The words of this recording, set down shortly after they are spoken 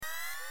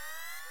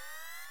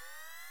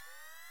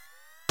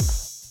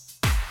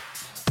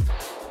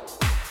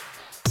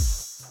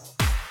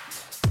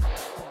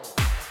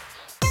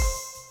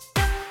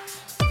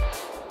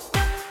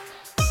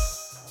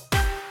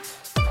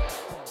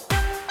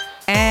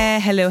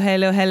Hello,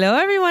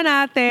 everyone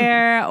out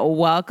there.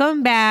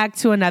 Welcome back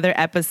to another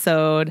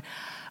episode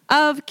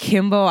of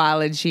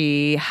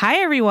Kimboology. Hi,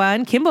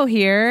 everyone. Kimbo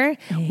here.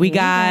 Hey, we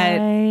got...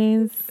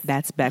 guys.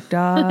 That's Beck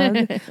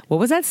Dog. What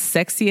was that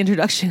sexy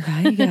introduction?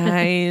 Hi,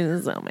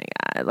 guys. Oh, my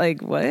God.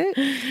 Like, what?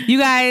 You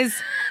guys...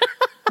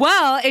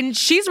 Well, and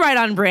she's right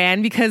on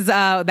brand because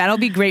that'll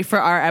be great for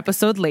our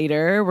episode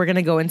later. We're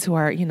gonna go into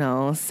our,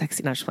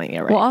 sexy. Not just playing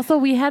it, right? Well, also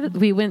we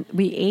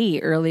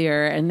ate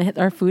earlier, and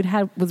our food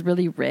was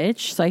really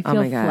rich, so I feel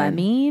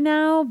phlegmy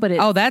now. But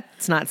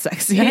that's not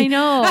sexy. I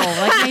know,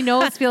 I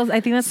know it feels. I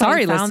think that's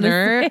sorry,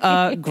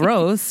 listener.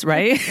 Gross,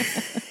 right?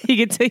 You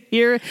get to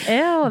hear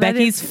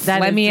Becky's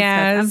phlegmy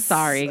ass. I'm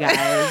sorry,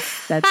 guys.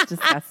 That's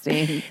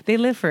disgusting. They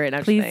live for it.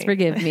 Please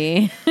forgive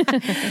me.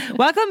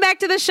 Welcome back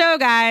to the show,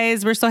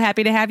 guys. We're so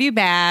happy to have you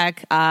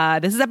back.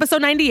 This is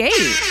episode 98.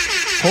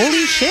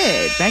 Holy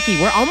shit, Becky,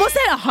 we're almost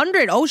at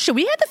 100. Oh shit,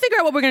 we had to figure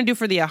out what we're gonna do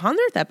for the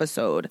 100th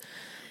episode.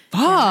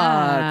 Fuck.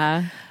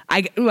 Yeah.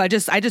 I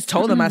just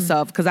told them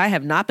myself because I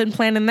have not been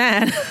planning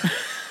that.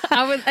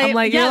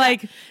 You're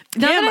like,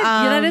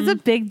 that is a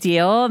big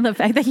deal. And the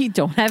fact that you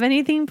don't have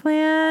anything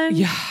planned.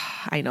 Yeah.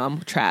 I know I'm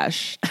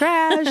trash.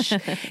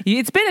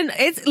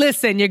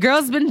 Listen, your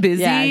girl's been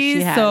busy. Yeah,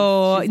 she has.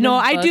 So no,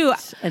 I do.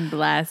 And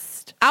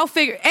blessed. I'll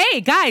figure. Hey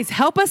guys,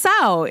 help us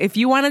out. If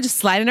you want to just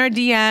slide in our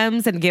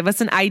DMs and give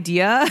us an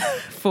idea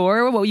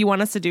for what you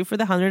want us to do for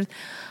the 100th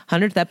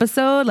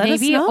episode, let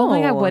us know. Oh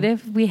my God, what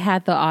if we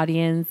had the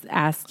audience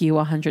ask you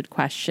 100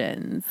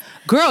 questions?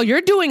 Girl,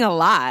 you're doing a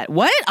lot.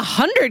 What?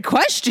 100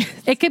 questions?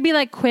 It could be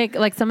like quick,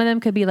 like some of them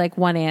could be like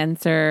one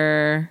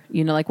answer,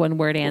 like one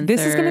word answer.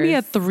 This is going to be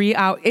a 3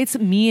 hour. It's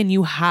me and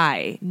you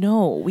high.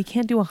 No, we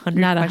can't do 100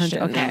 Not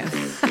questions. 100, okay.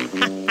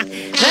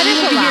 That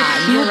is a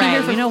lot. You're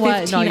right. You know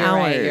what? No,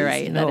 you're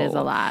right. That is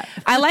a lot.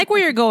 I like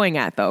where you're going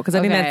at, though, because I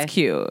think that's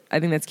cute.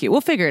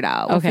 We'll figure it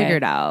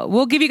out.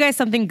 We'll give you guys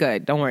something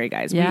good. Don't worry,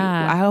 guys.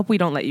 Yeah. I hope we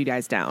don't let you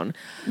guys down.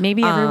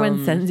 Maybe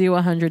everyone sends you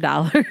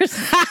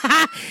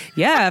 $100.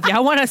 Yeah, if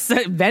y'all want to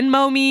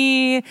Venmo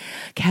me,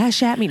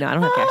 Cash at me. No, I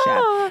don't have Cash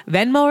App.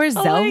 Venmo or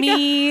Zelle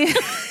me.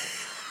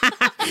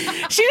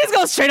 She just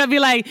goes straight up and be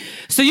like,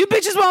 so you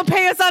bitches won't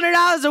pay us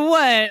 $100 or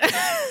what?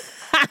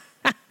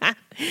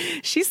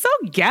 She's so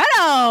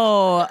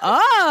ghetto.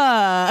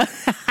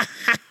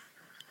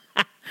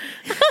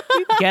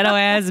 You ghetto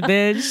ass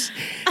bitch.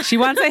 She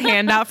wants a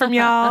handout from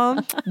y'all.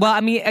 Well,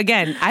 I mean,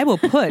 again, I will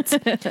put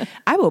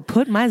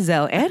my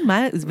Zelle and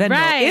my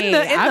Venmo in the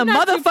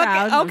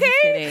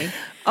motherfucking.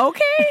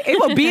 Okay, it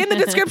will be in the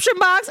description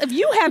box. If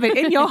you have it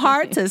in your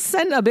heart to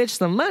send a bitch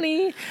some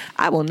money,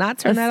 I will not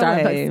turn that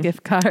away. Starbucks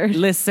gift card.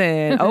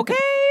 Listen, okay,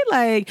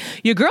 like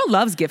your girl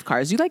loves gift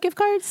cards. You like gift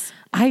cards?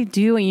 I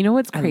do, and you know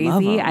what's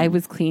crazy? I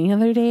was cleaning the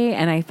other day,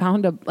 and I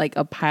found a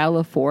pile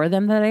of 4 of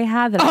them that I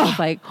had. That I was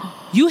like,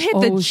 "You hit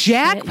the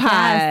jackpot,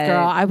 yes,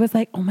 girl!" I was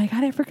like, "Oh my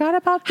God, I forgot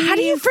about these." How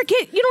do you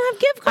forget? You don't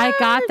have gift cards. I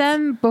got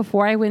them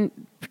before I went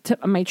to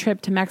my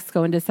trip to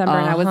Mexico in December,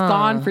 and I was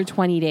gone for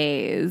 20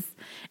 days.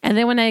 And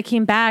then when I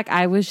came back,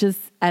 I was just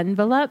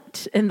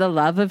enveloped in the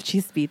love of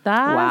Chispita.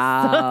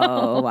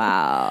 Wow.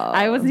 Wow.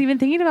 I wasn't even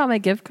thinking about my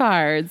gift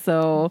card.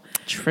 So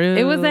true.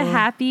 It was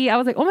I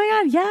was like, oh my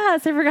God,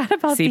 yes, I forgot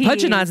about these.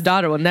 Pudgenot's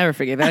daughter will never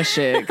forget that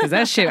shit. Because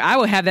that shit, I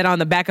will have that on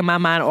the back of my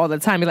mind all the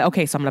time. Be like,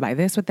 okay, so I'm going to buy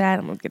this with that.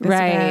 I'm going to get this with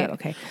that.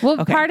 Okay.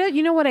 Well, part of,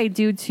 what I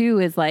do too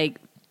is like,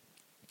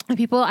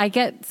 I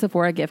get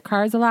Sephora gift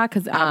cards a lot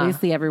because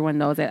obviously everyone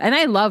knows it. And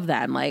I love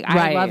them. Like,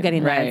 I love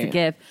getting that as a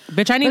gift.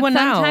 Bitch, I need one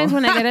now. Sometimes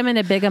when I get them in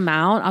a big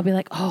amount, I'll be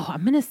like, oh,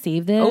 I'm going to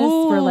save this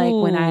for like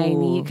when I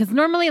need. Because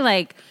normally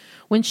like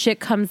when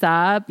shit comes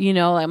up,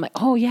 I'm like,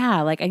 oh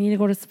yeah, like I need to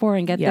go to Sephora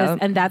and get this.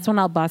 And that's when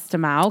I'll bust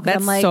them out. That's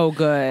I'm like, so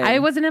good. I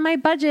wasn't in my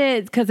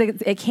budget because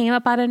it came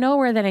up out of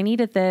nowhere that I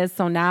needed this.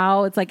 So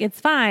now it's like,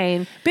 it's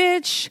fine.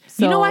 Bitch,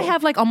 I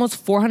have like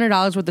almost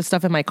 $400 worth of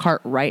stuff in my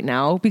cart right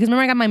now. Because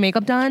remember I got my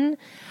makeup done?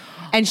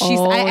 And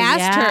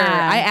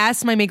I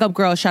asked my makeup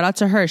girl, shout out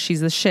to her, she's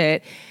the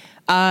shit,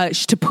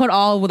 to put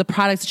all the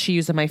products that she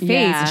used on my face,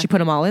 and she put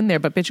them all in there.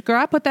 But bitch,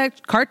 girl, I put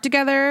that cart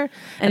together,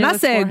 and I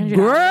said, $400.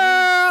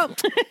 Girl,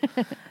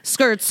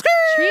 skirt,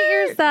 treat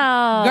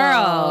yourself,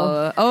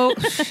 girl.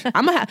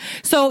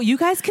 So you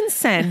guys can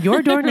send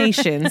your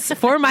donations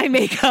for my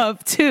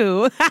makeup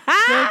to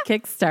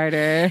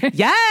Kickstarter.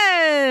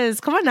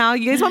 Yes, come on now,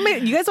 you guys want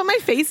my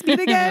face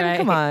beat again? Right.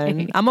 Come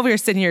on, I'm over here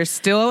sitting here,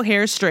 still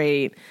hair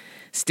straight.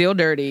 Still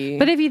dirty.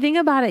 But if you think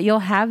about it, you'll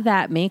have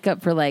that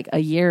makeup for like a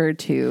year or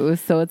two.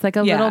 So it's like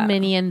a little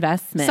mini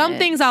investment. Some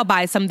things I'll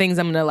buy. Some things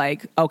I'm going to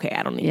like, okay,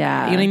 I don't need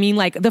that. You know what I mean?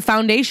 Like the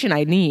foundation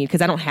I need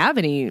because I don't have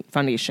any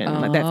foundation.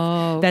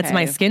 That's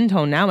my skin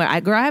tone now.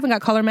 I haven't got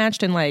color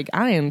matched in like, I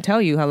don't even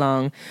tell you how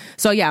long.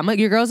 So yeah,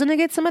 your girl's going to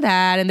get some of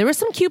that. And there were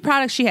some cute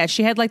products she had.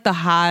 She had like the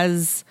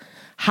Haas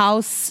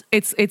House.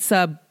 It's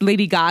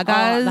Lady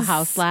Gaga's. The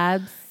House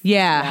Labs.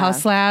 Yeah,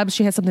 House Labs.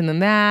 She had something in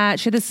that.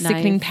 She had this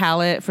sickening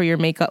palette for your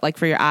makeup, like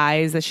for your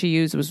eyes that she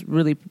used. It was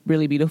really,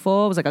 really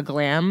beautiful. It was like a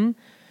glam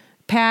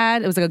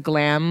pad. It was like a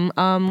glam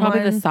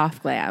Probably one. the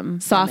Soft Glam.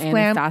 Soft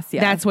Glam.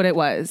 Anastasia. That's what it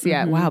was.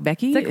 Yeah. Wow,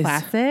 Becky It's a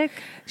classic.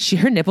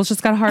 Her nipples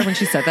just got hard when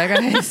she said that,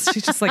 guys.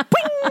 She's just like,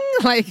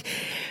 boing! Like,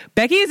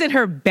 Becky is in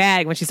her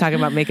bag when she's talking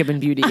about makeup and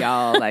beauty,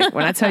 y'all. Like,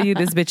 when I tell you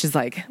this bitch is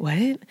like,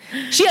 what?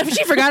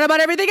 She forgot about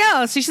everything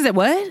else. She said,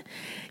 what?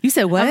 You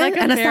said what? Like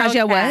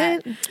Anastasia,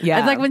 what? Yeah.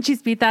 It's like when she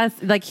speaks that,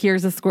 like,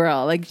 here's a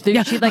squirrel. Like,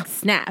 she, like,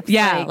 snaps.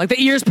 Yeah. Like the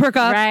ears perk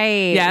up.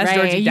 Right. Yeah.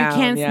 Right. You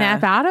can't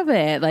snap out of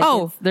it.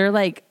 Like, they're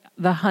like,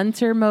 the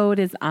hunter mode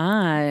is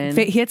on.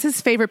 It's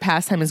his favorite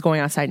pastime is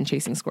going outside and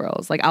chasing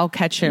squirrels. Like, I'll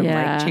catch him,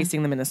 like,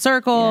 chasing them in a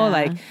circle.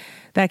 Like,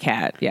 that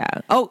cat,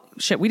 Oh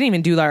shit, we didn't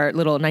even do our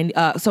little 90.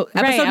 So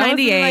episode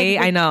 98.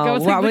 I know. I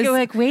was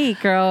like, wait,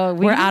 girl,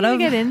 we're out of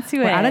get into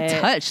it. We're out of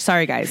touch.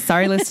 Sorry, guys.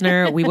 Sorry,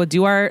 listener. We will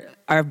do our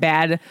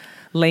bad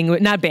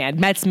language. Not bad.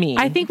 That's me.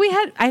 I think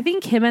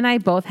Kim and I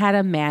both had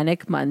a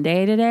manic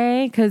Monday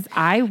today because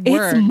I worked.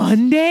 It's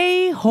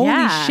Monday.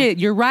 Holy shit!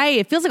 You're right.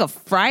 It feels like a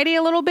Friday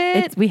a little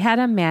bit. We had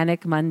a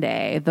manic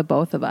Monday, the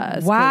both of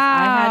us. Wow.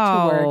 I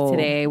had to work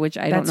today, which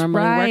I don't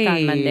normally work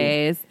on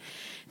Mondays.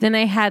 Then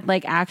I had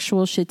like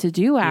actual shit to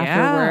do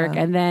after work.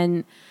 And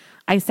then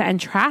I sat in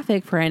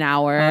traffic for an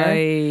hour.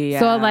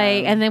 So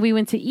like, and then we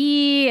went to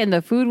eat and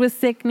the food was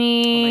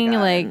sickening.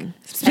 Like,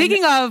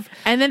 speaking of,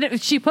 and then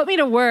she put me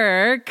to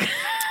work.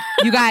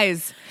 You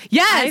guys.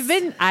 Yes.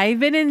 I've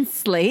been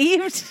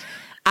enslaved.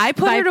 I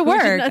put her to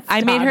work. I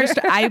made her.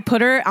 I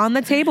put her on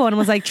the table and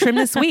was like, "Trim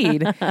this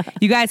weed."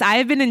 You guys, I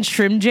have been in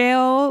trim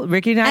jail.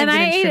 Ricky and I. And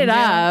I ate it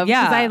up.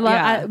 Yeah, I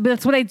love.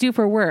 That's what I do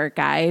for work,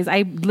 guys.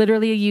 I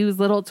literally use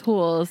little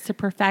tools to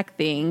perfect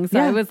things. So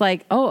I was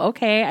like, "Oh,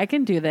 okay, I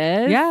can do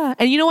this." Yeah,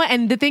 and you know what?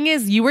 And the thing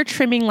is, you were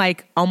trimming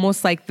like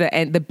almost like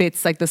the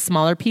bits, like the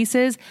smaller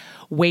pieces.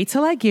 Wait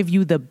till I give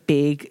you the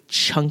big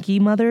chunky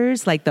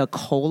mothers, like the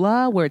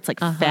cola where it's like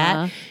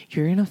fat.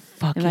 You're gonna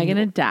fucking. Am I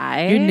gonna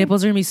die? Your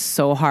nipples are gonna be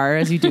so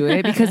hard as you do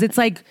it because it's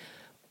like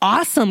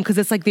awesome because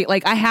it's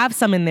like I have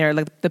some in there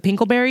like the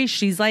pinkleberry.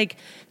 She's like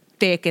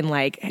thick and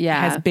like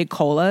has big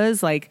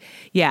colas. Like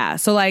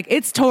so like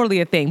it's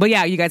totally a thing. But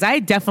yeah, you guys, I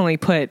definitely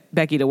put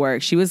Becky to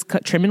work. She was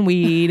trimming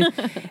weed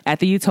at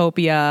the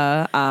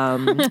Utopia.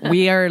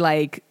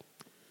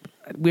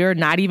 We're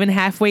not even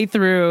halfway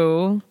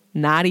through.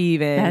 Not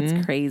even.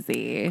 That's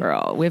crazy.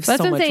 Girl, we have so much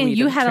weed. That's what I'm saying.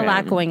 You had a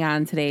lot going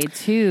on today,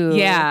 too.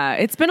 Yeah,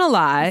 it's been a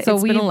lot. So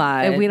it's been a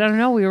lot. We don't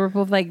know. We were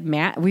both like,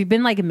 we've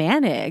been like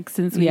manic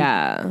since we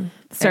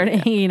started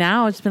hanging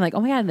out. It's been like,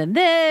 oh my God, and then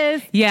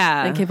this.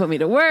 Yeah. Then Kim put me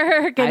to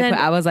work. And then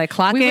I was like,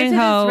 clocking we went to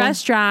this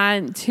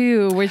restaurant,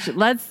 too, which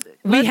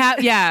we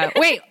have,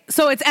 wait,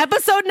 so it's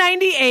episode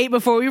 98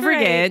 before we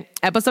forget. Right.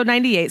 Episode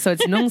 98. So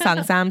it's Nung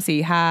Sang Sam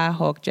Si Ha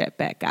Hok Jet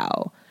Back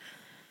Gao.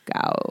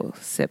 Gao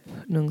sip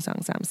nung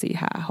sang sam si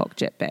ha hok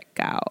jet back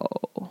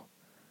gao.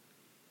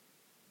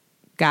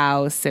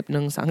 Gao sip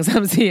nung sang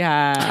sam si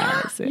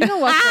ha. You know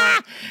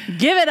what?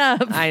 Give it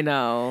up. I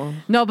know.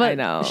 No,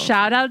 but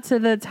shout out to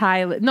the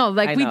Thai. No,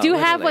 like we do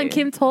have one.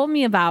 Kim told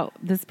me about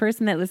this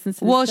person that listens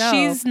to the show. Well,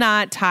 she's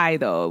not Thai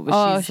though.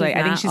 But she's like,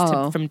 I think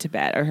she's from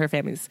Tibet, or her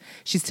family's.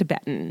 She's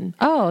Tibetan.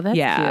 Oh, that's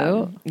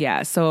cute.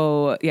 Yeah.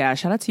 So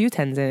shout out to you,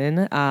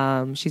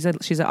 Tenzin.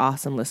 She's an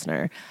awesome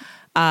listener.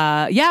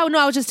 I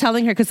was just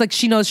telling her because like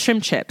she knows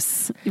shrimp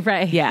chips,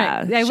 right?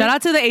 Yeah. Right. Shout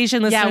out to the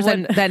Asian listeners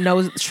that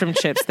knows shrimp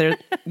chips. They're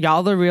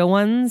y'all the real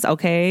ones,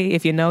 okay?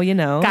 If you know, you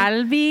know.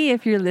 Kalbi,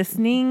 if you're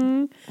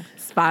listening,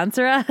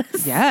 sponsor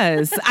us.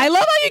 Yes, I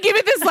love how you give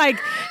it this like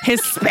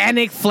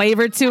Hispanic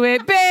flavor to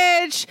it,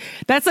 bitch.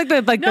 That's like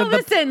the like. No,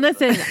 listen.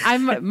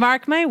 I'm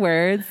mark my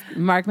words,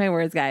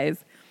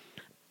 guys.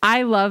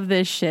 I love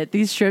this shit.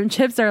 These shrimp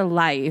chips are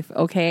life,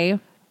 okay?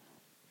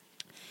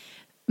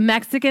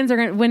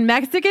 When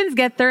Mexicans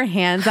get their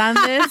hands on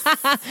this,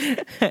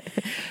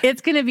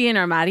 it's going to be in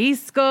our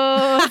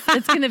mariscos.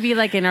 It's going to be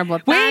like in our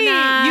botanas.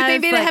 Wait, you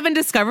think they haven't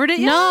discovered it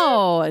yet?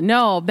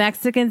 No.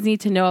 Mexicans need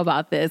to know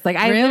about this. Like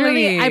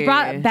I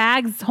brought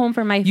bags home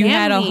for my family. You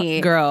had a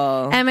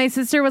girl. And my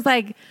sister was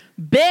like,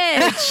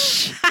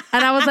 bitch.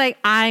 And I was like,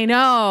 I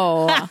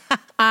know.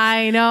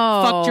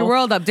 Fucked your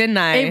world up, didn't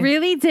I? It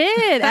really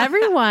did.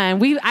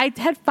 Everyone. I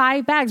had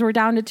 5 bags. We're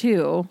down to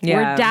 2. Yeah.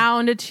 We're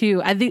down to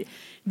 2. I think...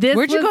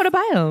 Where'd you go to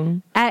buy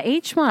them? At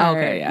H Mart.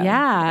 Okay,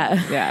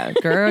 yeah.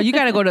 Girl, you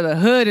got to go to the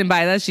hood and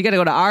buy that. You got to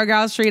go to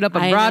Argyle Street up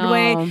on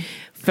Broadway.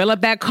 Fill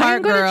up that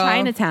cart, girl. I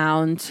can go to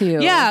Chinatown too.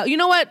 Yeah, you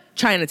know what?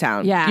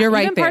 Chinatown. Yeah, you're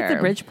right there. Parts of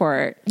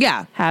Bridgeport.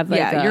 Yeah, have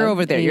like you're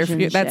over there.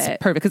 That's shit.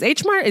 perfect because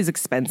H Mart is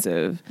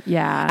expensive.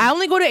 Yeah, I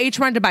only go to H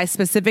Mart to buy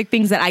specific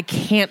things that I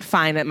can't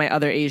find at my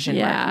other Asian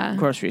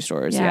grocery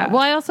stores. Yeah.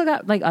 Well, I also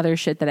got like other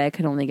shit that I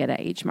could only get at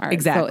H Mart.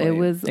 Exactly. So it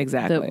was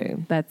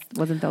that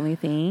wasn't the only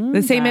thing.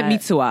 The same at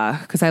Mitsuwa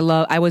because I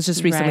was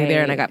just recently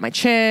there and I got my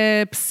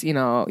chips. You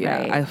know.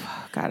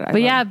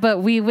 Yeah. But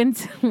we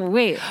went.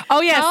 Wait.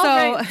 Oh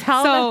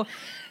yeah.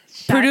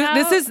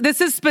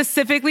 This is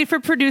specifically for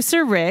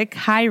producer Rick.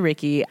 Hi,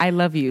 Ricky. I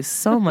love you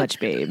so much,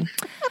 babe.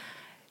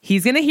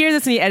 He's gonna hear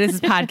this when he edits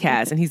his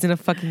podcast, and he's gonna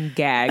fucking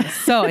gag.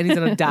 And he's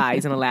gonna die.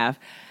 He's gonna laugh.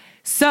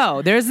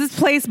 So there's this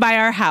place by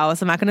our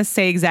house. I'm not going to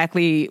say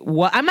exactly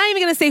what. I'm not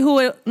even going to say who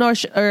it,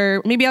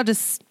 or maybe I'll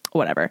just,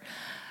 whatever.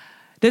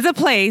 There's a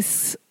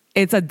place.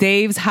 It's a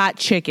Dave's Hot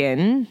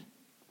Chicken.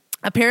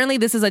 Apparently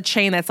this is a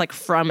chain that's like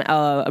from,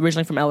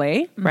 originally from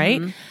LA,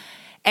 right?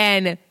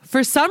 And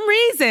for some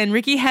reason,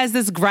 Ricky has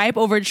this gripe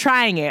over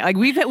trying it. Like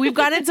we've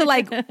gotten into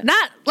like,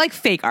 not like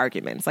fake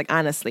arguments, like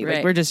honestly,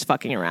 like we're just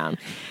fucking around.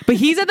 But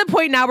he's at the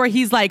point now where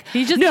he's like,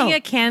 he's just being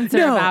a cancer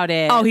about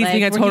it. Oh, he's like,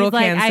 being a total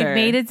cancer. Like, I've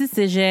made a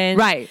decision.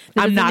 Right.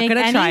 I'm not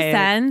going to try it.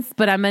 Sense,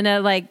 but I'm going to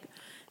like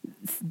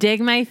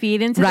dig my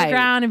feet into the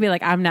ground and be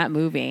like, I'm not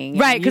moving.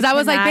 Right. Because I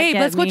was like, babe,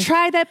 let's go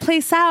try that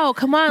place out.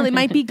 Come on. It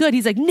might be good.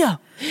 He's like, no,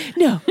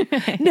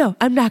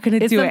 I'm not going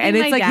to do it. And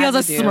it's like, he has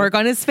a smirk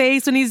on his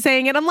face when he's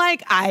saying it. I'm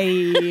like,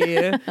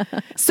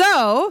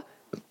 So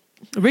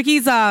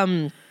Ricky's,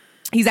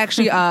 he's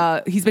actually,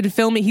 he's going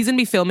to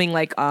be filming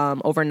like,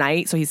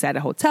 overnight. So he's at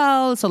a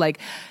hotel. So like,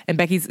 and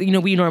Becky's,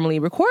 we normally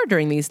record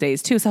during these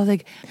days too. So I was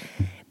like,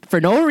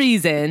 for no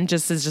reason,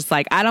 just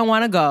like, I don't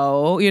want to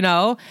go,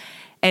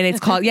 And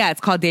it's called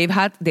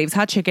Dave's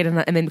Hot Chicken.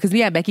 And then, because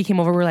Becky came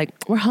over, we're like,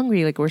 we're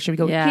hungry. Like, where should we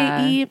go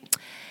eat?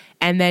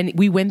 And then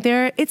we went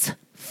there. It's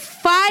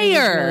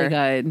fire. It really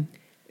good.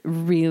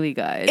 Really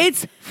good.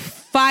 It's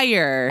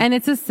fire. And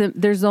it's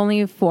there's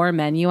only 4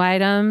 menu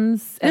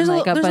items. And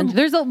like a bunch.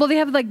 They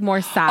have like more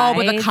sides.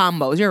 Oh, but the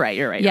combos. You're right.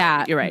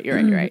 Yeah. You're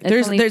right.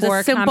 There's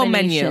a simple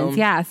menu.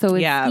 Yeah. So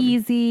it's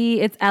easy.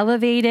 It's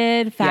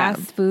elevated,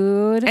 fast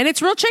food. And it's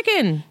real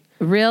chicken.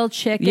 Real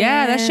chicken.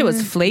 Yeah, that shit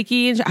was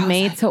flaky. And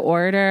made to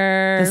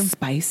order. The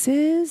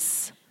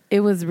spices.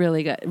 It was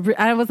really good.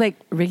 I was like,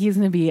 Ricky's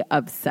going to be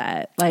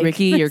upset. Like,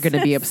 Ricky, you're going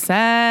to be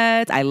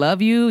upset. I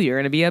love you. You're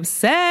going to be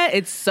upset.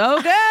 It's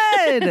so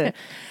good.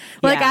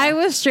 I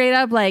was straight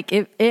up like,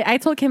 I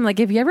told Kim, like,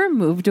 if you ever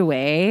moved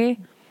away,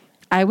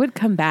 I would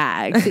come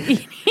back.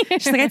 She's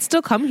like, I'd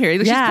still come here.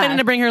 She's planning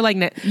to bring her like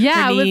her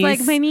it was like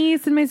my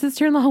niece and my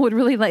sister-in-law would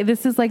really like,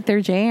 this is like their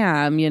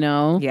jam,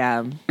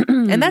 Yeah.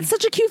 And that's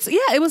such a cute,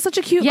 it was such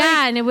a cute.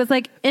 Yeah, and it was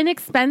like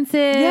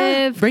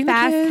inexpensive,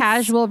 fast,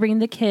 casual, bring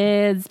the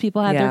kids.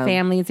 People had their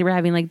families. They were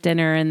having like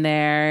dinner in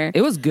there.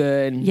 It was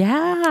good.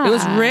 Yeah. It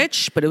was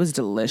rich, but it was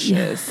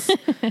delicious.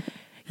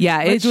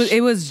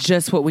 It was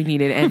just what we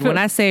needed. And when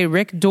I say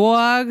Rick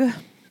Dog,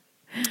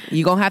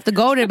 you gonna have to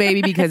go there,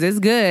 baby, because it's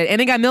good.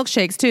 And they got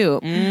milkshakes too.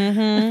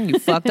 You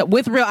fucked up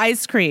with real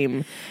ice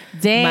cream.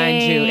 Dang.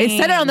 Mind you. It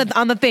said it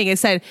on the thing. It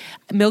said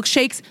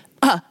milkshakes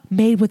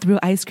made with real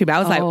ice cream. I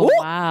was like, ooh,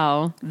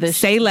 wow.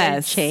 Say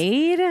less.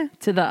 Shade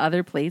to the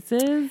other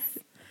places.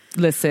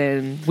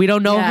 Listen, we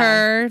don't know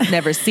her,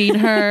 never seen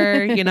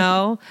her,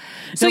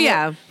 So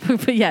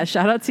But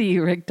shout out to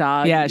you, Rick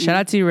Dog. Yeah, shout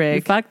out to you, Rick.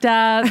 You fucked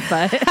up,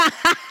 but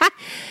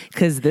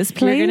because this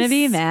place, you're gonna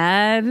be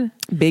mad.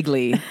 Big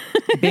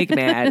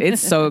mad.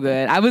 It's so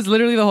good. I was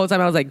literally the whole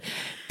time I was like,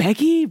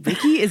 Ricky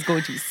is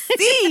going to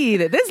see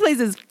that this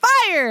place is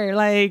fire.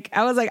 Like,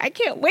 I was like, I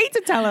can't wait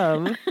to tell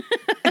him.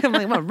 I'm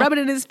like, I'm gonna rub it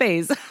in his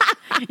face.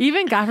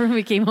 Even Godfrey, when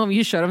we came home,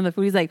 you showed him the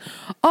food. He's like,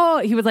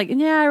 he was like,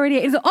 yeah, I already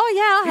ate. He's like, oh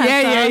yeah, I'll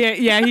have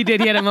some. Yeah, he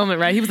did. He had a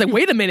moment, right? He was like,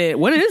 wait a minute,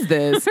 what is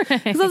this? Because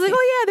I was like,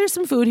 oh yeah, there's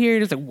some food here.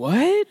 And he's like,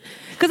 what?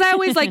 Because I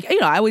always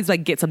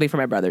like, get something for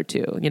my brother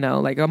too.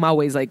 Like, I'm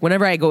always like,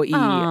 whenever I go eat,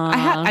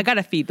 I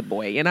gotta feed the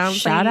boy,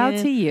 Shout out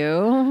to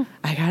you.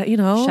 I got,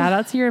 Shout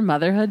out to your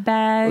motherhood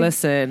bag.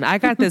 Listen, I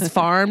got this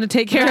farm to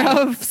take care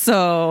of,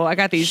 so I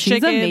got these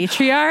chickens. She's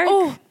a matriarch.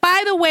 Oh,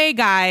 by the way,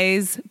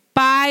 guys,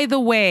 I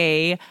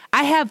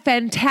have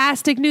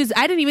fantastic news.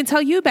 I didn't even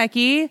tell you,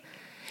 Becky.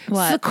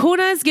 What?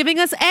 Sakuna is giving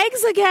us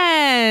eggs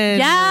again.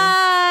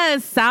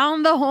 Yes.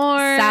 Sound the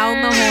horn.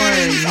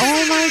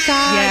 Oh my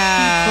God.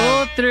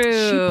 Yeah.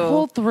 She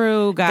pulled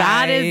through, guys.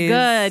 God is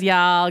good,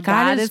 y'all.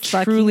 God is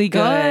truly good.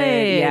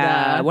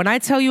 Yeah. When I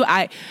tell you,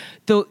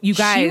 you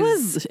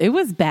guys, it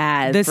was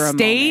bad. The for a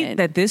state moment.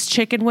 that this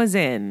chicken was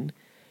in,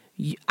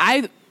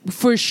 I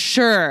for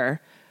sure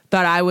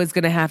thought I was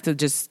going to have to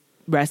just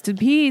rest in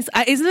peace.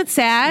 Isn't it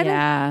sad?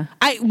 Yeah.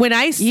 When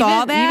I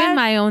saw that, even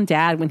my own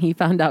dad, when he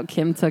found out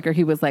Kim took her,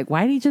 he was like,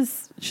 "Why did he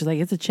just?" She's like,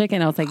 "It's a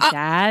chicken." I was like,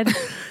 "Dad."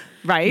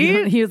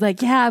 Right? He was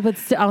like, "Yeah, but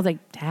still." I was like,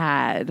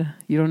 "Dad,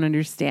 you don't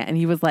understand." And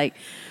he was like,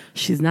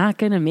 "She's not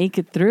gonna make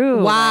it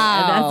through."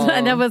 Wow.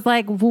 And I was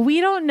like, "Well, we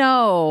don't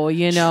know,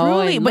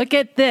 Truly, look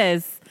at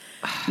this.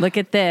 Look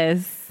at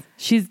this.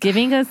 She's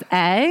giving us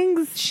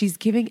eggs. She's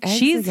giving eggs.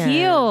 She's again.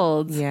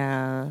 healed.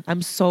 Yeah,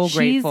 I'm so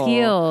grateful. She's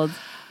healed.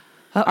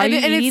 Are you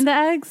eating the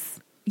eggs?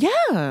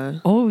 Yeah.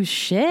 Oh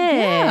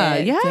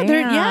shit.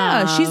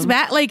 Yeah. She's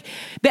back. Like,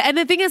 and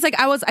the thing is, like,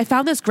 I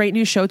found this great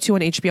new show too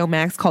on HBO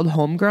Max called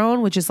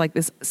Homegrown, which is like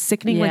this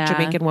sickening like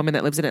Jamaican woman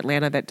that lives in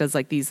Atlanta that does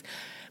like these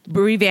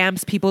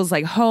revamps people's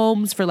like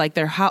homes for like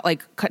their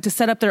to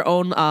set up their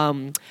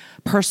own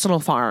personal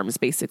farms,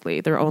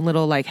 basically their own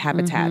little like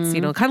habitats,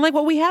 kind of like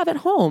what we have at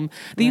home,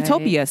 the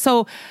Utopia.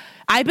 So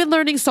I've been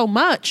learning so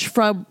much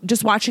from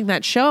just watching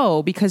that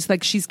show because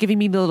like she's giving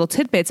me the little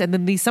tidbits, and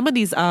then some of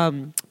these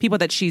people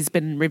that she's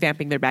been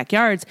revamping their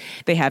backyards,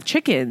 they have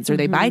chickens or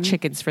they buy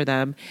chickens for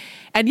them.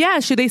 And yeah,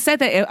 they said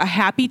that a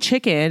happy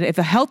chicken, if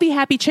a healthy,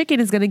 happy chicken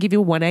is going to give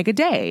you 1 egg a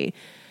day,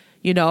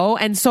 you know?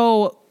 And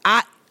so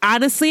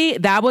honestly,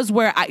 that was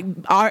where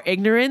our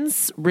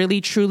ignorance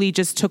really, truly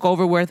just took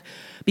over with,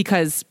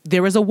 because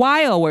there was a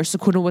while where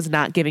Sakuna was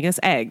not giving us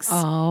eggs.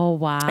 Oh,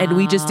 wow. And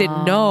we just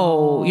didn't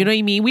know. You know what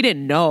I mean? We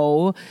didn't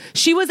know.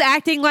 She was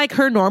acting like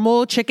her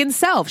normal chicken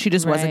self. She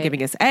just wasn't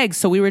giving us eggs.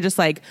 So we were just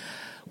like,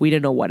 we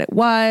didn't know what it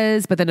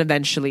was. But then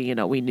eventually, you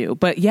know, we knew.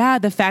 But yeah,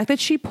 the fact that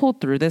she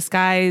pulled through this,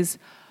 guys,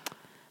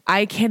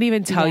 I can't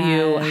even tell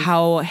you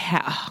how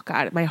oh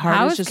God, my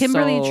heart is just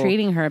Kimberly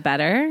treating her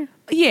better?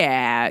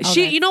 Yeah.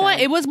 You know what?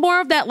 It was more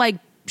of that, like,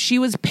 she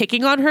was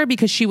picking on her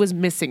because she was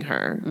missing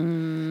her.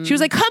 She was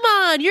like, come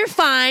on, you're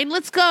fine,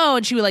 let's go.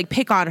 And she would like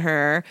pick on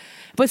her.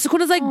 But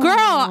Sakuna's like, girl,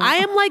 I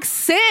am like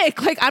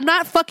sick. Like, I'm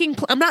not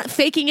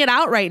faking it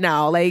out right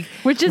now. Like,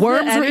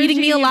 worms were eating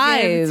me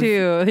alive.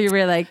 Too. You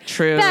were like,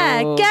 true.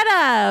 Back, get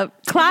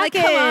up, clock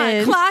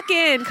in. Clock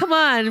in. Come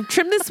on,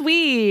 trim this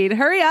weed.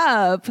 Hurry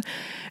up.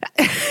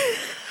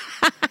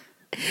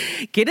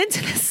 Get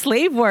into the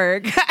slave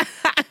work.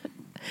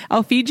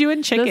 I'll feed you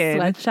in chicken.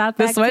 The sweatshop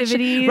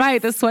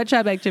activities. The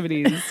sweatshop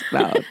activities.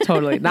 Wow,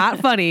 totally. Not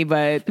funny,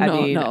 but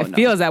it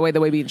feels that way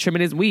the way being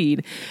trimming his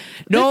weed.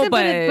 No, Listen,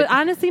 but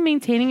honestly,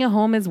 maintaining a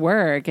home is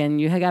work,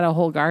 and you got a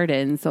whole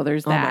garden, so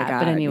there's that. God,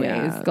 but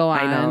anyways, go on.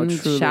 I know,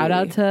 truly. Shout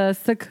out to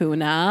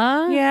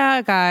Sakuna.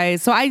 Yeah,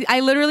 guys. So I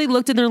literally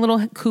looked in their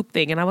little coop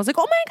thing, and I was like,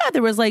 oh my God,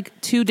 there was like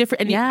 2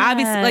 different, and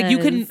obviously like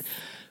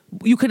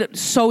you could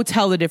so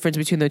tell the difference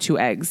between the 2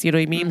 eggs. You know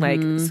what I mean?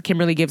 Like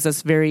Kimberly gives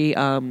us very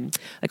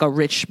like a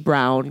rich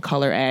brown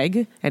color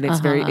egg, and it's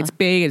it's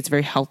big and it's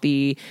very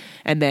healthy.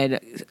 And then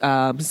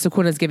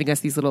Sakuna's giving us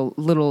these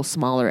little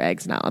smaller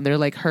eggs now, and they're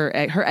like her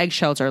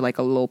eggshells are like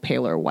a little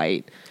paler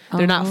white.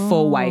 They're not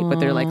full white, but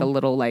they're like a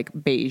little like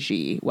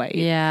beigey white.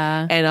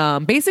 Yeah.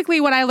 And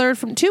basically what I learned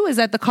from too is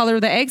that the color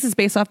of the eggs is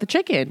based off the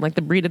chicken, like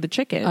the breed of the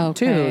chicken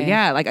too.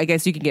 Yeah. Like I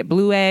guess you can get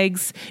blue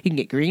eggs, you can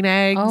get green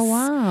eggs. Oh,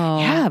 wow.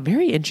 Yeah.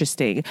 Very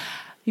interesting.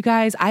 You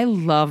guys, I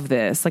love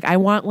this. Like I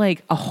want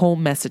like a whole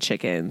mess of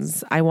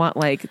chickens. I want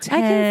like 10.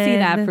 I can see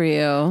that for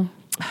you.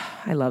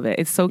 I love it.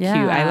 It's so cute.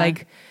 I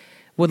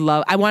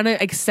want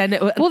to extend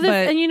it. Well,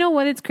 and you know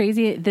what? It's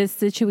crazy. This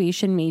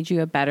situation made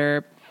you a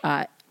better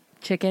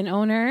chicken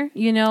owner,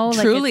 you know,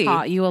 like truly. It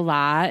taught you a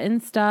lot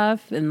and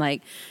stuff. And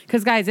like,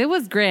 because guys, it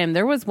was grim.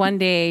 There was one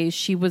day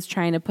she was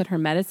trying to put her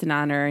medicine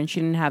on her and she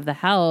didn't have the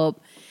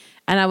help.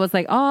 And I was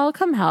like, oh, I'll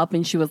come help.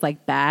 And she was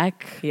like,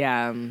 back.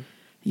 Yeah.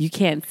 You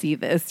can't see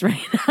this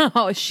right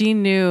now. She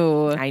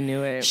knew. I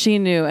knew it. She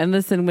knew. And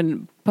listen,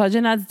 when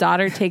Pajanath's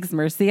daughter takes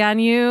mercy on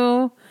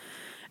you,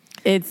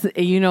 it's,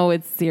 you know,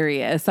 it's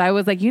serious. So I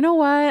was like, you know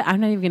what? I'm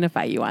not even going to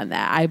fight you on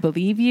that. I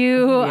believe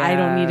you. Yeah. I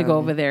don't need to go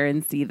over there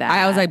and see that.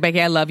 I was like,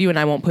 Becky, I love you and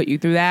I won't put you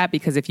through that,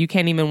 because if you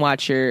can't even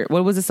watch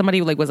what was it? Somebody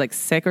who like was like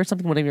sick or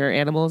something, one of your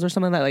animals or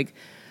something that like,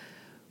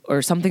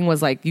 or something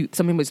was like,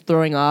 something was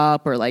throwing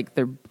up, or like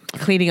they're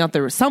cleaning up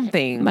their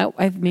something.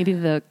 Maybe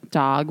the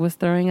dog was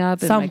throwing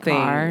up in my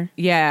car.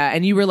 Yeah.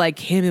 And you were like,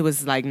 Kim, it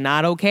was like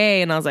not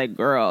okay. And I was like,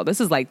 girl,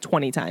 this is like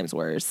 20 times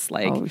worse.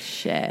 Like, oh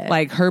shit.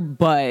 Like her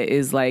butt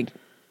is like,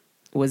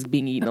 was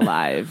being eaten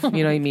alive.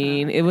 You know what I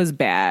mean? It was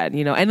bad,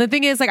 you know? And the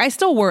thing is, like, I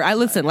still worry.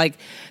 Listen, like,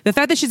 the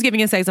fact that she's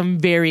giving us eggs, I'm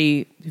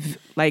very,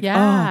 like,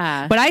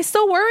 but I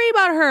still worry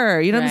about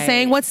her. You know what I'm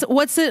saying? What's,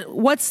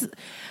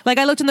 like,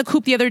 I looked in the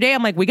coop the other day.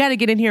 I'm like, we got to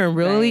get in here and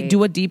really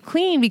do a deep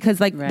clean,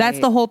 because, like, that's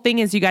the whole thing,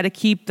 is you got to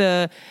keep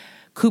the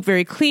coop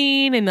very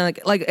clean, and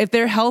like if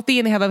they're healthy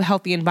and they have a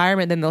healthy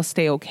environment, then they'll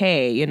stay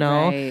okay, you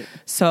know.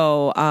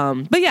 So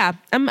but yeah,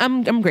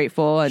 I'm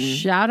grateful, and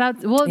shout out.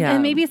 Well,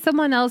 and maybe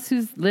someone else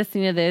who's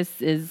listening to this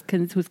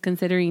who's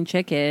considering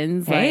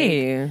chickens.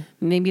 Hey, like,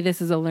 maybe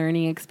this is a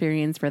learning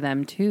experience for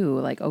them too.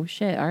 Like, oh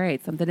shit, all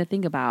right, something to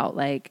think about.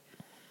 Like,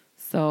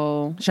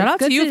 so shout out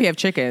to you if you have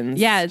chickens.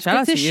 Yeah, it's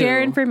good to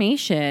share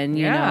information,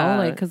 you know,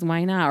 like, because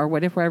why not? Or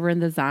what if we're ever in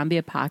the zombie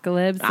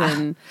apocalypse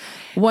and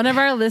one of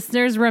our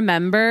listeners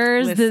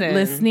remembers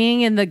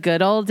listening in the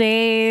good old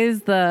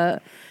days, the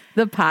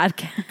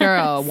podcast.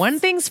 Girl, one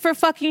thing's for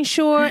fucking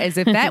sure is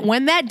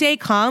when that day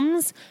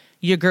comes,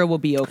 your girl will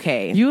be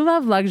okay. You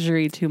love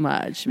luxury too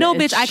much. No,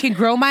 bitch, I can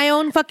grow my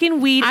own fucking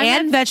weed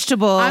and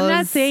vegetables. I'm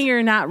not saying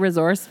you're not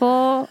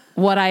resourceful.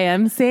 What I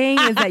am saying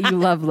is that you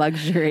love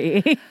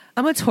luxury.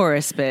 I'm a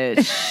tourist,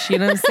 bitch. You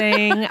know what I'm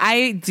saying?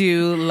 I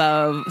do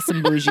love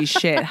some bougie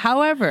shit.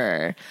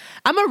 However,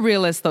 I'm a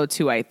realist though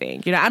too, I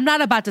think. You know, I'm not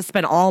about to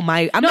spend all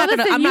my I'm not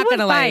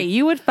gonna like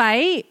you would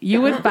fight.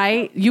 You would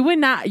fight. You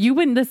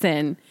wouldn't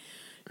listen.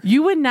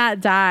 You would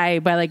not die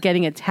by like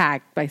getting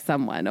attacked by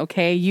someone,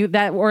 okay?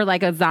 Or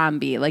like a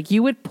zombie. Like,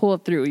 you would pull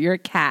through. You're a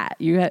cat.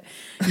 You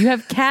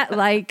have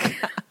cat-like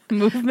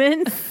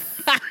movements.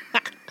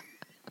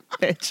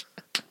 Bitch.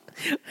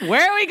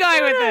 Where are we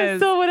going with this?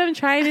 So what I'm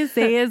trying to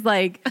say is,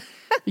 like,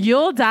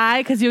 You'll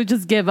die because you'll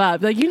just give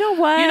up. Like, you know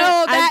what?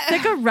 I'm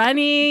sick of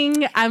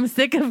running. I'm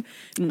sick of...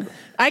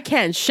 I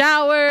can't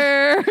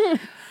shower.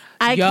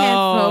 I can't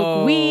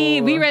smoke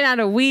weed. We ran out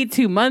of weed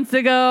 2 months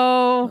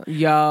ago.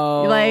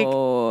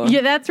 Like,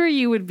 yeah, that's where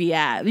you would be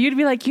at. You'd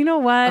be like, you know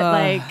what?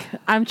 Like,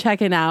 I'm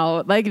checking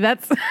out. Like,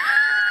 that's...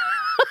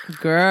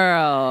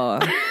 Girl.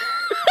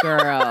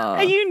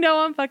 And you know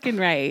I'm fucking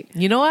right.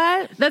 You know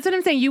what? That's what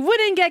I'm saying. You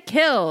wouldn't get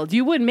killed.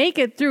 You would make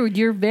it through.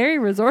 You're very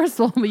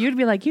resourceful, but you'd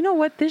be like, you know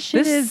what? This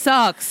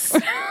sucks.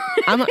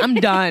 I'm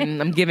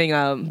done. I'm giving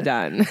up. I'm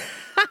done.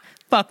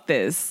 Fuck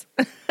this.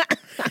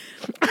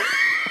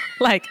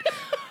 Like,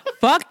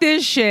 fuck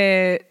this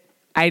shit.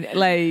 I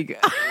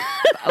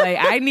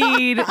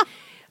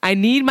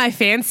need my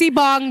fancy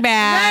bong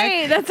back.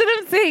 Right, that's what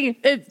I'm saying.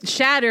 It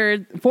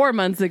shattered 4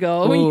 months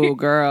ago. Ooh,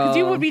 girl. Because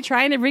you would be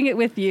trying to bring it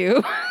with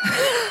you.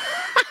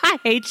 I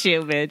hate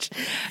you, bitch.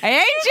 I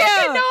hate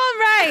you. No, I'm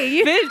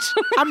right. Bitch,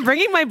 I'm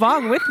bringing my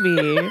bong with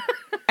me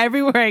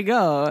everywhere I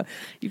go.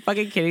 You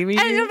fucking kidding me?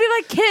 And it'll be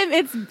like, Kim,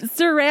 it's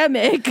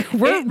ceramic.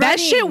 That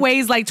shit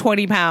weighs like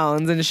 20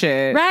 pounds and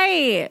shit.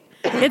 Right.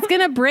 It's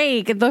gonna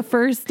break the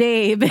first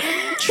day.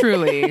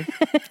 Truly.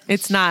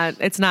 It's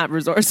not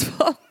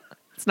resourceful.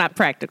 It's not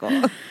practical.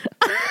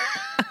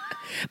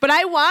 But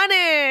I want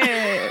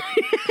it.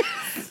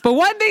 But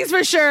one thing's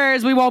for sure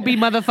is we won't be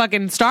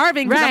motherfucking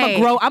starving.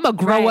 Right. I'm gonna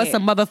grow us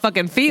some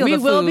motherfucking field. We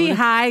of will food. be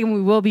high and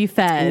we will be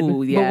fed.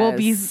 Ooh, yes. But we'll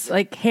be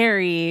like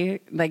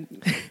hairy, like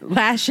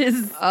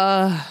lashes,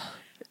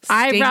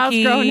 eyebrows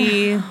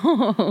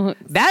grown.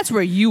 That's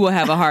where you will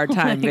have a hard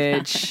time,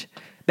 bitch. God.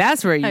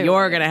 That's where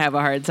you're gonna have a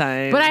hard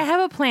time. But I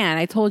have a plan.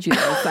 I told you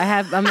this.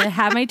 I'm gonna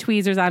have my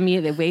tweezers on me.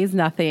 It weighs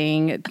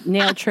nothing.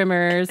 Nail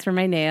trimmers for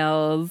my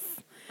nails.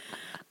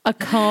 A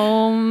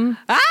comb.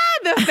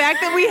 The fact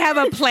that we have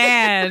a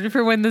plan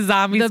for when the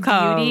zombies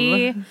come.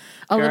 Beauty.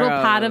 A little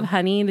pot of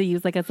honey to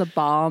use like as a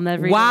balm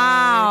every day.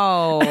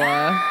 Wow.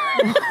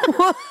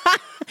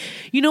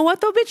 You know what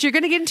though, bitch? You're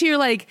gonna get into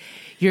your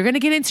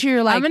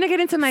I'm gonna get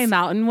into my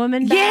mountain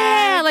woman bag.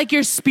 Yeah, like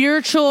your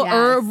spiritual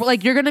herb.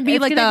 Like you're gonna be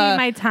it's gonna be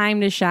my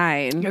time to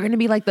shine. You're gonna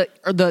be like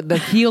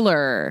the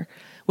healer.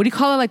 What do you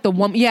call it? Like the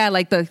woman? Yeah,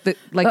 like the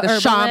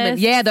shaman.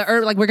 Yeah, the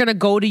herb. Like we're gonna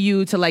go to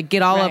you to like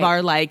get all of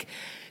our like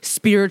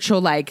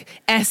spiritual like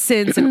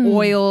essence and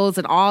oils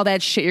and all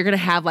that shit. You're gonna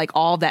have like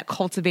all that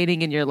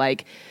cultivating in your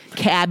like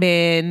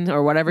cabin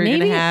or whatever you're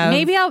gonna have.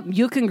 Maybe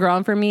you can grow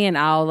them for me and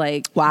I'll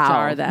like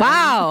jar them.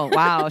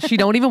 Wow. She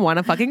don't even want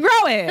to fucking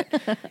grow it.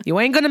 You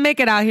ain't gonna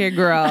make it out here,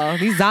 girl.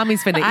 These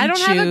zombies finna eat you. I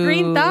don't have a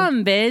green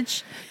thumb,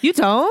 bitch. You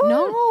don't?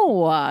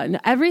 No. I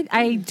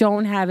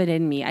don't have it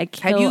in me. I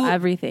kill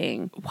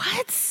everything.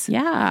 What?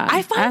 Yeah.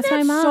 I find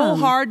that so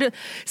hard.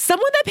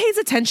 Someone that pays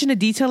attention to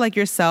detail like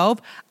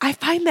yourself, I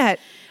find that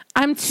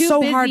I'm too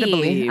so busy. hard to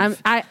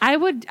believe.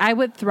 I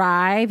would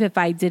thrive if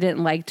I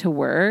didn't like to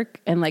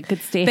work and like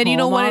could stay home. Then you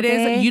know what it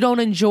is? You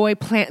don't enjoy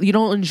You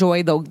don't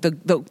enjoy the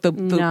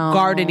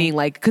gardening.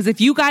 Like, because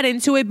if you got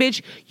into it,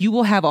 bitch, you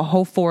will have a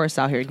whole forest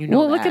out here. You know.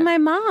 Well, look at my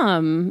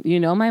mom. You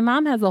know, my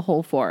mom has a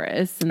whole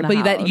forest in the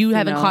house. That you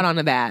haven't caught on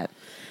to that.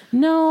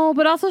 No,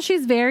 but also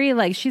she's very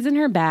like she's in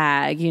her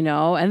bag, you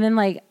know. And then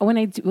like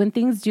when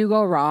things do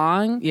go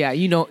wrong, yeah,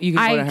 you know, you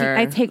can go to her.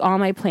 I take all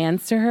my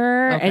plants to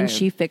her, and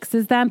she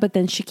fixes them, but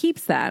then she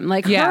keeps them.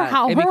 Like her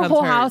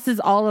whole house is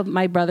all of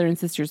my brother and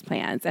sister's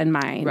plants and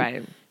mine,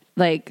 right?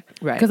 Like,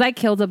 because I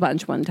killed a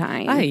bunch one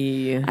time.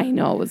 I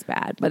know it was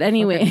bad, but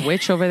anyway, okay,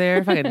 witch over there.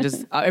 If I can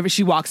just,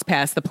 she walks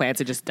past the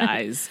plants, it just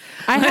dies.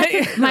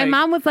 My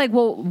mom was like,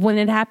 well, when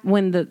it happened,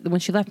 when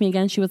she left me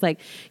again, she was like,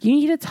 you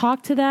need to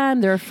talk to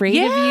them. They're afraid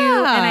of you,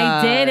 and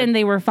I did, and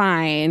they were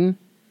fine.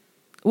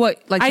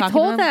 What? Like I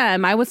told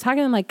them, I was talking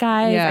to them like,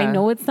 guys, I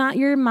know it's not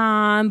your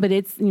mom, but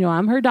it's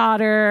I'm her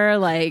daughter.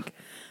 Like,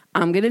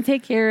 I'm going to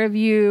take care of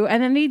you.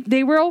 And then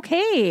they were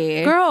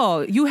okay.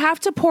 Girl, you have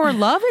to pour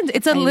love in.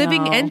 It's a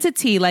living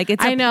entity. Like,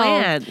 it's a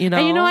plant, you know?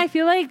 And, I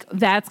feel like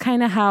that's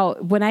kind of how,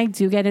 when I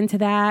do get into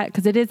that,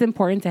 because it is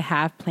important to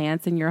have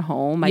plants in your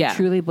home. I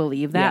truly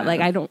believe that. Yeah.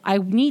 Like, I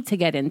need to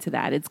get into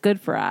that. It's good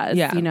for us,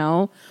 you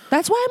know?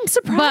 That's why I'm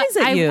surprised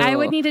at you. I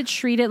would need to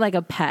treat it like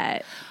a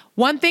pet.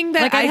 One thing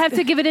that I'd have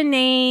to give it a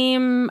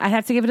name. I'd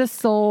have to give it a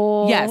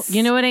soul. Yes.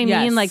 You know what I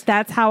mean? Like,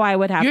 that's how I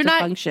would have to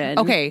function.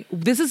 Okay,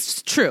 this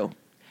is true.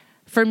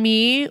 For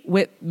me,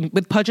 with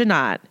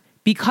Pudgeonat,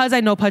 because I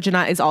know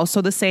Pudgeonat is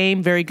also the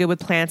same, very good with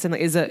plants and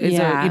is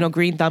a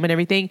green thumb and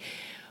everything.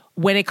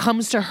 When it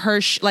comes to her,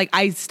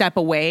 I step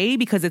away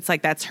because it's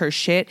like that's her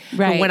shit.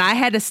 Right. But when I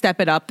had to step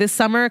it up this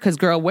summer, because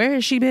girl, where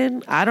has she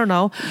been? I don't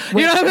know.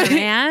 You know what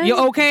I mean?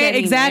 You're okay,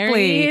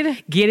 exactly.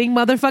 Married. Getting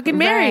motherfucking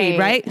married,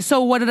 right?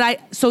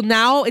 So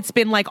now it's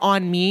been like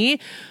on me.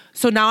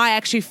 So now I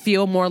actually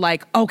feel more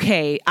like,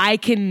 okay, I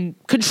can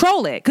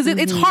control it. Because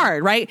it's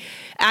hard, right?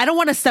 I don't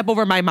want to step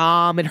over my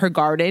mom and her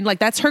garden. Like,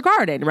 that's her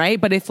garden, right?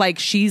 But if, like,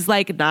 she's,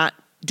 like, not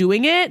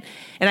doing it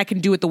and I can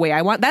do it the way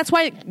I want. That's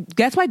why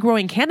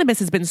growing cannabis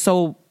has been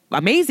so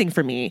amazing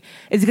for me.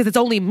 Is because it's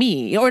only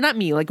me. Or not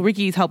me. Like,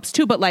 Ricky's helps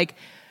too. But, like,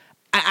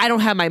 I don't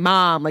have my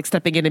mom like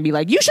stepping in and be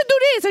like, you should do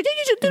this, or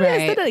you should do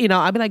this. You know,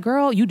 I'd be like,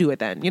 girl, you do it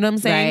then. You know what I'm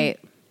saying? Right.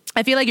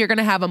 I feel like you're going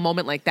to have a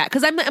moment like that.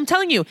 Because I'm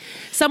telling you,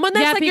 someone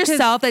that's like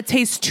yourself that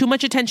takes too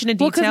much attention to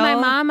detail. Well, because my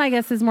mom, I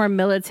guess, is more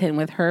militant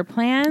with her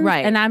plans.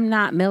 Right. And I'm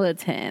not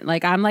militant.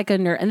 Like, I'm like a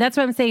nerd. And that's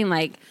what I'm saying.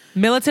 Like,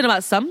 militant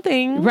about some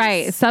things.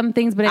 Right. Some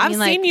things. But I've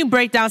seen you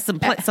break down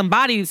some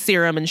body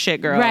serum and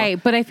shit, girl.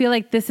 Right. But I feel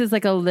like this is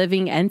like a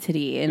living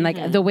entity. And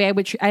like the way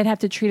I'd have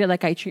to treat it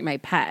like I treat my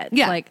pets.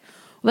 Yeah.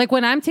 Like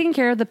when I'm taking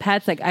care of the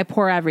pets, like I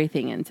pour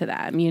everything into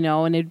them, you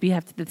know, and it'd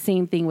have to the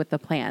same thing with the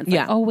plants.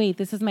 Like, oh, wait,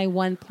 this is my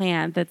one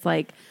plant that's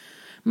like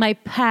my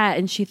pet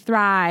and she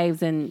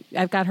thrives and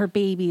I've got her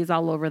babies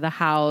all over the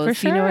house. For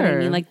sure. You know what I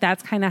mean? Like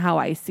that's kind of how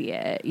I see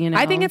it, you know?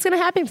 I think it's going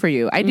to happen for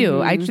you. I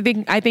do. I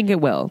think it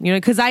will, you know,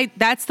 because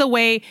that's the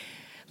way,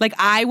 like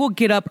I will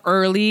get up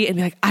early and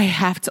be like, I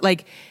have to,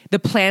 like the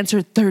plants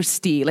are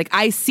thirsty. Like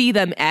I see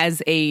them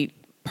as a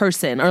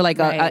person or like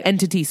a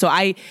entity. So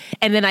and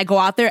then I go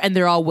out there and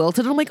they're all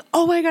wilted. And I'm like,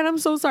 oh my God, I'm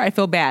so sorry. I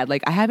feel bad.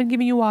 Like I haven't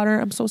given you water.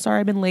 I'm so sorry.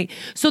 I've been late.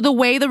 So the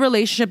way the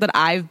relationship that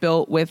I've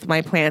built with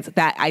my plants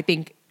that I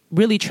think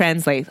really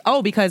translates.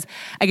 Oh, because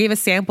I gave a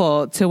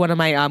sample to one of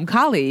my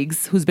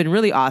colleagues who's been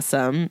really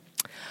awesome.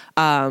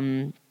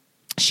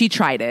 She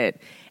tried it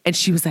and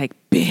she was like,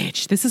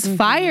 bitch, this is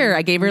fire.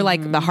 I gave her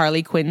like the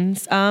Harley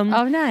Quinn's. Oh,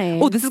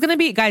 nice. Oh, this is going to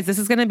be, guys, this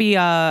is going to be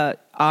our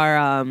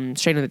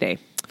strain of the day.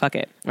 Fuck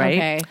it. Right?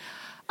 Okay.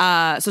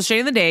 So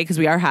strain of the day, because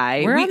we are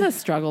high. We're on the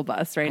struggle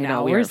bus right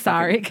now. We're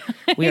sorry,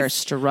 guys. We are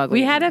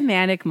struggling. We had a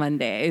manic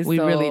Monday. We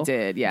really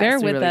did. Yeah, bear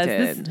with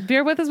us.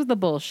 Bear with us with the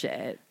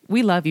bullshit.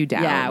 We love you,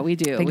 down. Yeah, we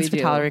do. Thanks for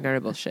tolerating our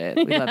bullshit.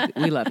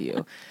 We love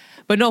you.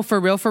 But no,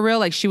 for real.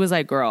 Like she was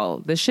like, "Girl,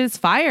 this shit's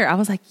fire." I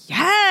was like,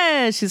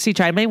 "Yes." She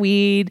tried my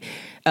weed,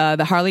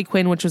 the Harley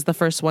Quinn, which was the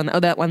first one. Oh,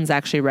 that one's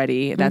actually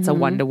ready. That's a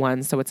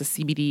 1-to-1, so it's a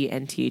CBD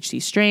and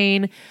THC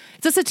strain.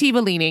 It's a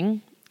sativa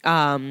leaning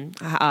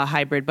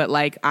hybrid, but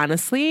like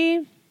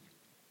honestly,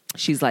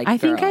 she's like, I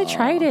think I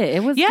tried it.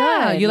 It was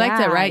good. You liked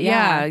it, right?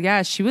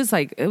 Yeah. She was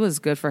like, it was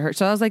good for her.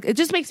 So I was like, it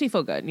just makes me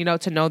feel good, you know,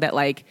 to know that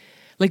like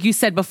you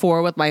said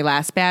before with my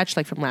last batch,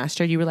 like from last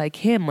year, you were like,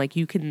 Kim, like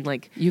you can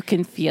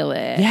feel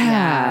it.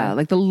 Yeah.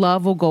 Like the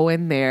love will go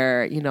in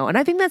there, you know. And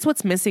I think that's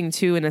what's missing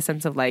too, in a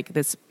sense of like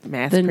this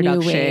mass production.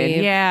 New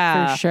wave,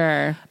 yeah. For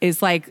sure.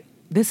 Is like,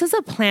 this is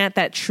a plant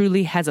that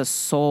truly has a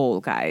soul,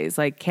 guys.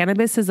 Like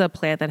cannabis is a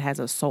plant that has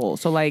a soul.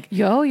 So like,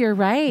 you're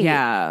right.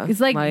 Yeah. It's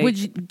like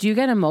do you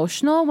get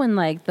emotional when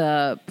like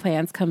the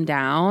plants come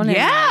down?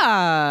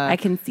 Yeah. I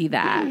can see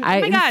that.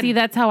 I see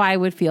that's how I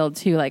would feel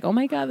too. Like, oh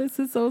my God, this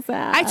is so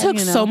sad. I took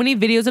so many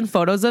videos and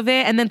photos of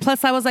it. And then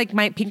plus I was like,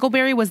 my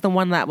Pinkleberry was the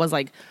one that was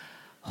like,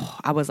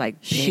 I was like,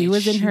 she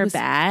was in her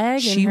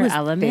bag, in her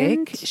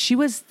element. Thick. She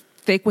was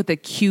thick with a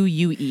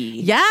QUE.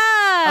 Yeah.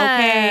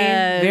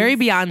 Okay. Very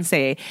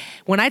Beyonce.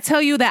 When I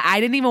tell you that I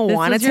didn't even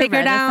want to take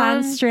her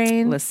down.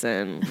 Strain.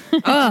 Listen.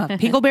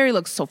 Pinkleberry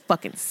looks so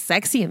fucking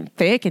sexy and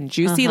thick and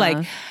juicy.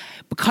 Like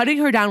cutting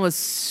her down was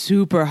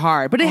super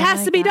hard, but it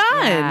has to be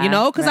done, you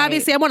know, because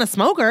obviously I want to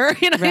smoke her.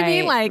 You know what I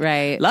mean?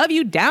 Like, love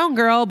you down,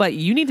 girl, but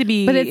you need to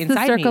be. But it's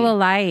the circle of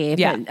life.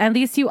 Yeah. At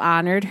least you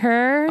honored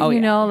her. You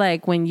know,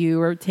 like when you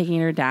were taking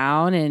her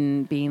down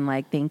and being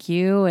like, "Thank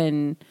you,"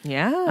 and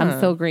I'm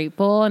so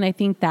grateful. And I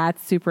think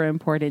that's super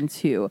important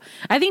too.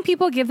 I think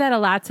people give that a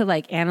lot to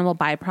like animal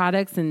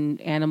byproducts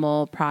and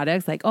animal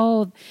products, like,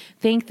 oh,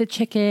 thank the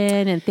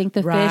chicken and thank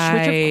the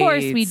fish, which of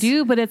course we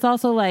do, but it's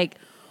also like,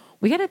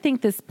 we got to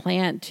thank this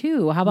plant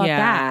too. How about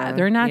that?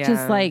 They're not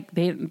just like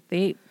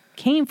they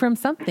came from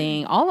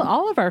something.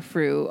 All of our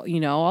fruit, you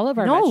know, all of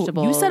our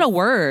vegetables. You said a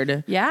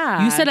word.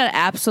 Yeah. You said an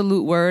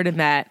absolute word, and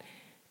that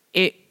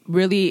it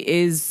really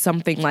is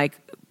something like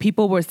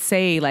people would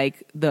say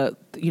like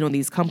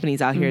these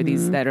companies out here,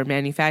 these that are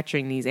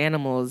manufacturing these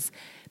animals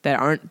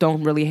that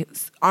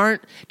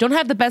don't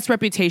have the best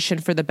reputation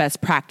for the best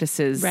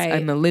practices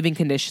and the living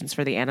conditions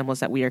for the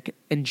animals that we are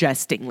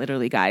ingesting.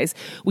 Literally, guys,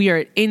 we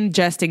are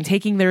ingesting,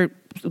 taking their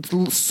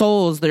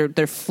souls,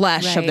 their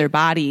flesh of their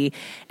body,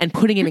 and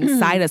putting it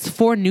inside us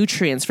for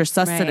nutrients, for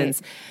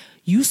sustenance.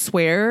 You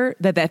swear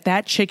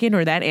that chicken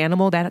or that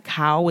animal, that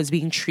cow was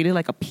being treated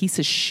like a piece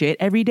of shit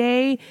every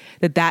day,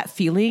 that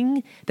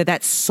feeling,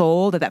 that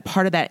soul, that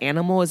part of that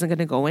animal isn't going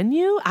to go in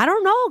you? I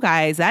don't know,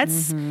 guys.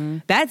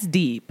 That's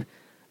deep.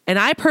 And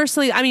I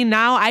personally,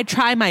 now I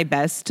try my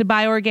best to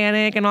buy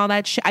organic and all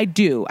that shit. I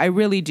do. I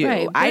really do.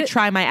 Right, I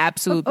try my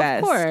absolute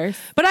best. Of course.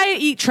 But I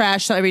eat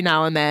trash every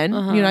now and then. You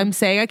know what I'm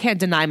saying? I can't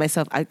deny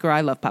myself.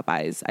 I love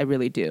Popeyes. I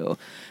really do.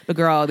 But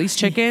girl, these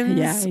chickens.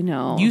 Yeah, I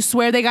know. You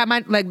swear they got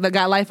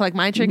life like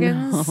my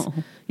chickens? No.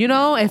 You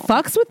know, it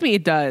fucks with me.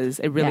 It does.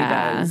 It really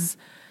does.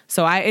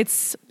 So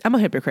I'm a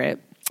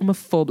hypocrite. I'm a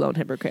full-blown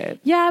hypocrite.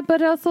 Yeah,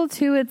 but also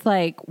too, it's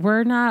like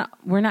we're not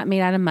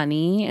made out of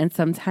money, and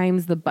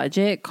sometimes the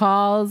budget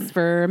calls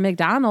for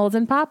McDonald's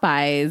and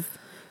Popeyes.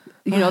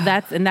 You know,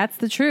 that's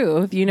the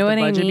truth. You know what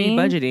I mean?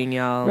 Budget be budgeting,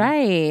 y'all.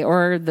 Right.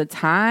 Or the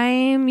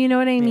time, you know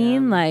what I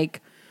mean?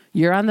 Like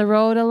you're on the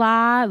road a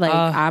lot, like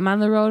I'm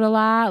on the road a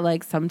lot.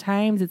 Like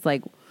sometimes it's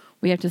like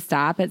we have to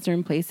stop at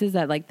certain places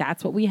that like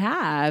that's what we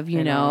have,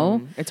 you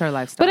know. It's our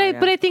lifestyle.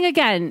 But I think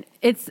again,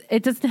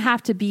 it doesn't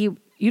have to be.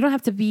 You don't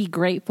have to be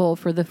grateful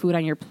for the food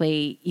on your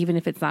plate, even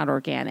if it's not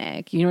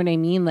organic. You know what I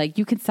mean? Like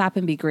you can stop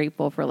and be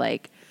grateful for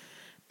like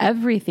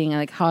everything,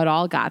 like how it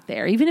all got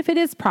there, even if it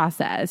is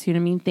processed. You know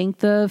what I mean? Thank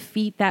the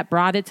feet that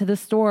brought it to the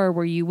store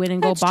where you went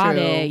and bought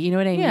it. You know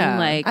what I mean?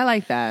 Like I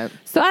like that.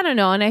 So I don't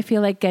know, and I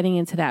feel like getting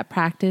into that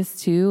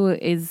practice too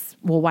is,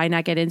 well, why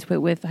not get into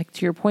it with, like,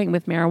 to your point,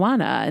 with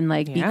marijuana and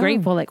like be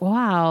grateful, like,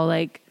 wow,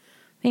 like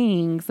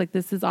thanks, like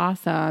this is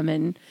awesome.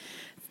 And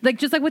like,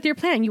 just like with your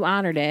plant, you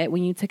honored it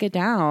when you took it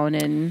down,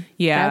 and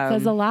that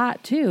says a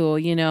lot too,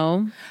 you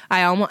know?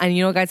 And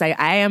you know, guys, I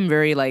am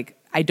very like,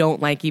 I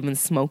don't like even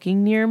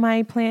smoking near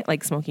my plant,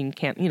 like smoking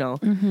can't, you know,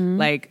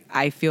 like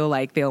I feel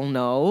like they'll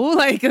know,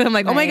 like, and I'm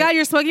like, oh my God,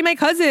 you're smoking my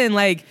cousin.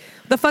 Like,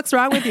 the fuck's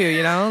wrong with you?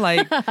 You know,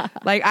 like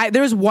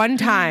there was one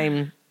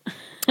time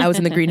I was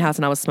in the greenhouse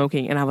and I was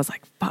smoking and I was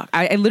like, fuck,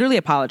 I literally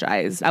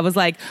apologized. I was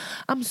like,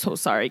 I'm so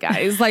sorry,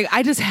 guys. Like,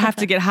 I just have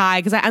to get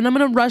high and I'm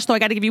going to rush, so I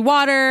got to give you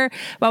water.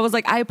 But I was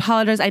like, I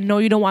apologize. I know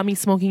you don't want me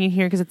smoking in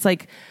here because it's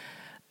like,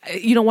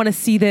 you don't want to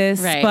see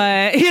this,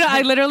 but you know,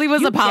 I literally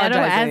was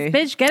apologizing.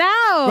 Bitch, get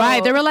out!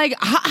 Right? They were like,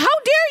 "How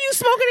dare you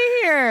smoking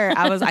in here?"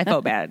 I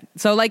felt bad.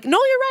 So like, no,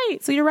 you're right.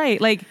 So you're right.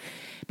 Like,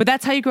 but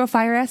that's how you grow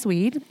fire ass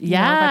weed.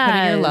 Yeah, by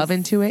putting your love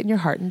into it and your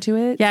heart into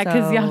it. Yeah,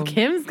 because y'all,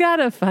 Kim's got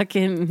a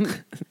fucking.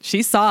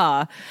 She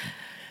saw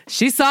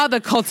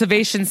the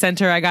cultivation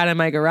center I got in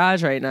my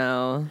garage right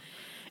now.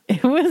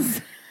 It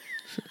was.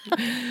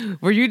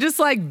 Were you just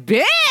like,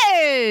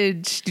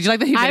 bitch? Did you like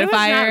the humidifier? I was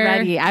not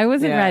ready. I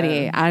wasn't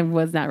ready. I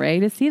was not ready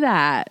to see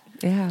that.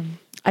 Yeah.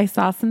 I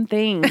saw some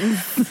things.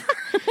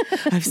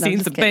 I've seen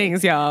some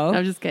things, y'all.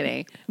 I'm just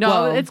kidding.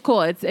 No, it's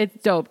cool. It's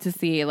dope to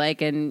see.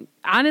 Like, and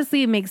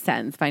honestly, it makes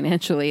sense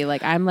financially.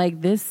 Like, I'm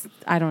like, this,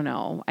 I don't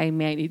know. I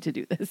may need to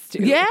do this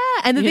too. Yeah.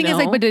 And the thing is,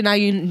 like, but now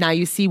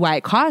you see why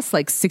it costs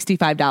like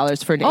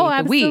 $65 for an eighth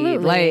of weed.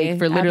 Like,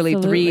 for literally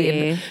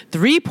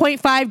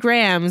 3.5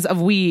 grams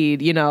of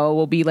weed, you know,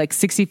 will be like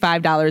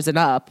 $65 and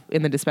up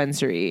in the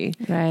dispensary.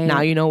 Right.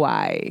 Now you know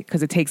why.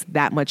 Because it takes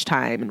that much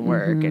time and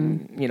work.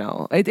 And, you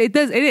know, it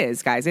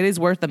is, guys. It is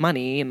worth the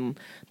money. And,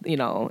 you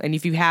know, and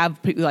if you have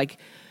like,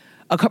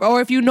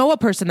 or if you know a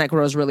person that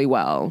grows really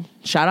well,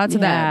 shout out to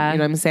them. You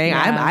know what I'm saying?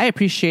 I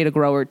appreciate a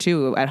grower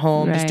too at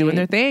home, just doing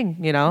their thing,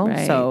 you know?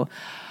 Right. So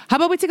how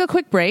about we take a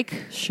quick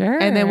break? Sure.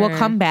 And then we'll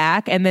come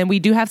back. And then we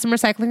do have some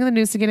recycling in the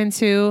news to get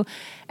into.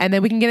 And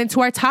then we can get into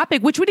our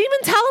topic, which would even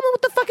tell them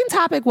what the fucking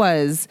topic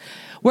was.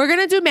 We're going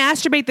to do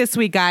masturbate this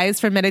week, guys,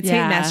 for meditate,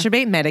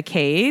 masturbate,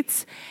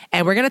 medicate.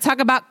 And we're going to talk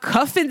about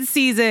cuffing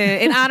season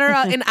in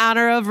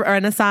honor of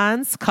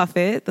Renaissance. Cuff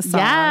It, the song.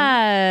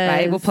 Yes.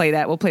 Right? We'll play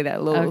that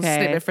little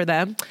snippet for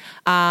them.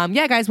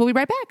 Yeah, guys, we'll be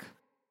right back.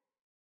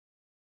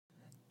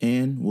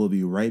 And we'll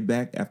be right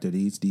back after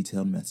these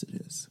detailed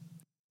messages.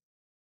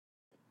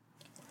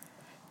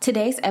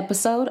 Today's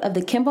episode of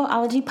the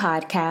Kimboology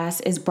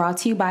podcast is brought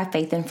to you by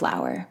Faith and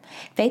Flower.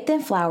 Faith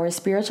and Flower's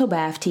spiritual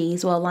bath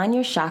teas will align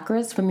your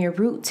chakras from your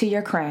root to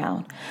your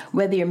crown.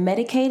 Whether you're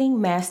medicating,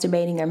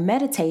 masturbating, or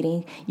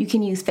meditating, you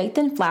can use Faith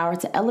and Flower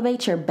to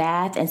elevate your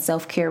bath and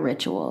self-care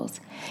rituals.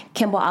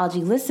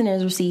 Kimboology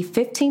listeners receive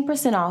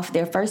 15% off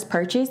their first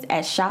purchase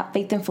at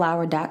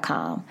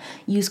shopfaithandflower.com.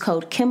 Use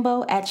code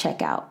Kimbo at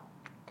checkout.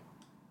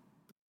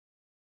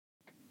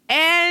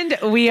 And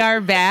we are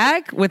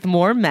back with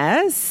more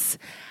mess.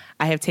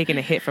 I have taken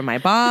a hit from my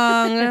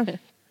bong.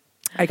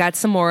 I got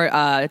some more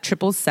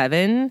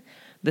 777,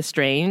 the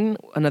strain,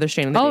 another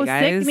strain of the day,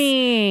 guys.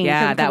 Sickening.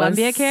 Yeah, from that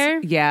Columbia Care?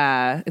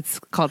 Yeah, it's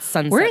called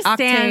Sunset We're Octane.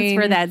 stands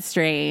for that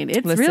strain.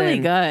 It's really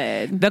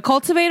good. The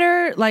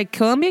cultivator, like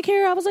Columbia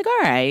Care, I was like,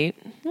 all right,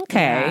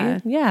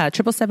 okay. Yeah,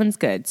 777's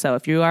good. So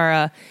if you are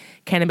a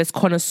cannabis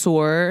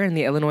connoisseur in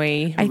the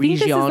Illinois region. I think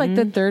this is like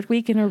the third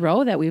week in a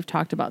row that we've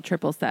talked about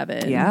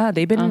 777. Yeah,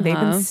 they've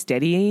been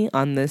steady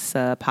on this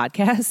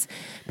podcast.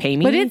 Pay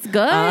me, but it's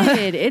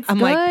good. It's I'm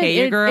good. like, pay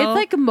your girl.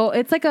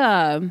 It's like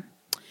a.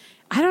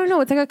 I don't know.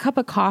 It's like a cup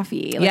of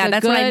coffee. Like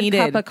that's what I needed.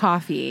 Cup of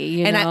coffee.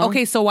 You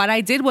know? So what I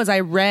did was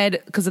I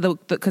read because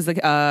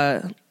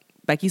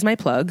Becky's my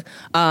plug.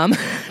 I'm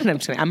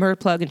just kidding. I'm her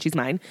plug and she's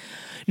mine.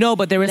 No,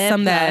 but there was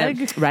some plug.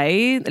 That,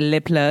 right?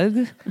 Le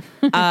plug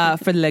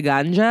for Le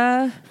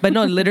Ganja. But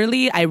no,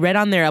 literally, I read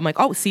on there, I'm like,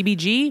 oh,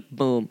 CBG?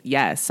 Boom.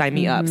 Yes, sign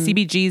me up.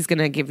 CBG is going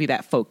to give you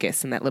that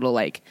focus and that little,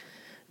 like,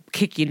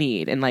 kick you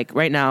need. And, like,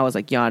 right now, I was,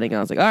 like, yawning.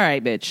 I was like, all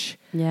right, bitch.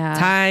 Yeah.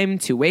 Time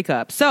to wake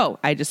up. So,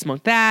 I just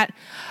smoked that.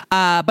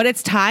 But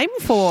it's time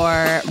for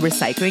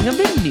recycling of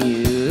the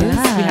news.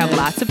 Yes. We have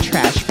lots of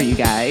trash for you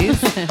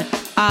guys.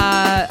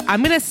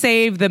 I'm gonna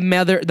save the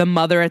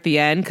mother at the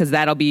end because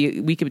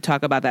we could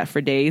talk about that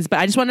for days. But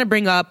I just want to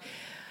bring up.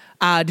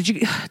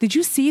 Did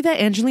you see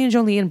that Angelina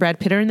Jolie and Brad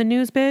Pitt are in the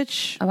news,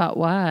 bitch? About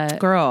what?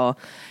 Girl,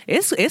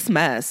 it's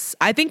mess.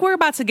 I think we're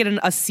about to get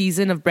a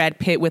season of Brad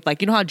Pitt with,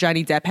 like, you know how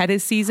Johnny Depp had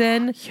his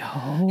season.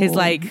 His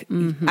like,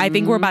 I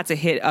think we're about to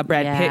hit a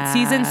Brad Pitt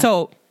season.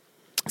 So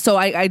So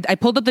I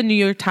pulled up the New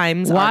York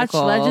Times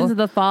article. Watch Legends of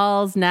the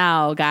Falls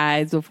now,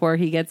 guys, before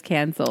he gets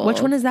canceled.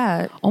 Which one is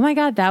that? Oh my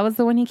God, that was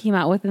the one he came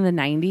out with in the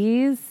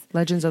 90s.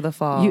 Legends of the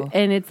Fall.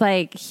 And it's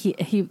like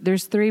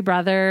there's 3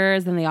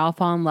 brothers and they all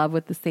fall in love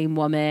with the same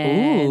woman.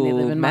 Ooh, they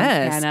live in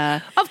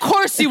Montana. Of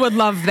course you would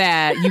love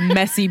that, you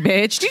messy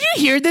bitch. Did you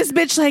hear this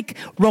bitch like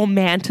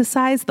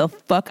romanticize the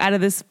fuck out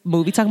of this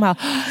movie talking about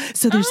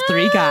so there's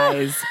 3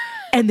 guys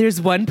and there's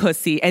 1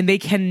 pussy and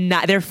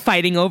they're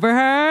fighting over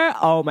her.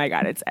 Oh my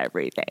God, it's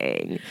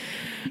everything.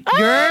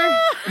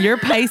 Your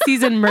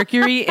Pisces and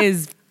Mercury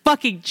is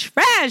fucking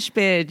trash,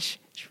 bitch.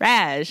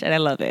 Trash. And I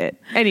love it.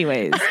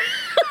 Anyways.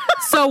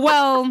 So,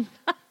 well,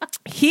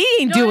 he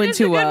ain't doing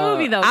too well.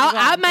 Movie, though.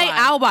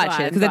 I'll watch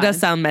it because it does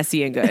sound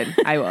messy and good.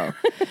 I will.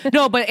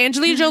 No, but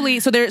Angelina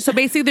Jolie. So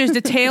basically there's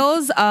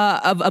details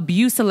of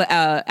abuse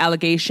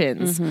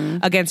allegations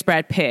against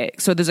Brad Pitt.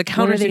 So there's a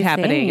countersuit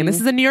happening, and this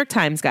is the New York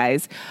Times,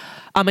 guys.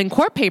 In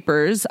court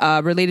papers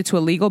related to a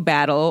legal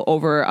battle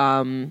over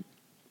a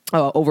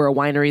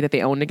winery that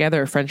they own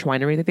together, a French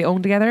winery that they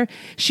own together.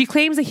 She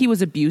claims that he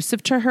was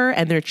abusive to her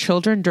and their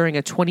children during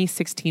a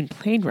 2016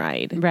 plane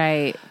ride.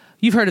 Right.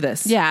 You've heard of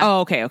this? Yeah.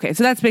 Oh, okay.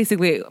 So that's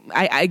basically,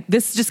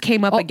 this just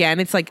came up again.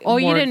 It's like, you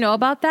didn't know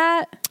about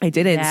that? I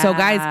didn't. Yeah. So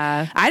guys,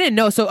 I didn't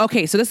know. So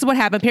this is what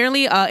happened.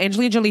 Apparently,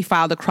 Angelina Jolie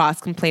filed a cross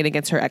complaint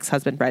against her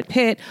ex-husband, Brad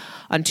Pitt,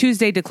 on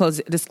Tuesday,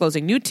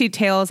 disclosing new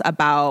details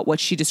about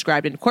what she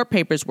described in court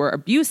papers were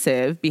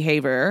abusive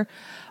behavior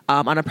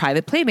on a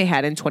private plane they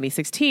had in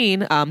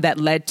 2016 that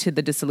led to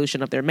the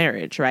dissolution of their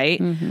marriage,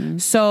 right? Mm-hmm.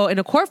 So in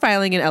a court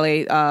filing in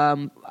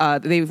LA,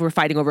 they were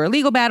fighting over a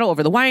legal battle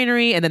over the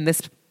winery, and then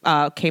this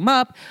came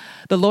up.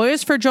 The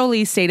lawyers for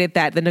Jolie stated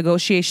that the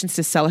negotiations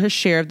to sell her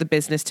share of the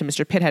business to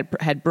Mr. Pitt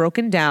had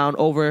broken down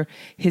over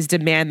his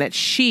demand that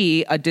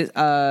she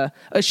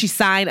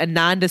sign a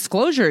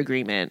non-disclosure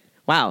agreement.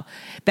 Wow,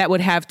 that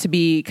would have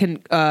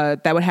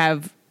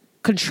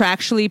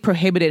contractually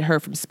prohibited her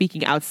from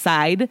speaking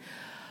outside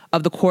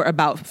of the court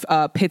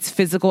about Pitt's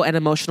physical and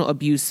emotional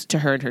abuse to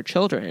her and her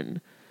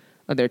children.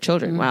 Their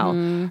children.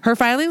 Mm-hmm. Wow. Her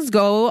filings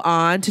go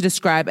on to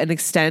describe an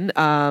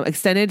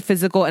extended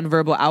physical and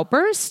verbal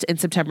outburst in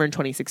September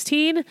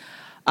 2016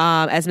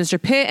 as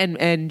Mr. Pitt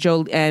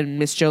and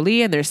Miss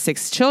Jolie and their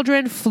 6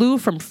 children flew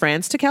from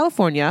France to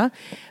California.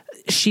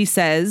 She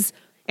says,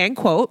 and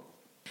quote,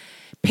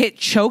 Pitt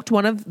choked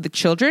one of the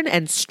children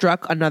and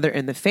struck another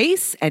in the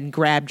face and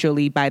grabbed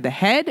Jolie by the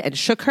head and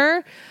shook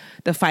her.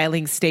 The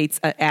filing states,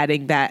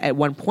 adding that at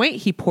one point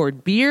he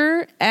poured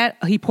beer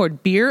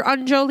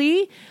on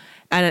Jolie.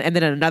 And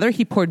then another,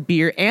 he poured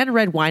beer and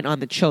red wine on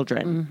the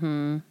children.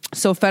 Mm-hmm.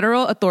 So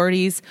federal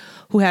authorities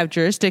who have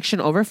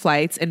jurisdiction over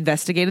flights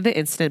investigated the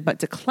incident but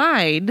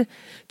declined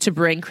to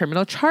bring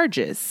criminal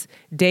charges.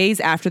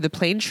 Days after the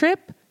plane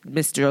trip,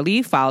 Ms.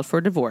 Jolie filed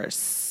for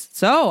divorce.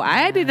 So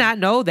I did not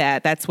know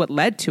that. That's what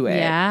led to it.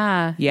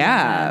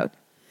 Yeah.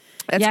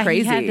 That's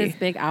crazy. He had this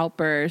big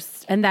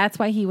outburst, and that's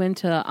why he went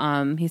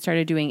to he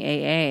started doing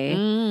AA.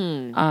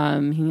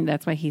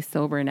 That's why he's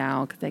sober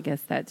now, because I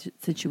guess that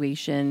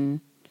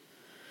situation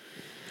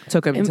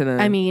took him to the...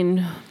 I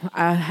mean,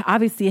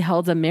 obviously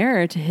held a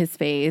mirror to his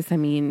face. I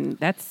mean,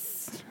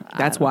 that's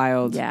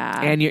wild. Yeah.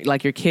 And your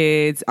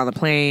kids on the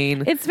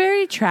plane. It's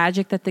very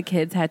tragic that the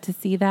kids had to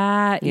see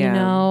that, you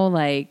know,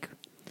 like...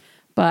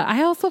 But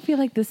I also feel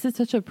like this is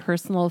such a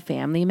personal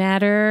family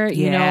matter,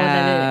 you know,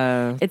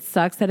 that it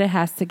sucks that it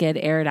has to get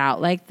aired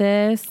out like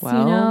this, you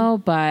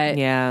know, but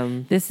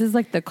this is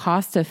like the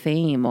cost of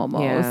fame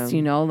almost,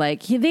 you know,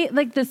 like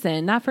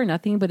listen, not for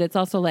nothing, but it's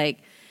also like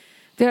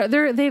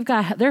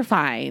they're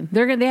fine.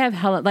 They have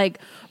hella, like,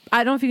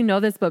 I don't know if you know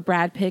this, but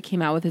Brad Pitt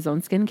came out with his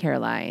own skincare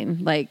line.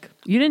 Like,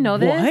 you didn't know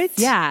this? What?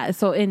 Yeah.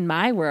 So in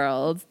my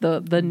world,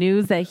 the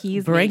news that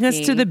he's Bring us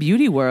to the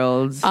beauty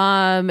world.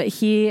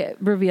 He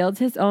revealed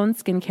his own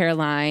skincare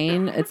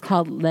line. It's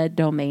called Le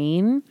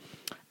Domaine.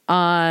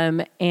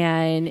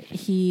 And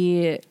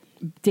he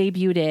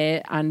debuted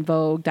it on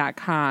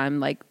Vogue.com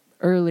like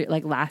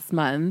last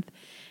month.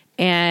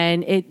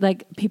 And it,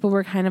 like, people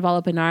were kind of all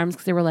up in arms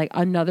because they were like,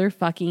 another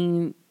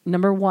fucking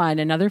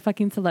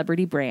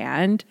celebrity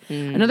brand,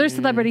 another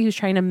celebrity who's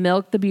trying to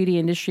milk the beauty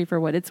industry for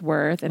what it's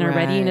worth and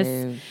already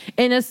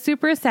in a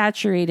super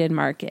saturated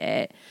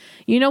market,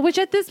 you know, which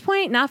at this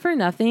point, not for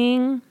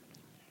nothing.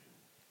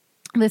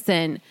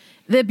 Listen,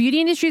 the beauty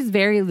industry is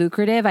very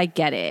lucrative. I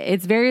get it.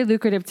 It's very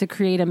lucrative to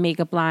create a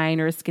makeup line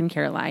or a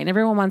skincare line.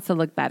 Everyone wants to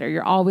look better.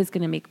 You're always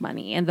going to make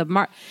money. And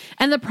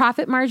the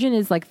profit margin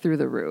is like through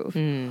the roof.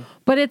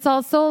 But it's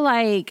also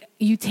like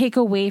you take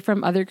away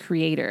from other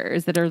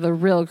creators that are the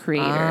real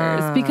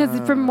creators. Because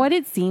from what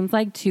it seems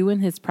like too in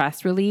his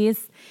press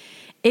release,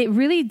 it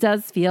really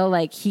does feel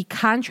like he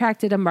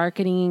contracted a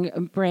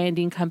marketing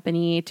branding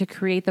company to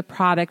create the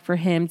product for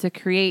him, to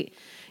create,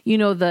 you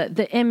know,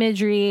 the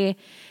imagery.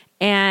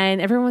 And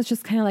everyone's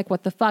just kind of like,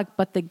 what the fuck?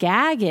 But the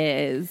gag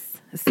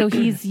is So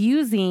he's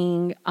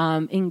using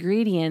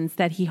ingredients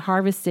that he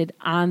harvested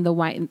on the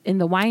wine in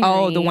the winery.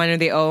 Oh, the winery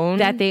they own?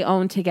 That they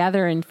own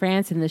together in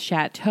France in the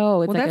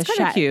chateau. It's well, like that's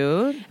kind of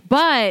cute.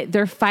 But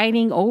they're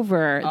fighting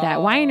over that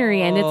winery,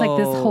 and it's like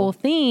this whole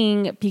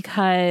thing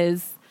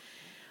because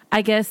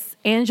I guess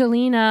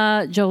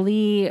Angelina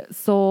Jolie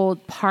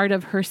sold part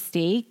of her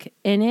stake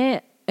in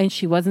it, and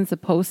she wasn't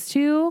supposed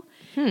to.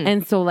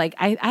 And so, like,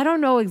 I don't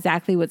know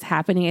exactly what's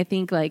happening. I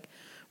think, like,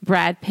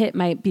 Brad Pitt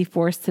might be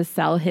forced to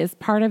sell his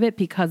part of it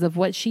because of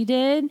what she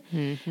did.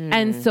 Mm-hmm.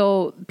 And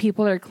so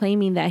people are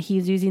claiming that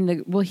he's using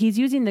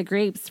the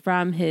grapes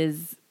from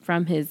his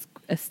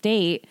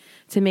estate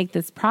to make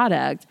this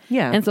product.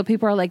 Yeah. And so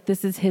people are like,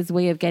 this is his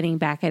way of getting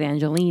back at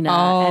Angelina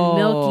and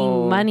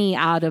milking money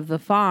out of the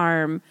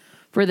farm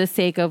for the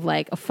sake of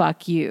like a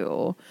fuck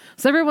you.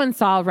 So everyone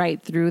saw right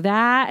through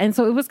that. And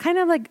so it was kind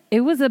of like,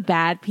 it was a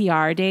bad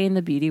PR day in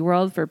the beauty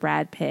world for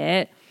Brad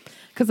Pitt.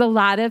 Because a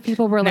lot of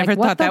people were never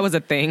thought that was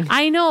a thing.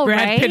 I know,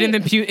 Brad right? Pitt in the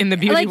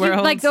beauty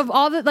world. Like of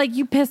all the, like,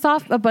 you piss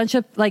off a bunch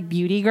of like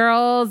beauty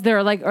girls.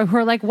 They're like, who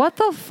are like, what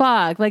the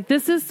fuck? Like,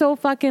 this is so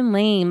fucking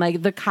lame.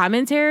 Like the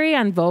commentary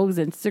on Vogue's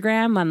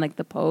Instagram on like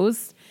the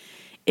post,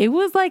 it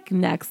was like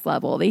next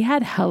level. They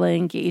had hella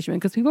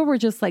engagement because people were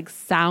just like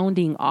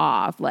sounding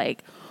off,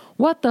 like,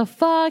 what the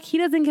fuck? He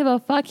doesn't give a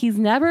fuck. He's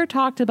never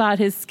talked about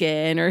his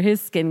skin or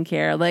his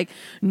skincare. Like,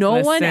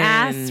 no one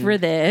asked for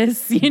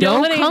this. You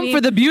know what I mean? Don't come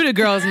for the beauty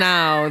girls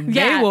now.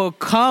 Yeah. They will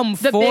come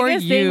for you. The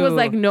biggest thing was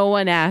like, no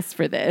one asked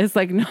for this.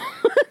 Like, no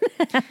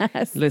one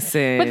asked.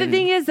 Listen. But the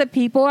thing is that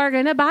people are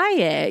going to buy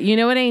it. You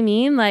know what I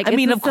mean? Like, it's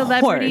a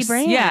celebrity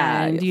brand.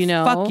 Yeah. You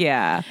know? Fuck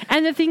yeah.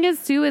 And the thing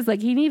is, too, is like,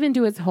 he didn't even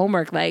do his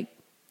homework. Like,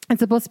 it's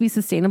supposed to be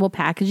sustainable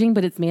packaging,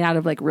 but it's made out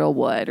of like real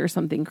wood or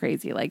something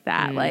crazy like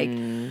that. Like,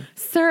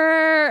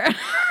 sir,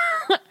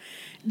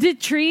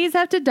 did trees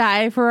have to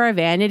die for our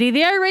vanity?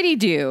 They already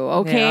do.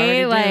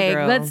 Okay.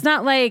 Let's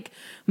not like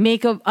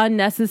make an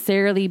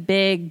unnecessarily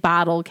big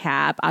bottle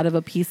cap out of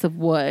a piece of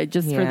wood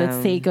just for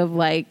the sake of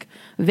like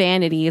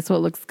vanity. So it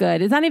looks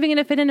good. It's not even going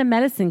to fit in a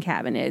medicine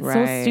cabinet. It's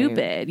so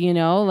stupid, you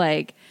know,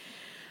 like,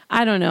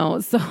 I don't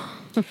know. So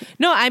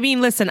no, I mean,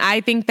 listen,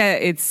 I think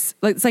that it's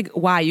like,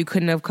 why you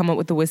couldn't have come up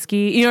with the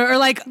whiskey, you know, or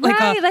like of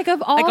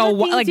all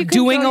the things you could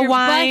doing a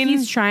wine.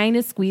 He's trying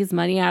to squeeze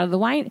money out of the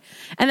wine,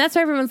 and that's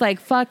why everyone's like,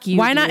 "Fuck you."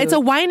 Why not? It's a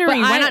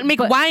winery. Why not make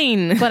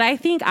wine? But I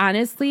think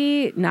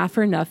honestly, not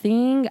for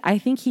nothing, I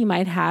think he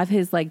might have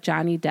his like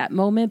Johnny Depp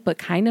moment, but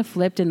kind of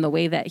flipped in the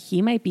way that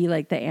he might be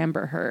like the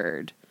Amber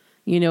Heard.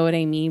 You know what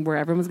I mean? Where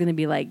everyone's going to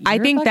be like, I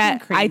think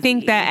that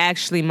crazy.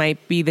 Actually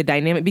might be the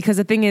dynamic, because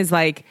the thing is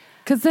like.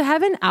 Because to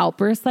have an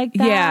outburst like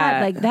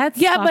that, like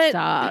that's fucked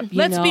up.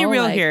 Let's be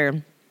real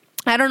here.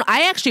 I don't know.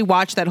 I actually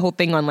watched that whole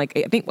thing on like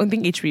I think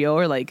HBO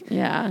or like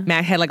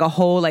Matt had like a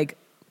whole like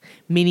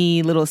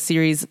mini little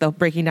series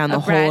breaking down the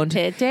whole Brad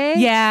Pitt day.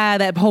 Yeah,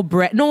 that whole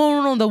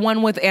No, the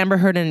one with Amber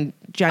Heard and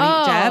Johnny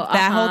Depp.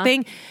 That whole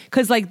thing,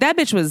 because like that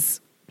bitch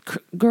was.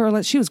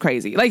 Girl, she was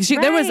crazy. Like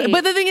there was,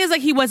 but the thing is,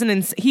 like he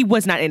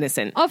was not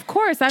innocent. Of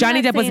course,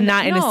 Johnny Depp was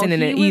not innocent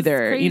in it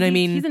either. Crazy. You know what I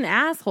mean? He's an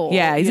asshole.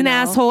 Yeah, he's an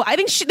asshole. I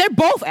think they're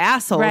both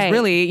assholes,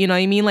 really. You know what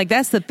I mean? Like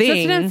that's the thing. So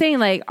that's what I'm saying.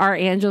 Like, are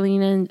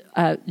Angelina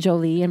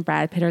Jolie and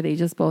Brad Pitt, are they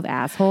just both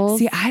assholes?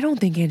 See, I don't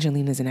think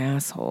Angelina's an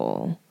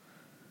asshole.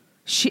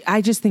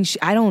 I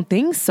don't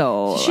think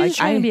so. She's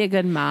trying to be a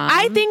good mom.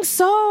 I think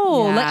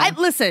so. Yeah. Like,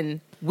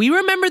 listen. We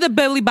remember the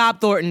Billy Bob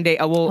Thornton day.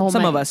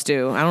 Some of us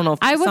do. I don't know if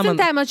I wasn't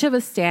that much of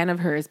a stan of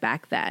hers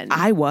back then.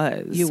 I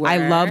was. You were? I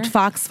loved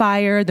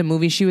Foxfire, the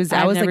movie she was.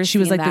 She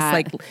was like that.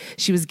 this, like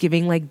she was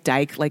giving like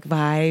dyke like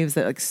vibes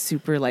that like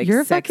super like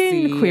you're sexy,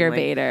 a fucking queer like,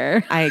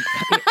 baiter.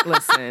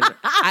 Listen.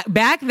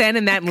 Back then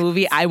in that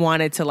movie, I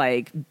wanted to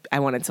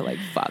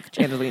fuck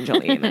Angelina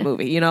Jolie in the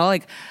movie. You know,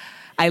 like.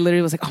 I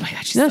literally was like, oh my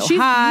God, she's so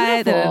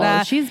hot.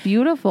 Beautiful. She's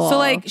beautiful. So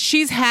like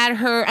she's had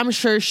her, I'm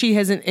sure she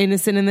has an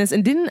innocent in this.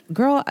 And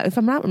girl, if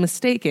I'm not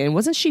mistaken,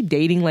 wasn't she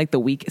dating like The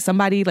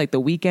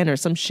Weeknd or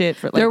some shit?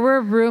 There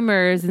were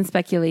rumors and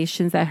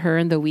speculations that her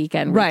and The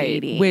Weeknd were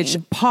dating. Which,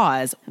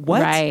 pause,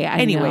 what? Right,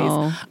 Anyways.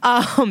 know.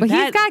 But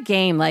he's got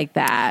game like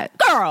that.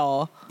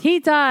 Girl. He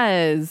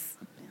does.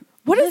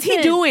 What is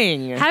he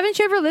doing? Haven't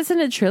you ever listened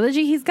to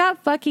Trilogy? He's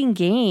got fucking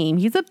game.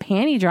 He's a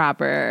panty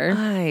dropper.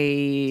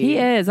 He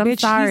is. I'm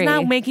sorry. He's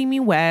not making me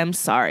wet. I'm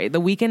sorry. The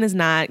Weeknd is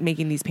not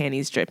making these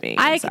panties dripping.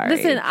 I'm sorry.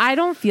 Listen, I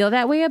don't feel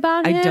that way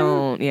about him. I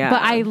don't, yeah.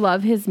 But I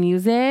love his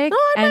music. No,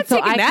 I'm not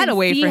taking that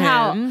away from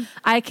him.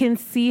 I can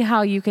see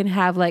how you can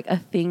have like a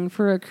thing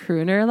for a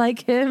crooner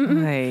like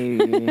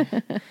him.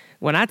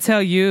 When I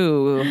tell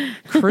you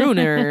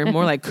crooner,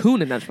 more like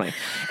cooner, that's funny.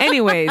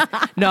 Anyways,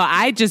 no,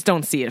 I just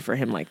don't see it for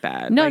him like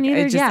that. No, like,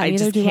 neither do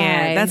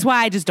can't. I. That's why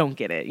I just don't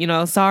get it. You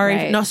know, sorry.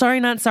 Right. No, sorry,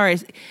 not sorry.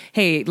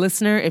 Hey,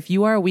 listener, if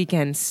you are a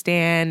Weeknd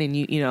stan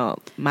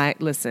and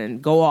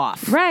listen, go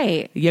off.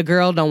 Right. Your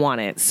girl don't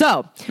want it.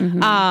 So,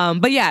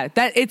 but yeah,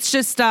 that it's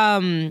just,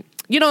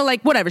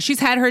 like whatever. She's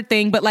had her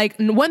thing, but like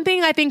one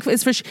thing I think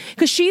is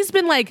because she's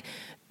been like,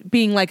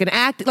 being like an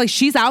act, like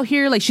she's out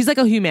here, like she's like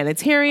a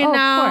humanitarian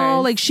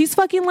now, like she's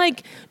fucking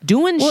like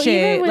doing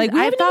shit. Like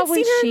I thought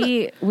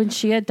when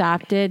she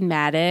adopted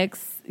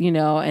Maddox, you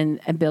know, and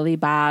Billy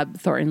Bob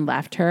Thornton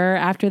left her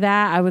after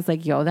that, I was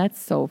like, yo,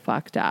 that's so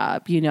fucked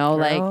up, you know,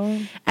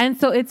 like, and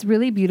so it's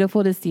really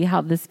beautiful to see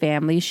how this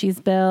family she's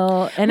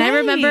built. And I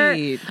remember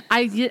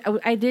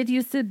I did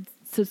used to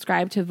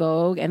subscribe to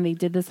Vogue, and they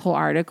did this whole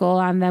article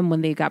on them when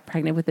they got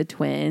pregnant with the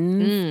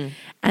twins,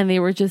 and they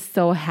were just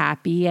so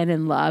happy and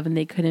in love, and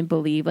they couldn't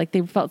believe, like,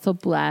 they felt so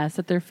blessed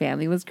that their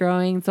family was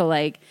growing. So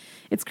like,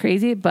 it's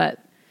crazy, but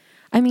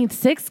I mean,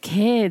 6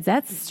 kids,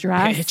 that's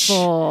stressful.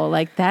 Bitch.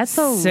 Like, that's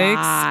a 6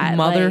 lot.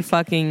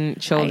 Motherfucking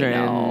children.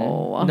 I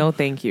know. No,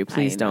 thank you.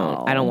 Please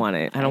don't. I don't want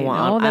it. I don't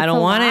want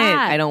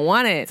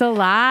it. It's a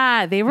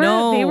lot. They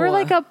were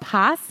like a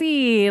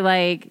posse.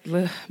 Like,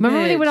 remember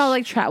when they would all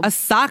like travel? A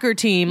soccer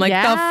team. Like,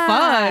 the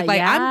fuck?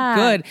 Like, I'm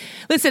good.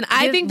 Listen,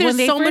 I think there's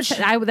so much.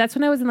 That's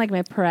when I was in like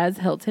my Perez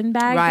Hilton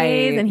bag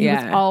days, and he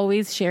was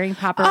always sharing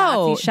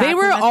paparazzi shots. They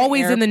were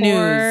always in the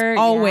news.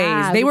 Always.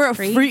 Yeah, they were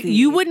free.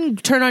 You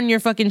wouldn't turn on your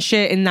fucking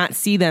shit and not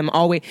see them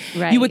always.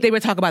 Right. They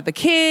would talk about the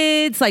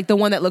kids, like the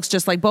one that looks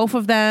just like both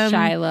of them.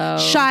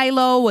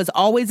 Shiloh was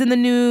always in the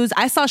news.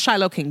 I saw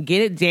Shiloh Can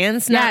Get It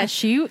dance. Yeah,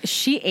 she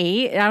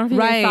ate. I don't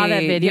think you saw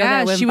that video.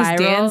 Yeah, that she was viral.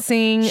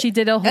 Dancing. She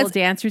did a whole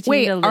dance routine.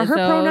 Wait, are her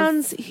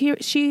pronouns here?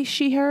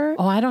 She, her?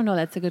 Oh, I don't know.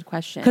 That's a good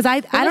question. Because I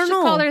don't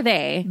know. Call her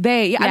they.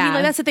 They. Yeah, I mean,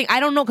 like, that's the thing. I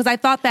don't know because I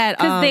thought that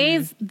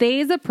because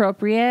they's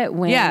appropriate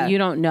when you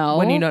don't know.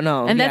 When you don't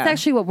know, and that's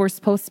actually what we're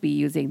supposed to be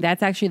using.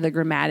 That's actually the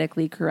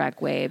grammatically correct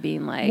way of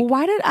being like. Well,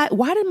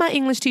 why did my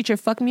English teacher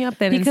fuck me up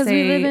then? Because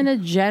we live in a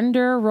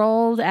gender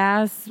rolled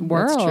ass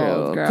world. That's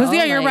true. Because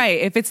you're right.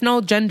 If it's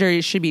no gender,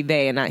 it should be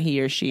they and not he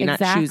or she, not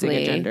choosing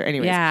a gender.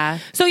 Anyways,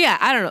 So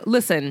I don't know.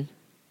 Listen,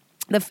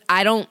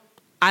 I don't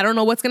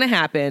know what's gonna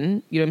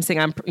happen. You know what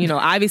I'm saying?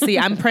 Obviously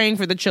I'm praying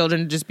for the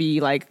children to just be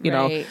like,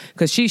 know,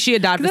 because she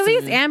adopted. At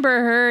least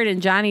Amber Heard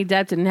and Johnny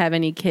Depp didn't have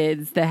any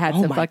kids that had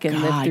to fucking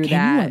live through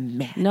that. You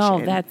imagine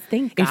no, that's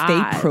thank God. If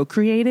they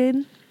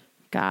procreated.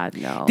 God,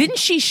 no. Didn't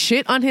she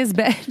shit on his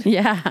bed?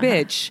 Yeah.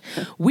 Bitch.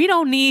 We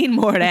don't need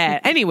more of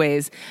that.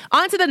 Anyways,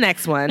 on to the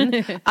next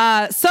one.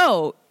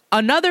 So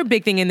another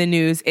big thing in the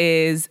news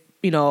is,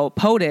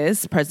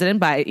 POTUS,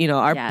 President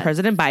Biden,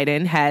 President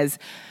Biden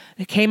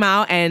came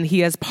out and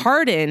he has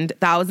pardoned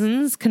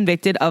thousands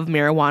convicted of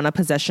marijuana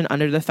possession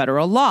under the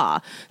federal law.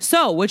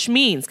 So, which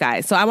means,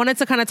 guys, so I wanted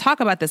to kind of talk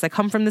about this. I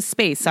come from this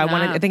space, so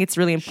I think it's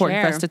really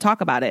important for us to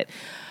talk about it.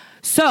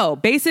 So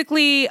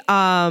basically,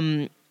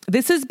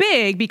 this is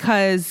big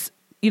because,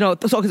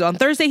 on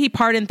Thursday, he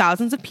pardoned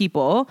thousands of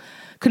people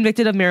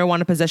convicted of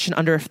marijuana possession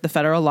under the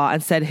federal law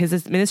and said his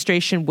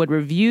administration would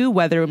review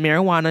whether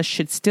marijuana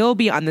should still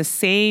be on the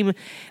same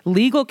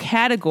legal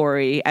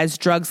category as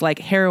drugs like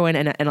heroin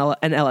and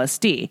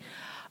LSD.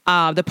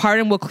 The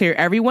pardon will clear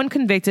everyone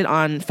convicted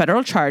on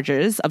federal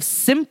charges of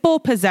simple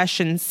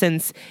possession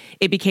since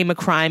it became a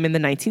crime in the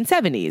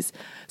 1970s.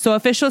 So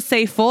officials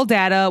say full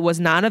data was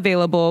not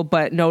available,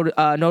 but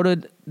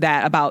noted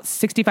that about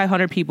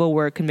 6,500 people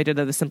were convicted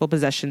of the simple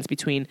possessions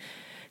between.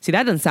 See,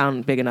 that doesn't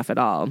sound big enough at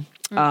all.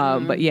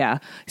 But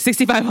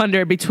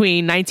 6,500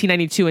 between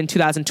 1992 and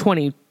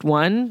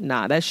 2021.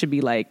 Nah, that should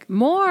be like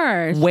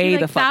more. Way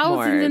the fuck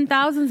more. Thousands and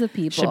thousands of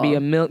people. Should be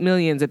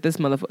millions at this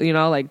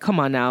motherfucker. Like, come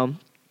on now.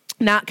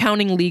 Not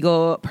counting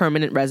legal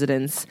permanent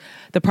residents.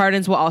 The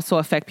pardons will also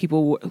affect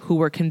people who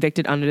were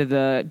convicted under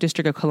the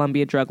District of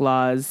Columbia drug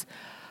laws.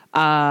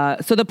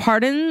 So the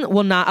pardon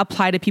will not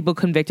apply to people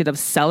convicted of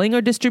selling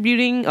or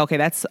distributing. Okay,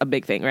 that's a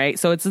big thing, right?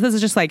 So this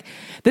is just like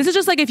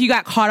if you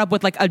got caught up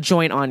with like a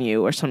joint on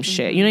you or some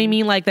shit. You know what I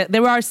mean? Like that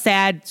there are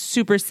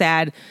super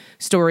sad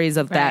stories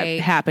of that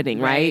happening,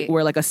 right?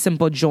 Where like a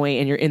simple joint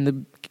and you're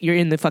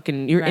in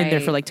there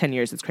for like 10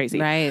 years. It's crazy.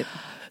 Right.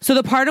 So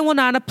the pardon will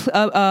not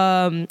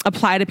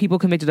apply to people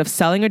convicted of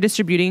selling or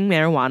distributing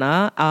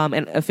marijuana.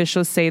 And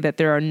officials say that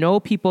there are no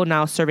people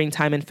now serving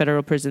time in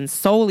federal prisons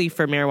solely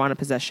for marijuana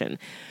possession.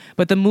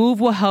 But the move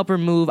will help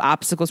remove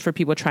obstacles for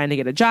people trying to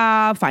get a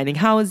job, finding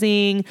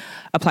housing,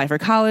 apply for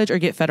college, or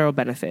get federal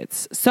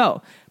benefits.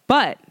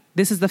 But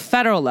this is the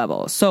federal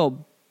level.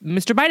 So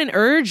Mr. Biden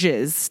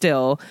urges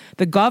still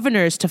the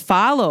governors to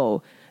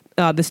follow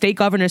the state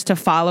governors to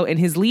follow in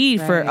his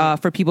lead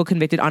for people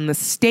convicted on the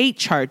state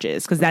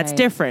charges, because that's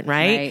different,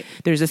 right?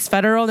 There's this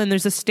federal, then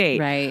there's a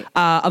state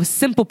of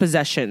simple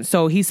possession.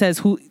 So he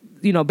says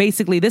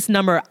basically this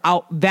number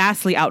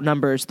vastly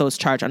outnumbers those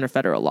charged under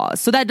federal laws.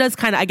 So that does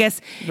kind of, I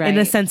guess, in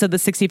the sense of the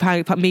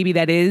 65, maybe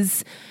that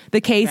is the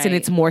case, and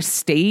it's more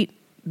state.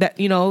 That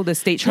the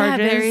state charges.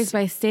 Yeah, it varies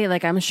by state.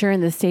 Like I'm sure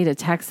in the state of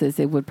Texas,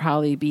 it would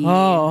probably be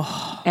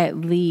at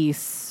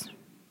least.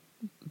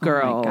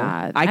 Girl, oh my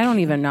God. I don't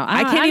even know.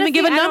 I can't even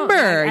give a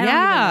number.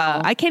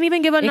 I can't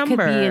even give a number. It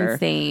could be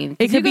insane.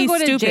 It could be go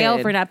stupid. to jail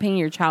for not paying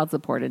your child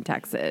support in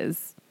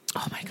Texas.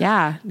 Oh my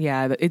God.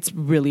 Yeah, it's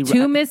really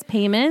 2 missed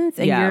payments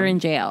and you're in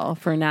jail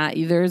for not.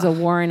 There's a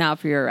warrant out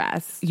for your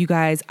arrest. You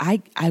guys, I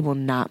will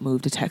not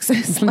move to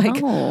Texas.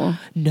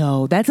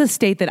 No, that's a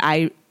state that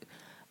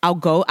I'll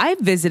go. I've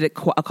visited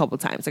a couple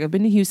times. Like I've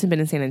been to Houston,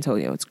 been in San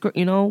Antonio. It's,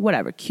 you know,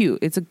 whatever, cute.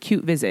 It's a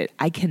cute visit.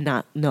 I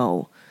cannot,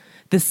 no.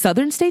 The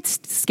southern states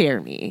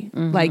scare me,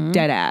 like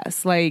dead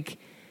ass. Like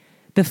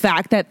the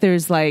fact that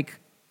there's like,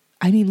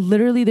 I mean,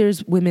 literally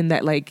there's women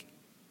that like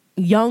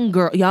young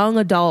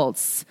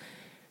adults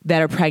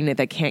that are pregnant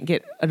that can't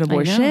get an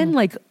abortion.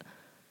 Like,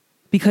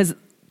 because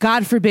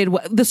God forbid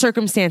what the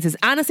circumstances.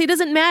 Honestly, it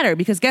doesn't matter,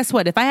 because guess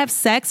what? If I have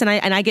sex and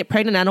I get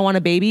pregnant and I don't want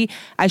a baby,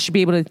 I should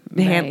be able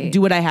to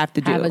do what I have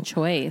to do. Have a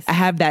choice. I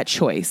have that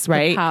choice,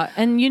 right?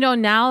 And you know,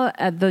 now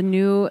the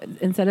new,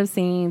 instead of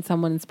saying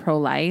someone's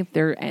pro-life,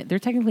 they're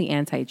technically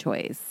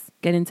anti-choice.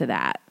 Get into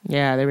that.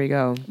 Yeah, there we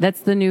go.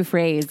 That's the new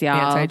phrase,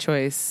 y'all.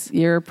 Anti-choice.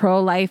 Your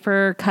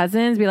pro-lifer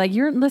cousins be like,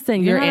 you're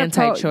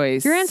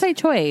anti-choice. You're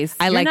anti-choice.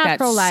 I like that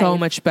pro-life. So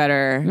much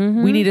better.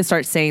 We need to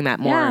start saying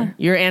that more. Yeah.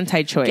 You're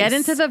anti-choice. Get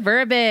into the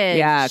verbiage.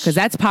 Yeah, because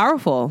that's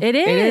powerful. It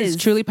is. It is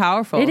truly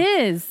powerful. It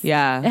is.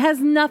 Yeah. It has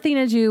nothing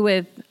to do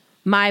with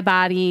my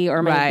body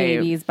or my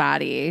baby's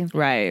body.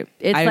 Right.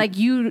 It's like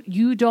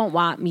you don't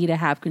want me to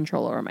have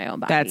control over my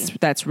own body.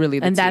 That's really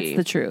the tea. That's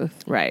the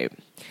truth. Right.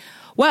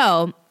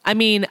 Well, I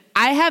mean,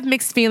 I have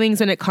mixed feelings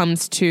when it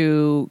comes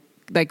to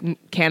like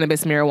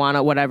cannabis,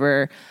 marijuana,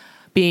 whatever,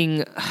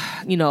 being,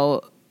 you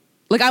know,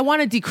 like I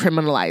want to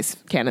decriminalize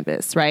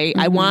cannabis, right?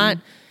 I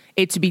want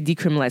it to be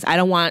decriminalized. I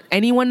don't want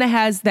anyone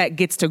that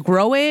gets to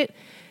grow it,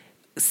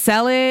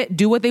 sell it,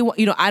 do what they want.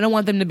 You know, I don't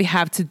want them to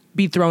have to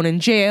be thrown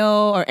in jail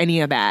or any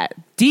of that.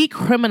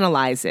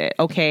 Decriminalize it,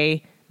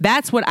 okay?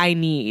 That's what I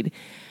need.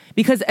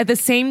 Because at the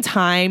same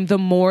time, the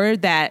more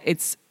that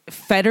it's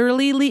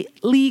federally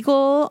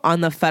legal on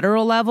the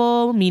federal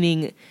level,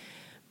 meaning,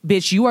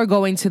 bitch, you are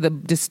going to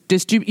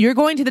the you're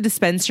going to the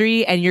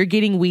dispensary and you're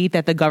getting weed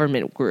that the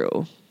government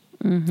grew.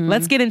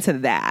 Let's get into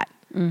that.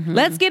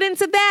 Let's get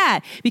into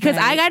that, because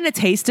I got a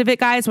taste of it,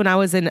 guys, when I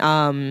was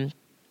in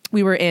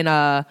we were in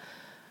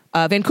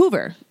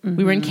Vancouver.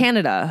 We were in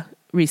Canada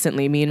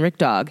recently, me and Rick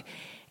Dog.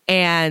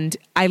 And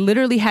I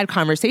literally had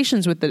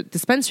conversations with the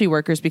dispensary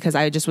workers because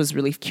I just was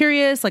really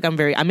curious. Like I'm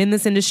in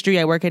this industry.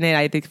 I work in it.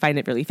 I find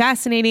it really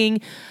fascinating.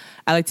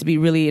 I like to be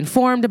really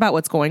informed about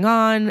what's going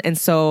on. And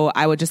so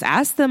I would just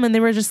ask them, and they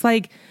were just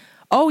like,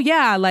 oh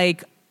yeah,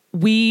 like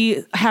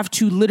we have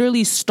to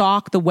literally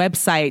stalk the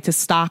website to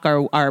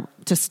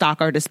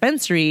stock our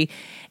dispensary.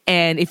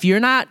 And if you're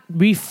not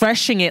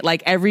refreshing it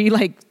like every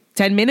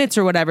 10 minutes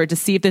or whatever to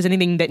see if there's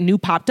anything that new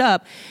popped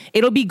up,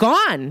 it'll be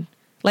gone.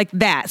 Like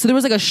that. So there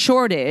was like a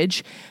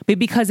shortage, but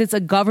because it's a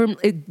government,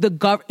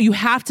 you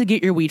have to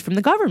get your weed from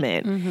the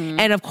government.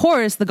 And of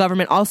course, the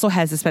government also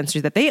has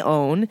dispensaries that they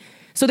own.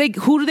 So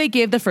who do they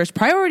give the first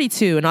priority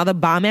to and all the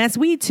bomb ass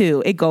weed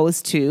to? It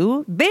goes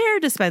to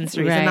their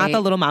dispensaries and not the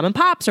little mom and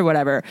pops or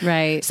whatever.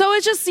 Right. So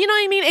it's just, you know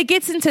what I mean? It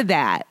gets into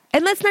that.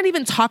 And let's not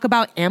even talk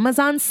about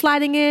Amazon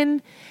sliding in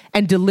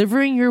and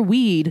delivering your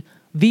weed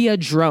via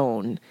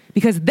drone,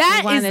 because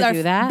that is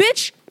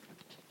bitch.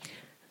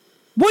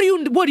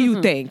 What do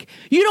you think?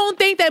 You don't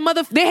think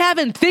that they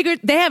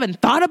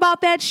haven't thought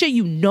about that shit?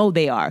 You know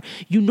they are.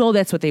 You know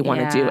that's what they want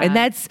to do. And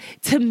that's,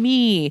 to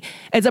me,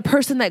 as a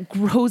person that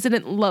grows it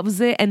and loves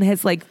it and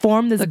has like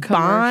formed this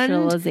bond,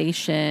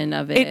 commercialization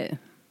of it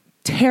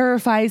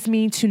terrifies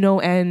me to no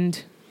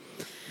end.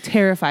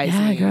 Terrifies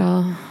me.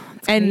 Girl.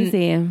 It's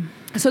crazy.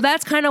 So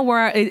that's kind of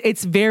where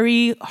it's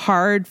very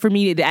hard for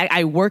me.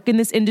 I work in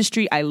this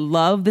industry. I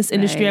love this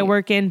industry I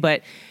work in,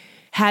 but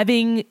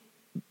having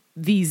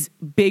the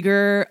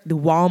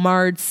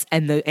Walmarts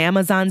and the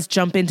Amazons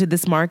jump into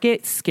this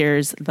market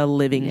scares the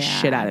living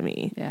shit out of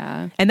me.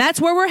 Yeah. And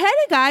that's where we're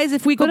headed, guys,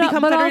 if we go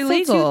become federally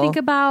legal. But also, think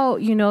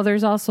about, you know,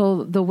 there's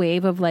also the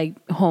wave of like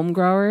home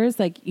growers,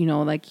 like, you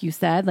know, like you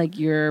said, like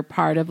you're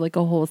part of like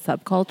a whole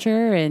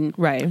subculture, and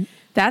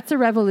that's a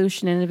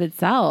revolution in of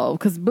itself.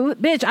 Because,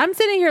 bitch, I'm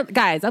sitting here,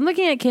 guys, I'm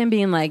looking at Kim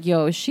being like,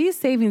 yo, she's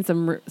saving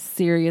some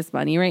serious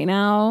money right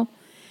now.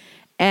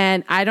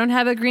 And I don't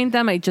have a green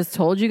thumb. I just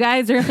told you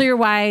guys earlier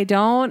why I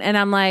don't. And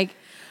I'm like,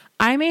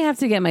 I may have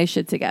to get my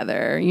shit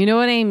together. You know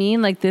what I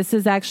mean? Like, this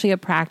is actually a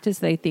practice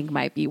that I think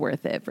might be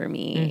worth it for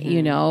me.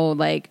 You know,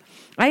 like,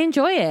 I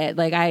enjoy it.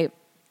 Like,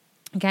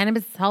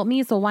 cannabis helped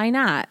me, so why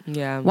not?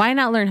 Yeah. Why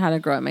not learn how to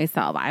grow it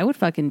myself? I would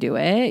fucking do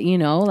it. You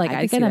know, like,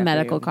 I get a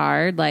medical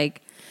card.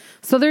 Like,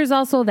 so there's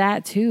also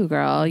that too,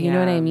 girl. You know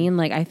what I mean?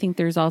 Like, I think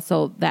there's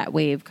also that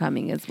wave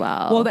coming as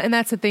well. Well, and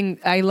that's the thing.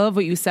 I love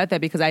what you said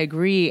that, because I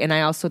agree. And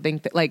I also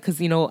think that, like, because,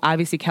 you know,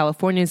 obviously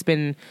California has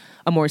been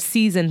a more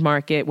seasoned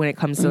market when it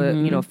comes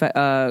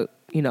to,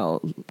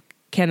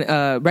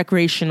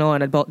 recreational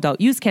and adult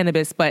use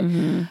cannabis. But,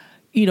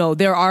 you know,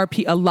 there are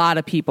a lot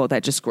of people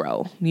that just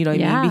grow, you know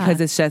what I mean?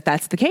 Because it's just,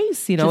 that's the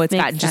case. You know, it's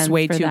gotten just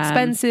way too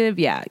expensive.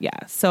 Yeah.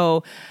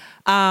 So,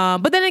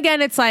 but then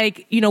again, it's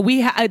like, you know,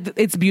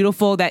 it's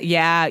beautiful that,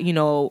 you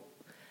know,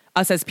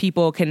 us as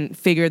people can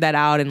figure that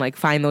out and like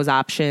find those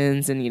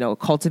options and, you know,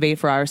 cultivate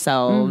for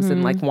ourselves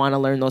and like want to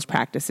learn those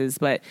practices.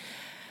 But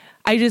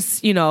I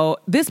just, you know,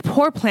 this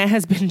poor plant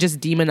has been just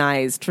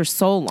demonized for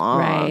so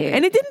long.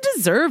 And it didn't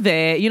deserve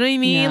it. You know what I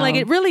mean? No. Like,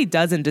 it really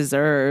doesn't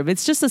deserve.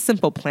 It's just a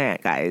simple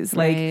plant, guys.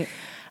 Like,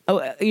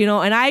 you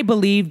know, and I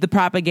believed the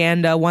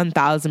propaganda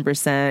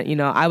 1000%. You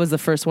know, I was the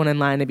first one in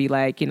line to be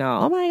like, you know,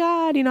 oh my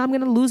God, you know, I'm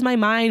going to lose my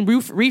mind,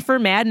 reefer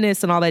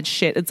madness and all that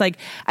shit. It's like,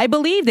 I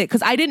believed it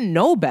because I didn't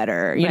know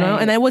better, you know,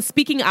 and I was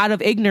speaking out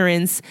of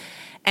ignorance.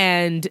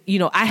 And, you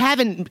know, I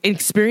haven't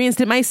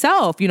experienced it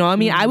myself. You know, I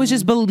mean, I was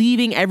just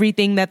believing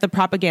everything that the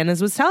propagandist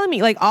was telling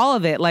me, like all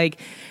of it, like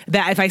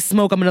that if I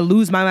smoke, I'm going to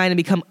lose my mind and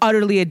become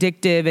utterly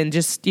addictive and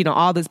just, you know,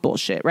 all this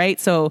bullshit.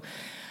 Right. So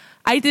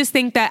I just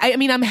think that, I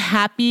mean, I'm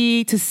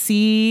happy to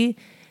see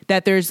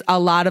that there's a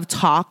lot of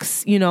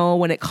talks, you know,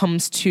 when it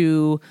comes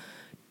to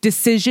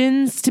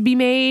decisions to be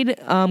made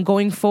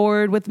going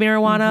forward with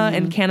marijuana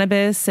and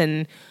cannabis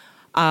and,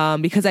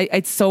 because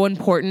it's so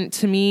important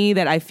to me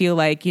that I feel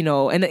like, you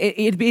know, and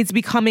it's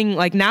becoming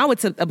like now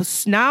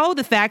now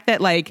the fact that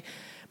like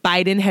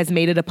Biden has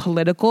made it a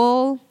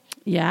political,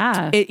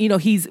 you know,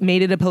 he's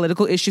made it a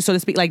political issue, so to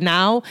speak. Like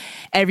now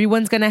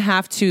everyone's going to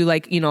have to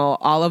like, you know,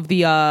 all of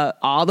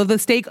the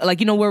stake, like,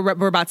 you know,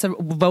 we're about to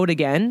vote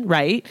again.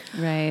 Right.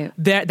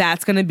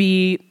 That's going to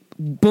be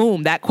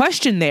boom. That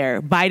question there,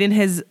 Biden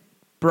has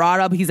brought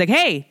up, he's like,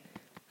 hey,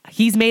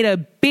 he's made a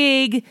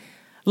big,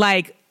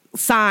 like,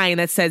 sign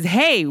that says,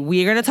 hey,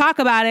 we're going to talk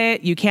about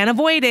it. You can't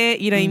avoid it.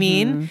 You know what I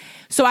mean?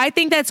 So I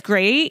think that's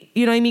great.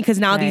 You know what I mean? Because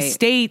now these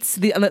states,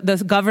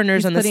 the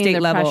governors on the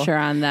state level, pressure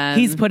on them.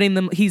 He's putting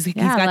them. He's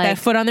got like, that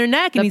foot on their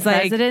neck, and he's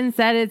like, the president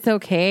said it's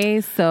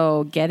okay.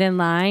 So get in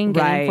line,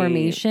 get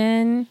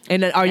information,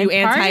 and are you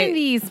pardon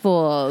these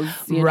fools?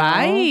 You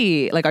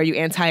know? Like, are you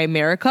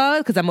anti-America?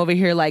 Because I'm over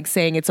here like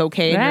saying it's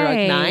okay, and you're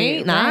like,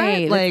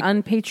 not like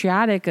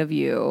unpatriotic of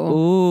you.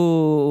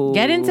 Ooh,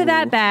 get into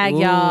that bag,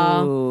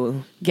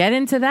 y'all. Get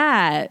into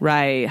that.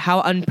 Right. How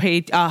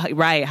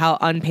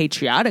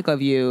unpatriotic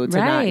of you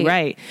to not.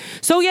 Right.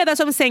 So yeah, that's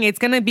what I'm saying. It's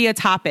going to be a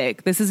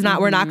topic. This is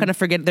not, we're not going to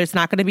forget. There's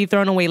not going to be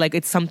thrown away. Like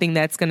it's something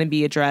that's going to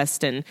be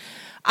addressed. And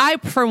I,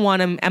 for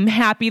one, I'm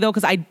happy though,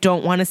 because I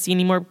don't want to see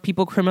any more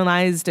people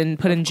criminalized and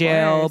put in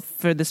jail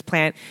for this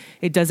plant.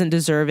 It doesn't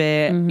deserve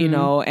it, you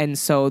know? And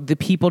so the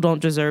people don't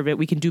deserve it.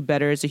 We can do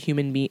better as a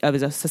human being,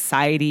 as a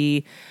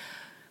society.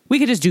 We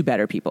could just do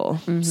better, people.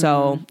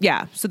 So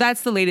yeah, so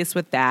that's the latest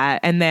with that.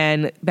 And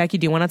then Becky,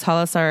 do you want to tell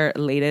us our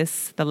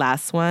latest, the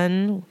last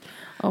one?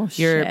 Oh,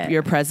 shit.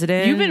 Your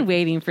president. You've been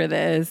waiting for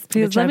this.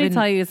 Because let me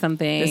tell you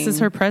something. This is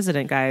her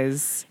president,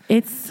 guys.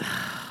 It's,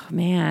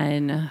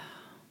 man.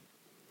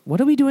 What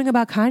are we doing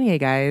about Kanye,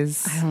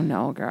 guys? I don't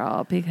know,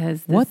 girl.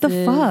 Because what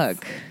the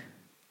fuck?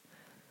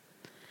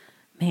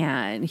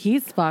 Man,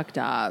 he's fucked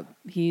up.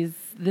 It's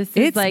bad.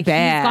 He's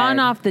gone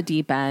off the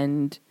deep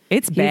end.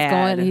 It's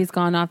bad. He's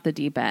gone off the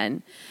deep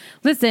end.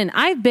 Listen,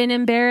 I've been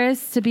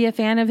embarrassed to be a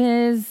fan of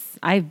his.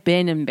 I've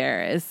been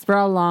embarrassed for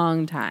a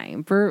long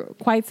time, for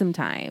quite some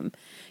time.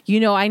 You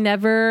know, I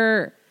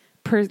never,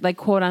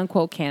 quote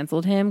unquote,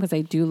 canceled him because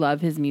I do love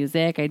his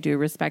music. I do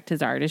respect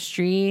his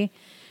artistry.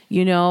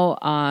 You know,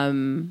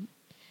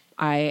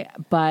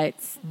 but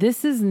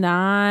this is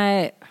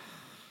not.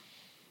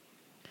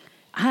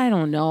 I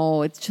don't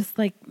know. It's just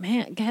like,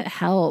 man, get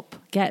help.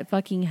 Get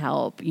fucking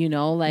help. You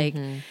know, like,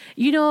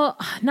 you know,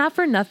 not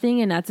for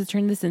nothing and not to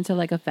turn this into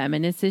like a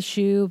feminist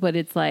issue, but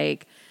it's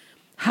like,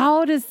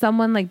 how does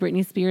someone like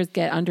Britney Spears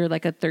get under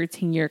like a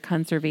 13-year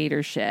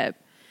conservatorship?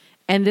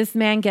 And this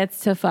man gets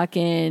to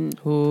fucking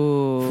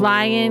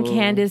fly in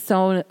Candace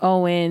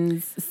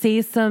Owens,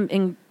 say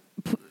some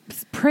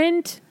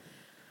print.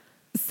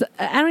 So,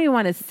 I don't even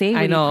want to say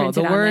what I know. He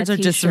printed The words on that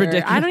are just t-shirt.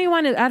 ridiculous. I don't even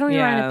want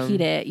to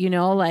repeat it, you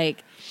know,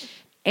 like,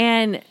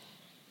 and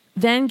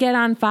then get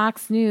on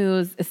Fox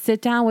News,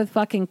 sit down with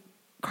fucking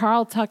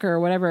Carl Tucker or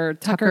whatever,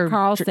 Tucker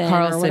Carlson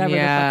or whatever the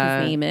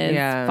fuck his name is,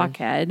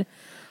 fuckhead.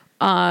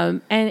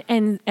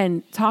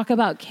 And talk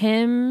about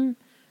Kim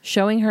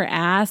showing her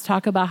ass,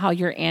 talk about how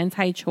you're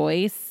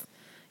anti-choice,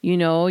 you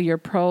know, you're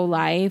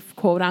pro-life,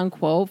 quote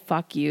unquote,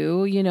 fuck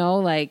you, you know,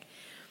 like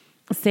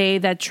say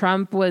that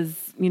Trump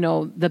was, you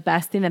know, the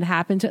best thing that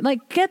happened to, like,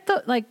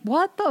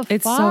 what the fuck?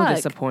 It's so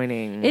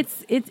disappointing.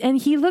 And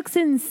he looks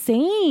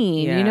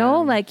insane, you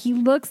know, like he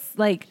looks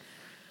like,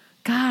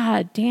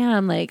 God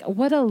damn, like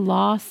what a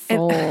lost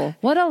soul.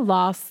 What a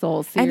lost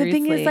soul, seriously. And the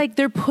thing is, like,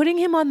 they're putting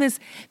him on this,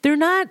 they're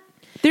like,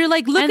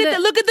 look at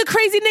the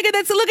crazy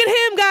nigga look at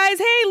him, guys.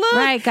 Hey, look.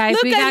 Right, guys.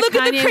 Look at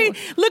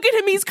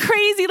him, he's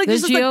crazy. Like, the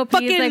just GOP like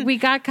fucking, is like, we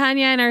got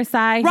Kanye on our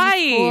side. Right.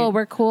 He's cool.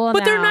 We're cool.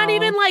 But they're not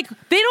even like,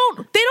 they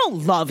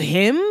don't love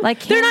him.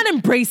 Like, they're not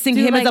embracing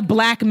him as a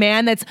black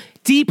man that's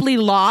deeply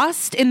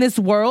lost in this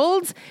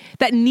world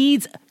that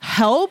needs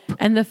help.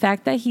 And the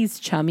fact that he's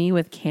chummy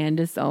with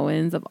Candace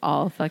Owens of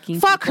all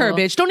fucking fuck people. her,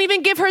 bitch. Don't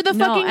even give her the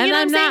fucking, you know what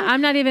I'm saying?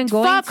 I'm not even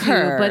going fuck to,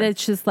 her. but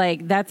it's just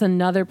like, that's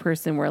another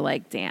person where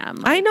like, damn.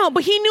 Like, I know,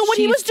 but he knew what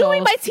he was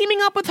doing by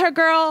teaming up with her,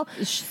 girl.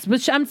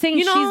 Which I'm saying,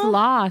 you know, she's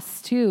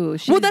lost too.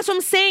 Well, that's what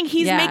I'm saying.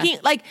 He's making,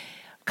 like,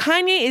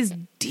 Kanye is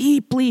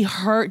deeply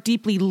hurt,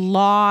 deeply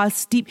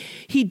lost.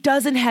 He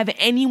doesn't have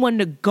anyone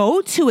to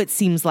go to, it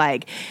seems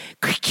like.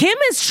 Kim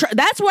is,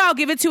 that's where I'll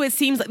give it to. It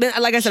seems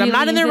like I said, I'm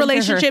not in their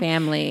relationship. Her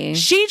family.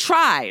 She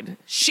tried.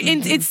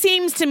 It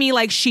seems to me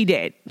like she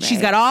did. Right.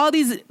 She's got all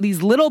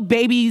these little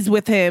babies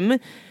with him.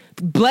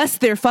 Bless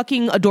their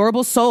fucking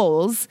adorable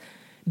souls.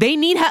 They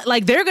need,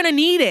 they're going to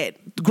need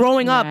it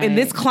growing up in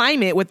this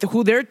climate with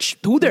who their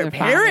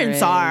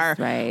parents are.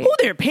 Right. Who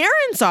their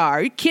parents are.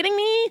 Are you kidding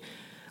me?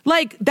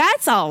 Like,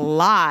 that's a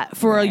lot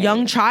for a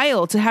young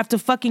child to have to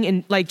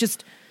fucking,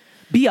 just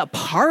be a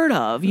part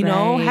of, you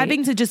know?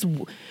 Having to just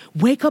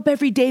wake up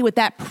every day with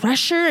that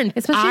pressure and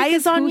especially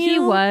eyes on you. He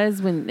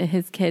was when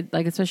his kid,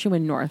 especially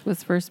when North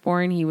was first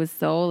born, he was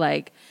so,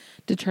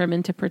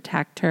 determined to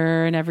protect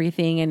her and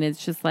everything. And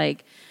it's just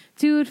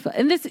dude,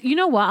 and this, you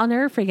know what? I'll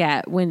never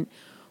forget when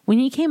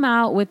he came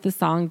out with the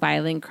song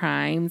Violent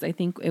Crimes. I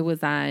think it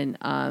was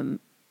on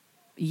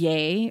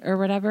Ye or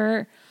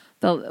whatever.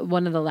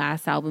 One of the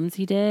last albums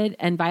he did,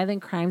 and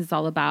Violent Crimes is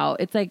all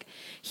about, it's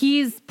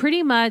he's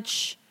pretty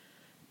much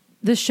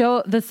the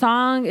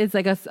song is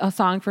a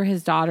song for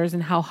his daughters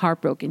and how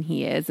heartbroken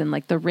he is and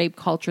the rape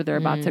culture they're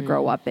about to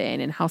grow up in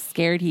and how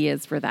scared he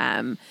is for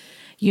them,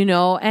 you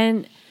know.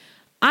 And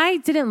I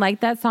didn't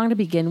like that song to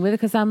begin with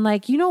because I'm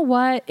you know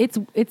what? It's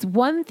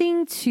one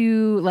thing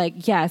to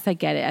yes, I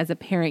get it. As a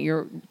parent,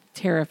 you're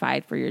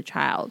terrified for your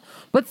child.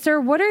 But sir,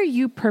 what are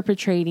you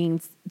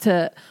perpetrating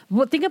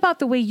think about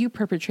the way you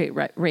perpetrate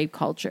rape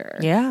culture.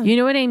 Yeah. You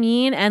know what I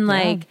mean? And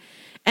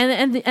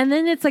and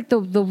then it's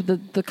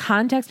the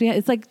context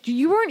behind it's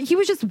he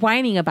was just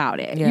whining about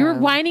it. Yeah. You were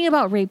whining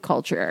about rape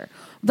culture.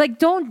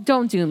 Don't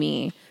do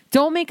me.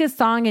 Don't make a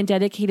song and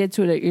dedicate it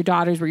to your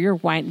daughters where you're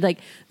whining.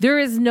 There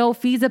is no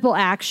feasible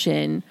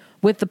action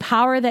with the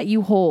power that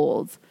you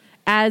hold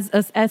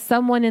as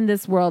someone in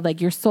this world,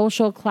 your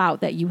social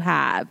clout that you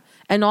have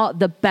and all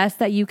the best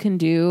that you can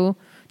do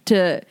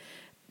to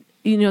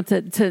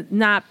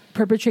not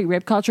perpetrate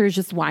rape culture is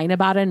just whine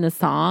about it in a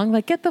song.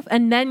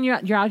 And then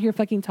you're out here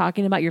fucking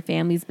talking about your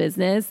family's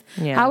business.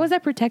 Yeah. How is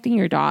that protecting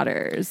your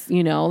daughters?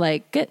 You know,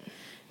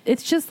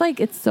 it's just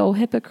it's so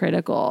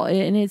hypocritical.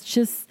 And it's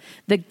just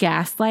the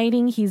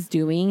gaslighting he's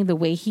doing, the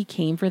way he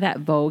came for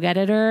that Vogue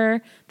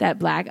editor, that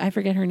black, I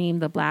forget her name,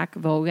 the black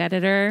Vogue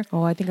editor.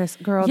 Oh, I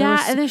think girl.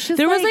 Yeah, and it's just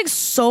there was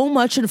so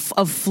much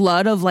of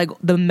flood of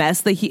the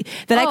mess that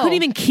I couldn't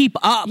even keep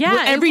up.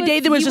 Yeah, every day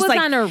there was just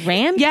on a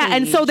rampage. Yeah,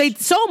 and so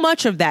so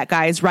much of that,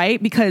 guys,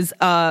 right? Because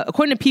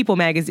according to People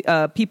magazine,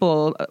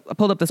 People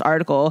pulled up this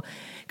article.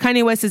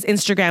 Kanye West's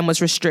Instagram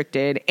was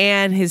restricted,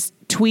 and his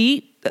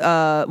tweet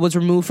was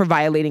removed for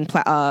violating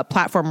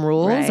platform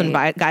rules and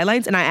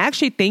guidelines. And I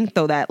actually think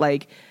though that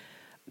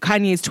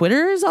Kanye's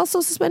Twitter is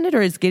also suspended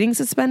or is getting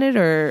suspended,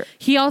 or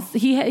he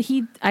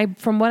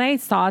from what I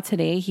saw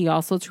today, he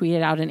also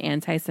tweeted out an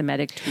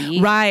anti-Semitic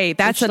tweet. Right.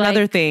 That's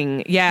another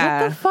thing.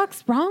 Yeah. What the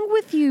fuck's wrong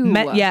with you?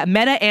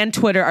 Meta and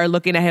Twitter are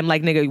looking at him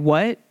nigga,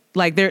 what?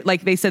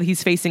 They said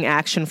he's facing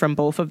action from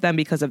both of them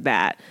because of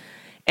that.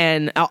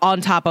 And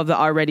on top of the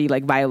already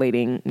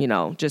violating,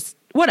 just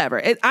whatever.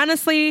 It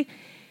honestly,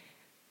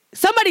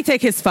 somebody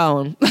take his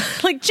phone.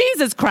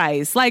 Jesus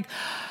Christ.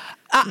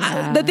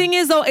 The thing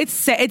is though,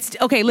 it's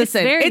okay.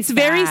 Listen, it's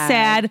very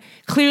sad.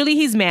 Clearly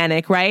he's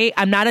manic, right?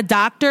 I'm not a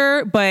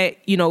doctor, but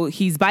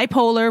he's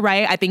bipolar,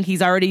 right? I think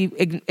he's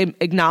already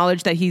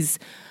acknowledged that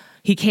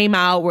he came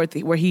out where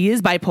he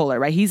is bipolar,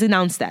 right? He's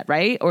announced that,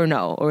 right? Or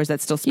no? Or is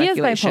that still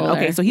speculation?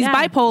 Okay, so he's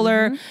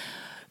bipolar. Mm-hmm.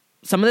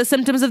 Some of the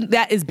symptoms of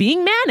that is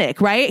being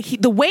manic, right?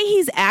 The way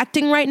he's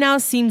acting right now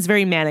seems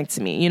very manic to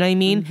me. You know what I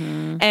mean?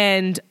 Mm-hmm.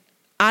 And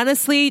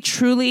honestly,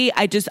 truly,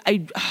 I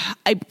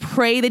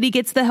pray that he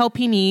gets the help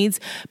he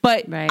needs.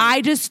 But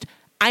I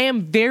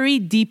am very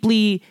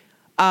deeply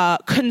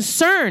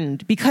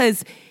concerned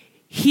because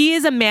he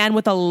is a man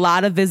with a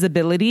lot of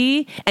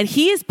visibility, and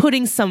he is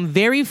putting some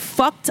very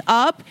fucked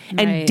up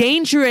and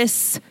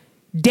dangerous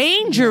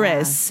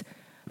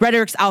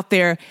rhetorics out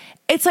there.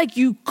 It's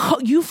you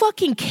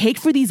fucking cake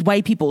for these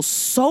white people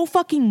so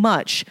fucking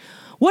much.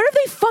 What have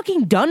they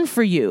fucking done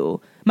for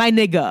you, my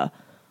nigga?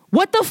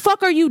 What the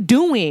fuck are you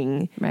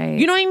doing? Right.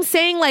 You know what I'm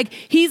saying?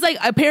 He's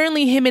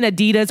apparently him and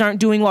Adidas aren't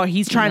doing well.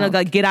 He's trying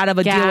to get out of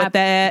a deal with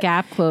that.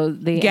 Gap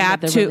closed. The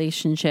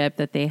relationship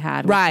that they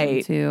had. Right.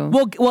 With too.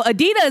 Well,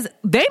 Adidas,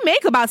 they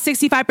make about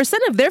 65%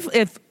 of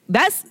if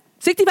that's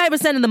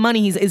 65% of the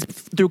money is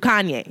through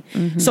Kanye.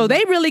 Mm-hmm. So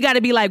they really got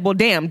to be well,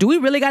 damn, do we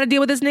really got to deal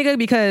with this nigga?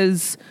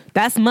 Because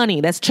that's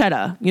money. That's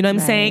cheddar. You know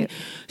what I'm saying?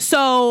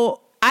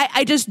 So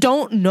I just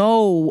don't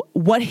know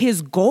what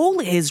his goal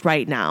is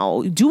right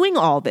now doing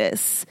all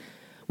this.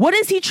 What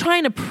is he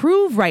trying to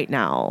prove right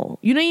now?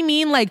 You know what I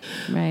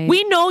mean?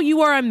 We know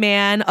you are a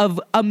man of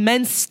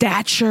immense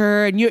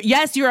stature, and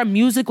you're a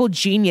musical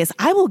genius.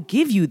 I will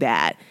give you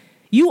that.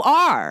 You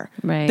are.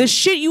 Right. The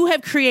shit you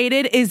have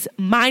created is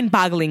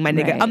mind-boggling, my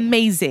nigga. Right.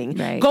 Amazing.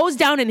 Right. Goes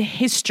down in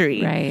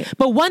history. Right.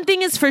 But one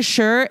thing is for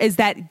sure is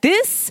that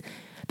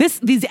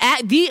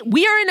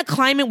We are in a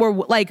climate where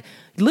like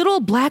little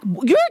black,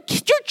 your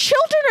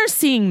children are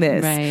seeing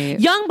this. Right.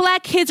 Young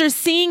black kids are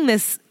seeing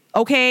this.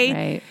 Okay.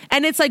 Right.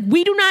 And it's like,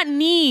 we do not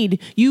need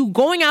you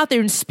going out there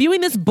and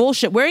spewing this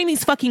bullshit, wearing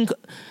these fucking,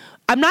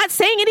 I'm not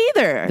saying it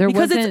either.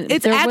 Because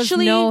it's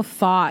actually no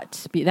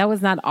thought. That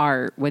was not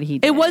art, what he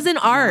did. It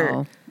wasn't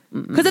art.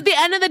 Because at the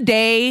end of the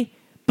day,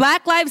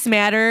 Black Lives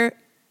Matter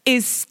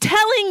is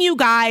telling you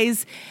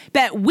guys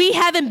that we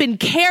haven't been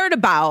cared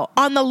about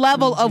on the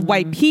level of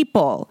white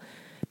people.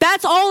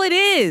 That's all it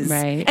is.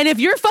 Right. And if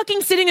you're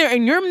fucking sitting there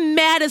and you're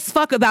mad as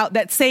fuck about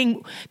that,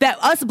 saying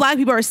that us black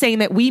people are saying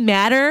that we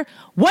matter,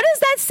 what is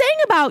that saying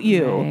about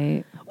you?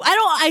 Right.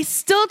 I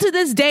still to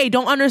this day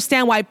don't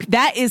understand why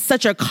that is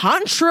such a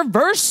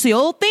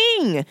controversial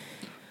thing.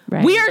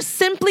 Right. We are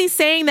simply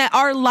saying that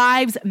our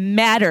lives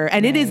matter,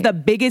 and it is the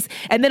biggest.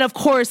 And then, of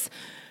course,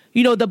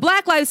 you know, the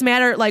Black Lives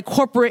Matter, like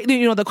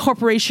the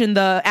corporation,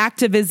 the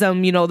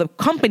activism, you know, the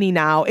company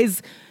now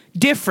is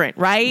different,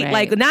 right?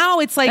 Like now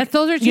it's like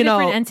those are two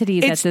different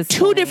entities. It's at this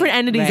two point. different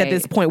entities at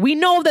this point. We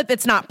know that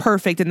it's not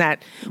perfect, and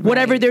that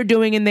whatever they're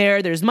doing in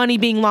there's money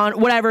being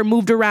whatever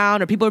moved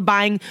around, or people are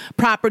buying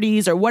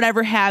properties or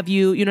whatever have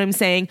you. You know what I'm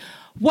saying?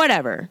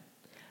 Whatever.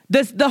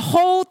 The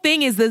whole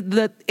thing is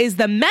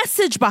the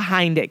message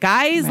behind it,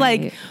 guys.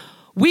 Like,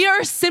 we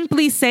are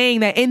simply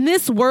saying that in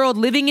this world,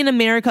 living in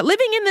America,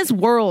 living in this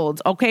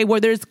world, okay, where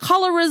there's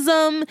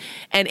colorism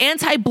and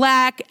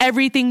anti-black,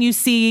 everything you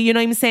see, you know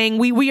what I'm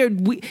saying?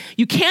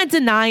 You can't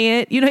deny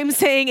it. You know what I'm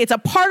saying? It's a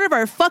part of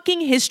our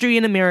fucking history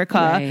in America.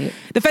 Right.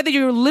 The fact that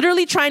you're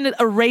literally trying to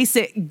erase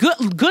it,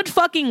 good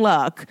fucking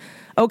luck.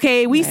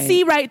 Okay, we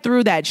see right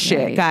through that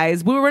shit,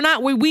 guys.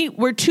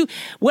 We're too.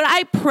 What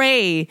I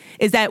pray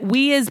is that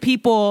we as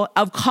people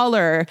of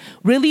color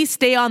really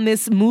stay on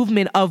this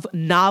movement of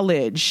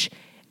knowledge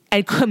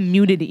and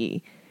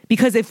community.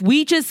 Because if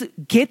we just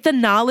get the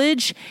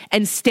knowledge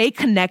and stay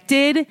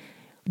connected,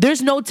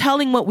 there's no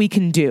telling what we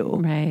can do.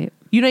 Right.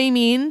 You know what I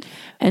mean?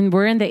 And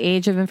we're in the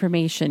age of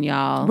information,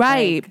 y'all.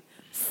 Right. Like,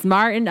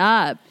 smarten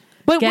up.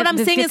 But what I'm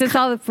saying is, it's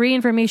all free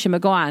information.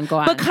 But go on.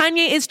 But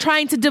Kanye is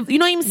trying to, you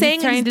know what I'm saying?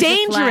 It's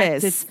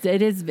dangerous.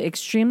 It is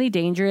extremely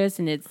dangerous,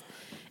 and it's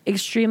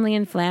extremely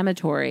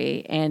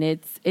inflammatory, and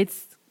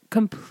it's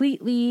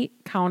completely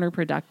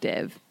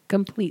counterproductive.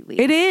 Completely,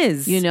 it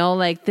is. You know,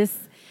 like this.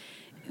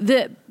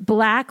 The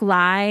Black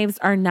lives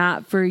are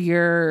not for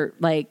your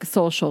like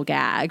social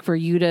gag, for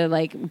you to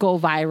like go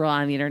viral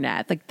on the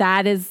internet. Like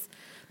that's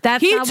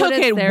he not took what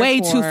it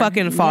way too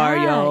fucking far,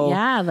 yo.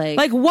 Yeah,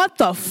 like what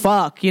the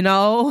fuck, you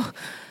know?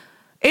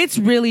 It's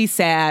really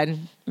sad.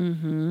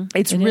 Mm-hmm.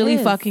 It's really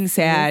fucking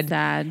sad.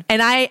 Sad.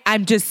 And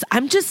I'm just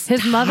his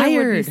tired. mother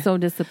would be so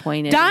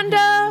disappointed.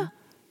 Donda,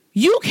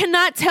 you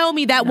cannot tell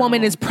me that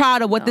woman is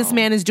proud of what this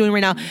man is doing right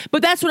now.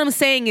 But that's what I'm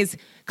saying is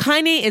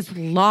Kanye is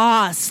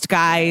lost,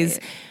 guys.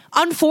 Right.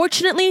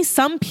 Unfortunately,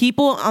 some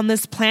people on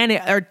this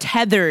planet are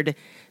tethered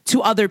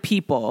to other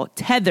people.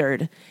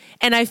 Tethered.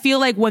 And I feel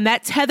like when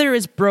that tether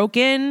is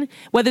broken,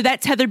 whether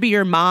that tether be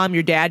your mom,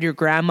 your dad, your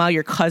grandma,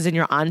 your cousin,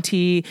 your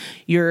auntie,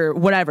 your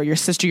whatever, your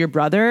sister, your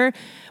brother,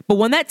 but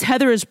when that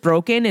tether is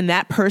broken and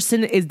that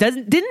person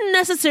didn't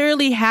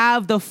necessarily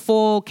have the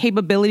full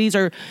capabilities,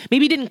 or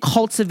maybe didn't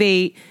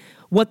cultivate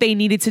what they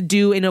needed to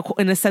do in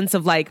a sense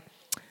of like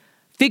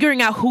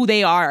figuring out who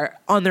they are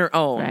on their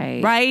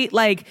own, right?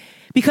 Like,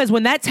 because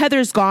when that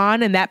tether's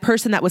gone and that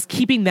person that was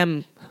keeping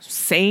them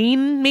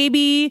sane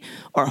maybe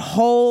or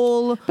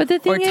whole, but the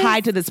thing or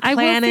tied to this planet.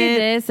 I will say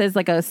this as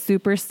like a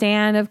super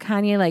stan of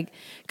Kanye. Like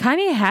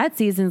Kanye had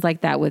seasons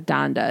like that with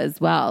Donda as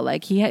well.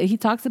 Like he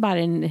talks about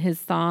it in his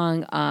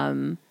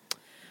song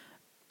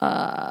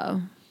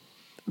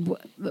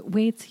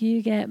wait till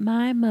you get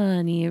my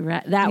money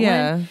right. That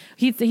one.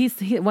 He's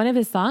one of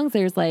his songs.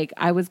 There's like,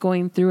 I was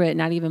going through it.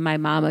 Not even my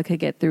mama could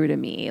get through to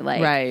me.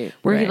 Like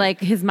he like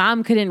his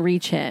mom couldn't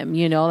reach him.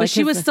 You know, like but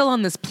she was still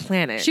on this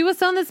planet. She was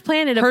still on this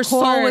planet. Of Her course.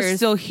 soul was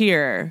still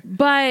here.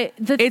 But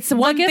it's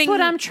one thing.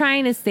 What I'm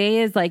trying to say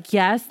is like,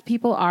 yes,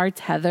 people are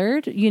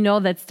tethered. You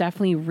know, that's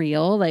definitely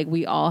real. Like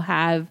we all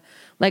have.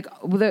 Like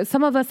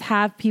some of us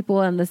have people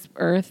on this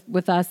earth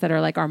with us that are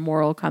like our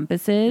moral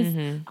compasses,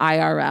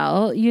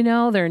 IRL. You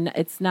know,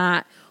 it's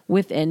not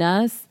within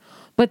us,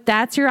 but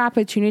that's your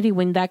opportunity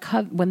when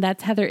that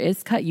tether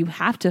is cut. You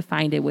have to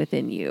find it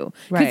within you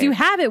because you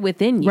have it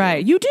within you.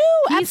 Right, you do.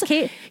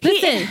 Listen,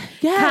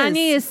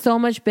 Kanye is so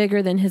much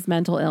bigger than his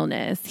mental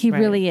illness. He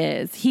really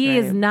is. He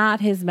is not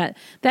his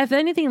if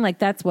anything, like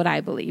that's what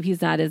I believe.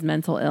 He's not his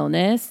mental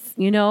illness.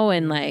 You know,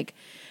 and like.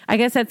 I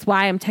guess that's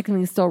why I'm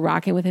technically still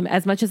rocking with him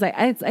as much as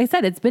I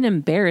said, it's been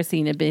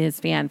embarrassing to be his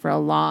fan for a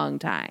long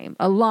time.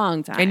 And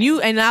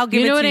I'll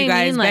give it to you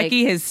guys. Like,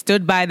 Becky has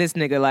stood by this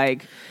nigga.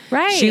 Like,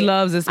 she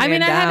loves this man. I mean,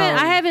 down.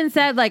 I haven't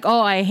said like,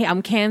 oh,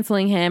 I'm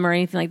canceling him or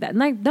anything like that.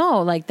 Like,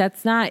 no, like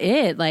that's not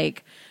it.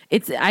 Like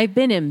I've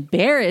been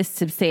embarrassed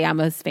to say I'm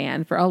a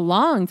fan for a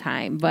long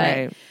time,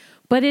 but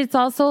But it's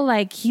also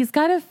like he's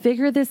got to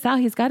figure this out.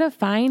 He's got to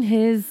find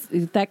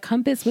that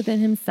compass within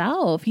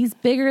himself. He's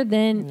bigger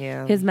than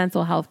his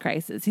mental health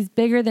crisis. He's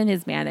bigger than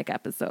his manic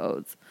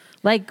episodes.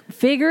 Like,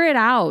 figure it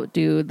out,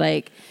 dude.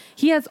 Like,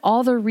 he has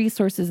all the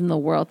resources in the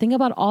world. Think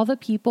about all the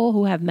people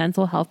who have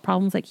mental health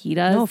problems like he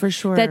does. No, for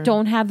sure. That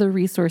don't have the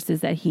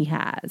resources that he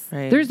has.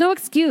 Right. There's no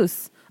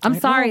excuse. I'm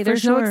sorry.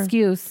 There's no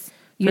excuse.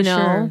 You know?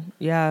 Sure.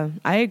 Yeah,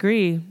 I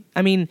agree.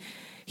 I mean,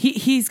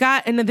 he's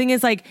got, and the thing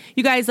is, like,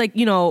 you guys, like,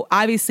 you know,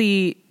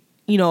 obviously,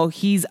 you know,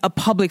 he's a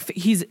public,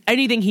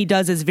 anything he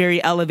does is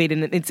very elevated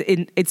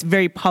and it's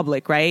very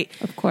public, right?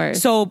 Of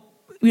course. So,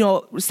 you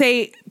know,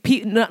 say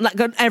like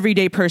an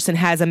everyday person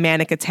has a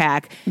manic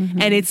attack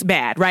and it's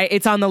bad, right?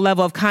 It's on the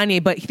level of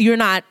Kanye, but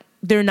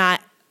they're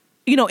not,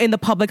 you know, in the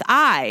public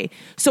eye.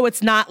 So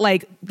it's not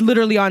like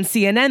literally on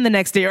CNN the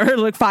next day or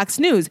like Fox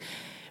News.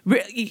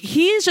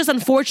 He is just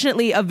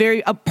unfortunately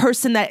a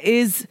person that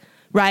is,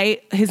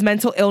 right, his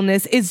mental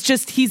illness is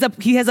just, he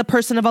has a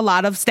person of a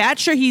lot of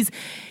stature. He's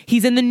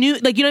in the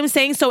news, like, you know what I'm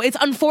saying? So it's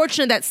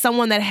unfortunate that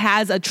someone that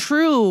has a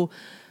true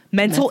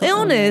mental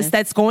illness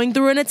that's going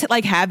through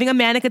like having a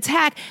manic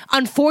attack,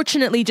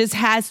 unfortunately just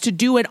has to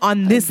do it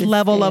on this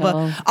level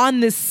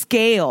on this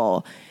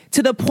scale,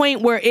 to the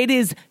point where it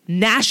is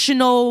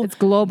national, it's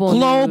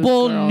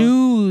global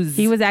news.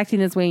 He was acting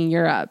this way in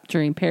Europe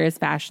during Paris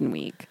Fashion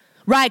Week.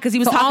 Right, because he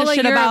was talking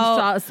shit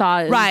about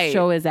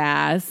show his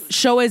ass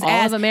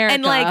of America,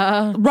 and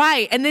like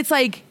right, and it's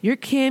like you're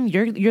Kim,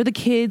 you're the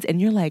kids, and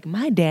you're like,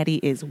 my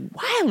daddy is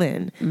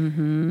wildin',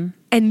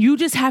 and you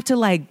just have to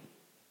like.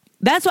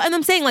 That's what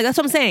I'm saying. Like, that's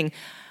what I'm saying.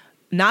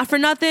 Not for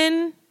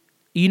nothing.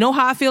 You know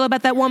how I feel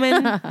about that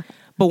woman.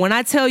 But when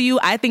I tell you,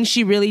 I think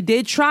she really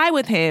did try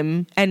with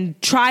him and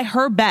try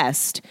her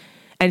best.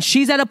 And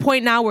she's at a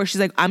point now where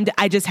she's like,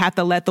 I just have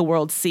to let the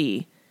world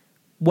see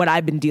what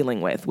I've been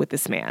dealing with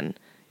this man.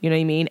 You know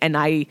what I mean?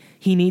 And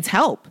he needs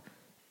help.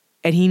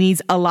 And he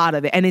needs a lot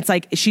of it. And it's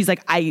like, she's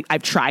like,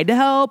 I've tried to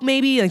help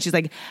maybe. And she's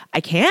like,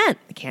 I can't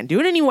do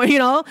it anymore, you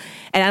know?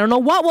 And I don't know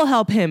what will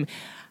help him.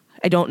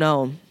 I don't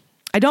know.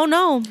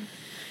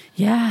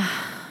 Yeah.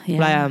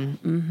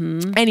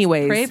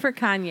 Anyways, pray for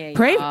Kanye.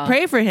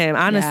 Pray for him.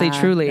 Honestly,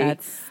 truly,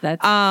 that's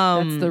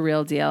the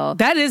real deal.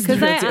 That is the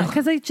real deal.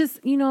 Because I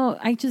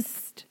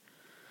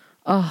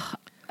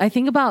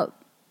think about.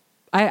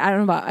 I don't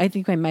know about. I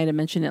think I might have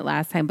mentioned it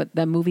last time, but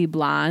the movie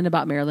Blonde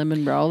about Marilyn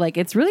Monroe, like,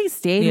 it's really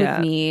stayed with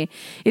me.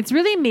 It's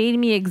really made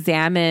me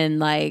examine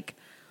like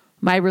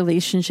my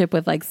relationship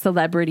with like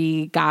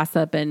celebrity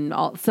gossip and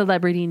all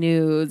celebrity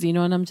news, you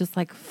know, and I'm just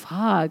like,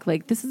 fuck,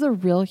 like, this is a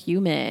real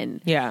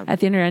human at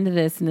the other end of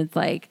this. And it's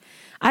like,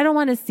 I don't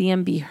want to see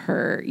him be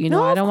hurt, you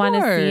know, I don't want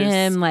to see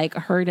him like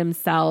hurt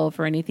himself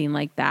or anything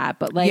like that.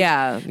 But like,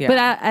 but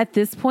at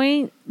this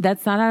point,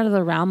 that's not out of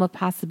the realm of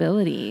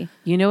possibility.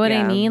 You know what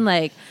I mean?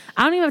 Like,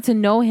 I don't even have to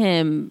know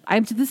him.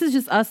 This is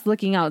just us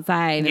looking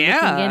outside and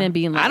looking in and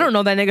being like, I don't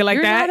know that nigga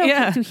like that.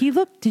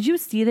 Did you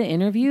see the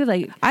interview?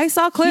 Like, I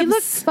saw clips. He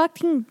looked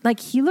fucking, like,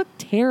 he looked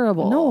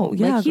terrible. No,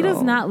 like, he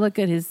does not look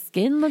good. His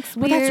skin looks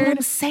weird. But that's what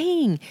I'm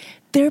saying.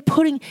 They're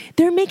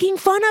making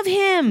fun of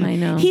him. I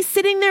know. He's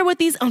sitting there with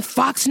these on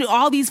Fox News,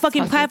 all these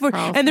fucking platforms,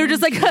 and they're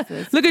just like,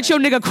 look at your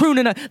nigga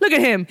crooning. Look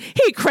at him.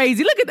 He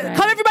crazy. Look at that.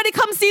 Come, everybody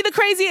come see the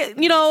crazy,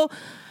 you know,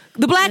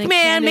 the black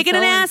man making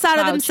an ass out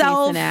of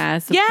himself.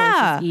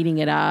 Eating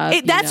it up.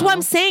 That's what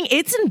I'm saying.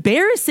 It's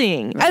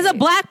embarrassing as a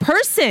black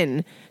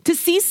person to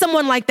see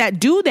someone like that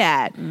do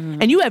that.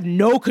 And you have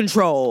no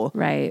control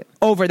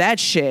over that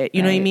shit.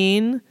 You know what I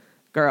mean?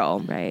 Girl.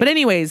 Right. But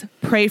anyways,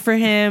 pray for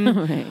him.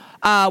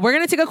 We're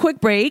going to take a quick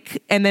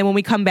break. And then when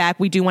we come back,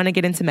 we do want to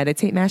get into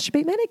Meditate,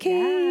 Masturbate,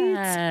 Medicate.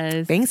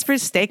 Yes. Thanks for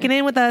sticking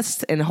in with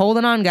us and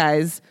holding on,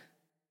 guys.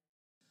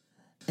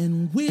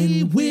 And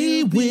we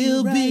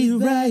will be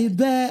right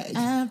back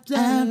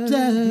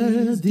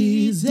after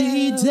these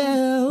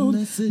detailed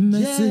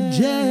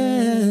messages.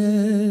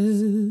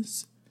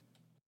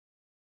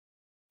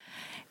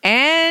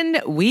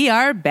 And we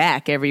are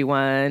back,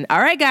 everyone.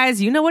 All right,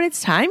 guys, you know what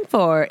it's time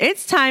for.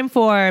 It's time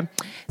for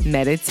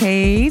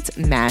Meditate,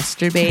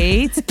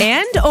 Masturbate,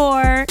 and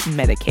or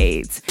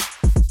Medicate.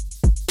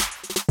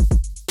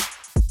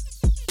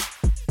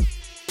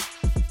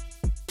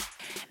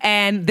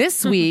 And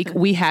this week,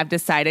 we have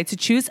decided to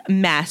choose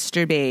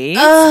Masturbate.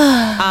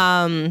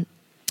 And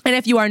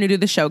if you are new to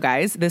the show,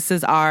 guys, this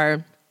is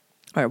our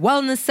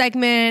wellness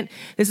segment.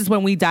 This is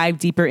when we dive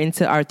deeper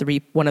into all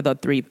three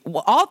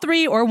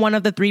or one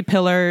of the three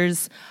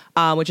pillars,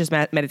 which is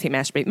meditate,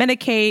 masturbate,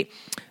 medicate,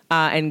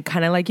 and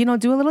kind of like, you know,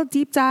 do a little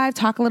deep dive,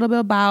 talk a little bit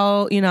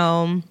about, you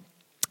know,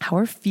 how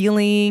we're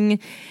feeling.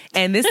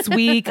 And this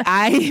week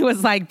I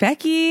was like,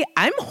 Becky,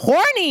 I'm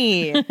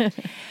horny.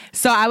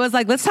 So I was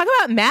like, let's talk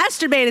about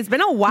masturbate. It's been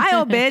a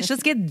while, bitch.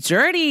 Let's get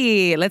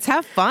dirty. Let's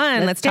have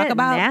fun. Let's talk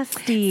about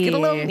nasty. Let's get a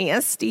little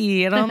nasty.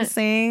 You know what I'm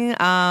saying?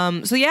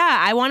 So yeah,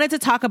 I wanted to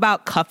talk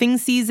about cuffing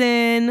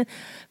season.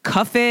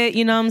 Cuff it,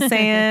 you know what I'm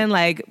saying?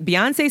 Like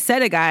Beyonce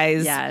said it,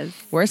 guys. Yes.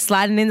 We're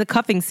sliding into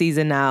cuffing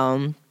season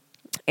now.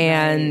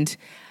 And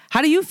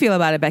How do you feel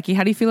about it, Becky?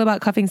 How do you feel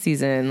about cuffing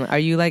season? Are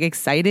you like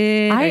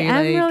excited? I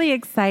am really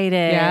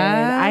excited.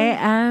 Yeah? I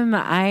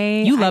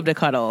am. You love to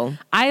cuddle.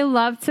 I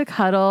love to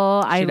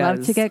cuddle. I love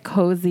does. to get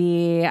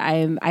cozy.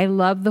 I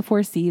love the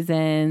 4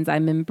 seasons.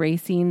 I'm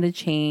embracing the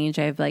change.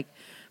 I've like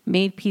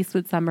made peace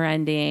with summer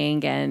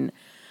ending, and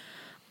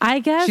I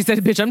guess She said,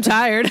 "Bitch, I'm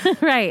tired."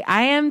 right.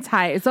 I am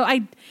tired. So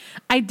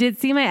I did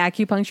see my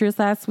acupuncturist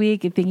last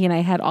week thinking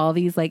I had all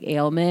these like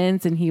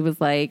ailments, and he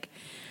was like,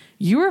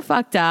 "You were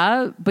fucked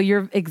up, but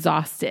you're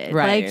exhausted."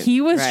 Right, Like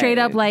he was straight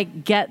right. up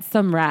like, "Get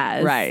some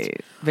rest."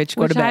 Right. Bitch,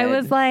 go Which to bed. I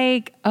was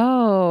like,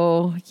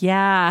 "Oh,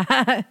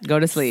 yeah." Go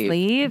to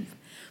sleep.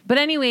 But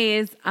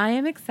anyways, I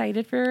am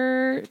excited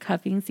for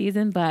cuffing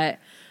season, but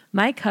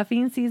my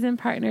cuffing season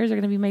partners are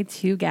going to be my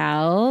 2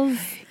 gals.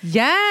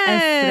 Yes.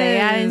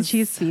 Estrella and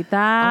Chispita. Oh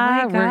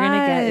my We're going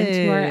to get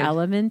into our God.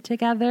 element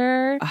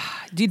together.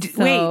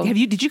 Wait,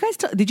 did you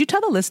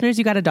tell the listeners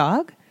you got a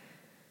dog?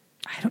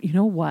 You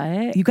know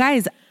what? You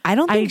guys, I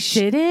don't think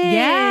I didn't.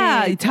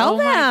 Yeah, tell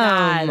them.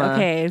 My God.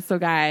 Okay, so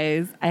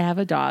guys, I have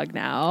a dog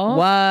now.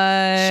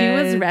 What? She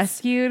was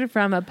rescued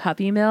from a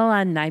puppy mill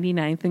on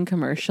 99th and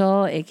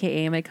Commercial,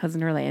 aka my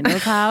cousin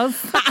Orlando's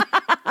house.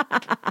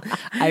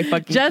 I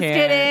fucking Just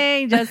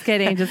can't.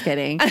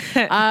 kidding.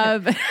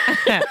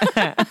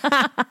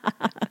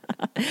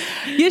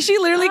 Yeah, she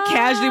literally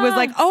casually was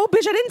like, "Oh,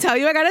 bitch, I didn't tell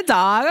you I got a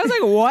dog." I was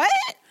like, "What?"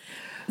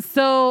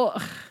 So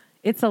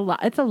it's a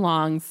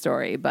long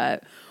story,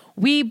 but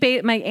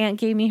my aunt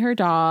gave me her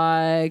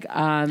dog.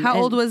 How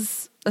old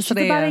was she's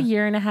Estrella? about 1.5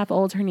 years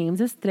old. Her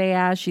name's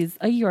Estrella. She's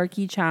a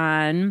Yorkie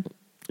Chan.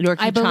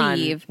 I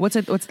believe. What's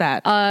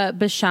that?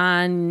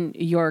 Bashan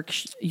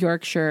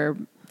Yorkshire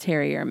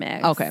Terrier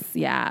mix. Okay.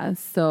 Yeah.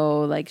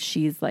 So like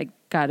she's like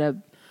got a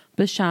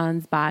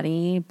Bashan's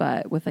body,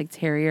 but with like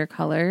terrier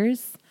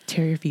colors.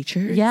 Terrier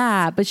features.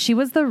 Yeah, but she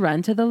was the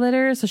runt of the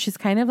litter, so she's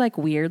kind of like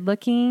weird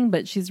looking,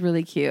 but she's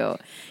really cute.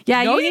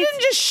 Yeah, No, you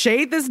didn't just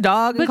shade this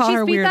dog and but call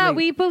her weird.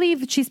 we believe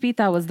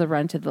Chispita was the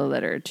runt of the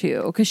litter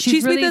too, because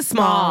she's really Chispita's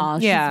small.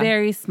 Yeah. She's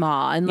very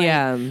small, and like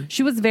Yeah.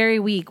 she was very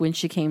weak when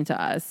she came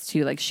to us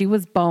too. Like she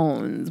was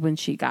bones when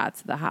she got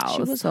to the house.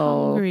 She was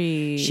so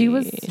hungry. She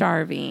was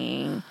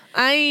starving.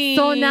 I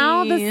So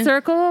now the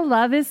circle of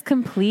love is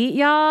complete,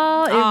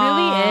 y'all. It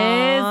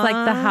really is.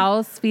 Like the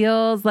house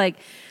feels like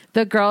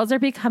the girls are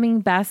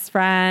becoming best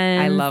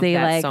friends. I love they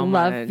that like so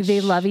love much.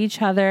 They love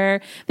each other.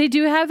 They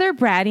do have their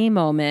bratty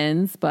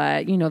moments,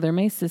 but you know, they're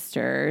my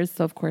sisters,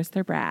 so of course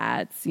they're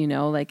brats, you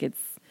know, like it's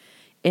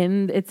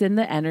in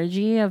the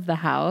energy of the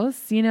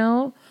house, you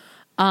know.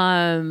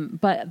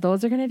 But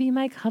those are going to be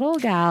my cuddle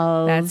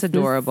gals. That's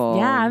adorable.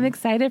 Yeah, I'm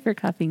excited for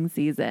cuffing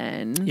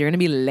season. You're gonna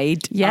be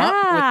late up with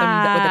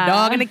Yeah. the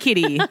dog and a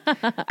kitty.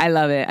 I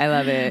love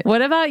it.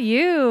 What about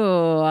you?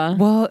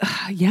 Well,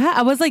 yeah,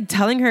 I was like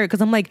telling her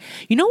because I'm like,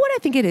 you know what I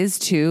think it is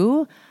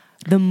too?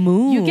 The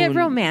moon. You get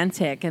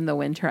romantic in the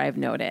winter, I've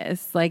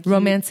noticed. Like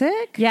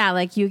romantic? Yeah,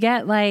 like you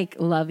get like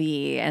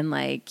lovey and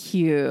like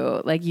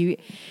cute. Like you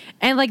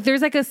and like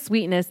there's like a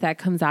sweetness that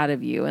comes out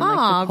of you and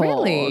like the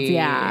cold. really?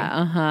 Yeah.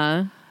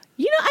 Uh-huh.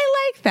 You know,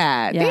 I like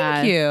that. Yeah.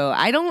 Thank you.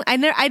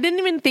 I didn't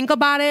even think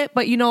about it,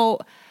 but you know,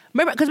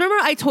 remember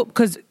I told,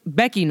 because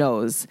Becky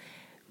knows.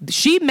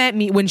 She met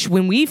me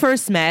when we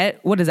first met.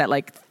 What is that,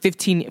 like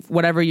 15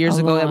 whatever years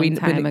ago that we long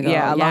time ago.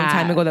 Yeah, a long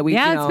time ago that we.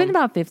 Yeah, you it's know, been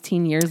about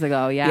 15 years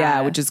ago. Yeah.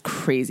 Yeah, which is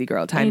crazy,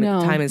 girl. I know.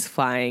 Time is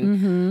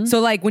flying. So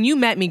like when you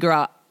met me,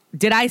 girl,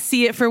 did I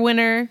see it for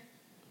winter?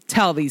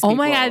 Tell these people. Oh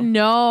my God,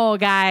 no,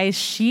 guys.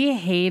 She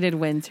hated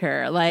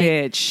winter. Like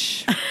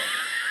Bitch.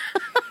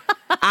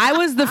 I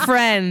was the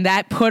friend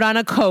that put on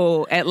a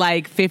coat at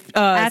like at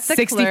the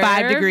 65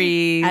 club,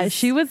 degrees.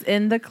 She was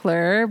in the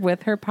club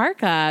with her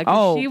parka.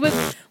 Oh. She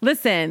was,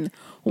 listen,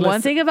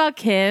 one thing about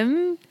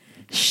Kim,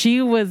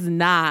 she was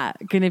not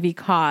going to be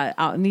caught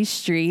out in these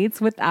streets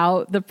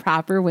without the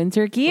proper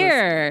winter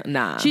gear.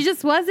 Nah. She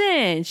just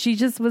wasn't. She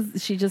just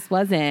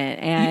wasn't.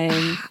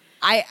 And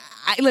I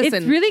listen.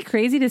 it's really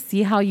crazy to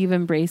see how you've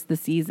embraced the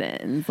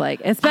seasons.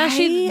 Like,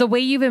 especially the way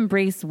you've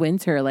embraced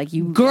winter. Like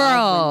you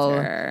love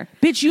winter.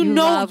 Bitch, you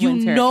love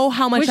winter. know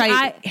how much Which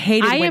I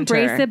hated winter. I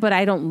embrace it, but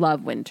I don't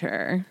love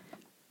winter.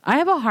 I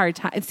have a hard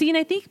time. See, and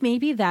I think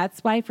maybe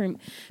that's why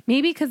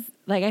because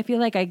like I feel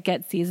like I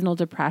get seasonal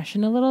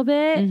depression a little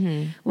bit.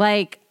 Mm-hmm.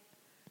 Like,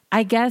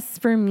 I guess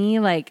for me,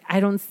 like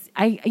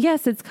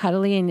yes, it's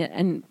cuddly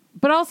and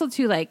but also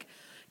too like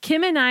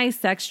Kim and I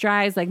sex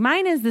drives, like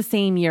mine is the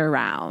same year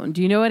round.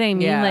 Do you know what I mean?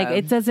 Yeah. Like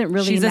it doesn't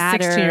really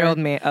matter. She's a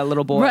 16-year-old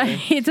little boy.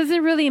 Right. It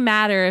doesn't really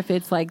matter if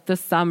it's like the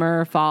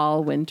summer,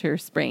 fall, winter,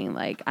 spring.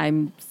 Like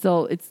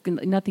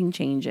nothing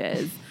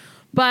changes.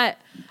 But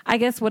I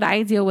guess what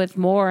I deal with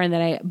more and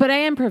I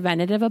am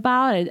preventative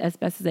about it as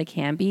best as I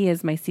can be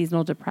is my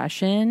seasonal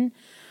depression.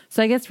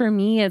 So I guess for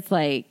me, it's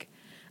like,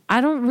 I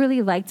don't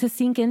really like to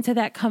sink into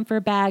that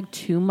comfort bag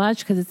too much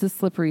because it's a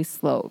slippery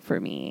slope for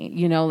me.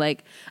 You know,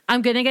 like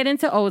I'm going to get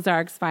into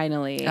Ozarks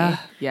finally.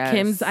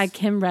 Yes.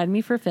 Kim read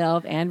me for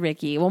Phil and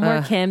Ricky. Well,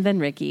 more Kim than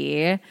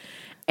Ricky.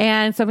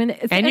 And so I'm going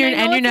to... And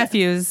your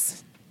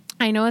nephews.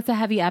 I know it's a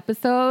heavy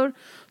episode,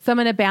 so I'm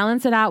going to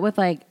balance it out with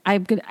like,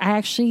 I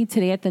actually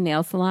today at the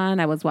nail salon,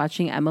 I was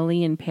watching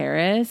Emily in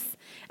Paris,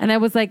 and I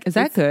was like, is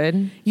that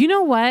good? You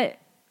know what?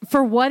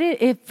 For what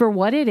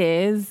it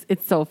is,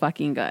 it's so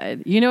fucking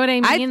good. You know what I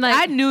mean?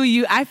 I knew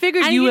you. I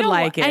figured you would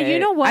like it. And you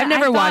know what? I've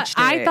never watched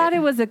it. I thought it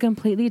was a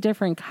completely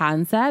different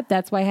concept.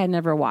 That's why I had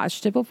never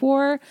watched it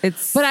before.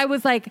 But I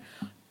was like,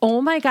 oh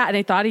my God. And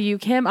I thought of you,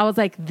 Kim. I was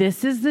like,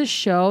 this is the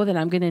show that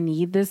I'm going to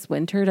need this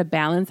winter to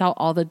balance out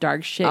all the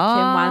dark shit Kim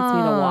wants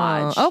me to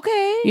watch.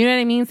 Okay. You know what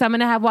I mean? So I'm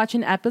going to watch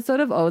an episode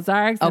of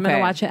Ozarks. I'm going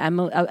to watch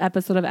an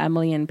episode of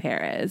Emily in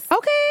Paris.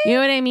 Okay. You know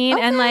what I mean?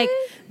 Okay. And like,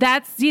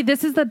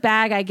 this is the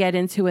bag I get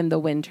into in the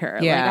winter.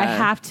 Yeah. Like I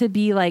have to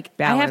be like,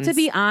 Balance. I have to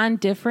be on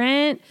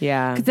different.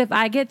 Yeah. Because if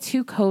I get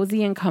too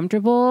cozy and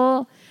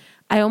comfortable,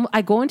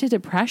 I go into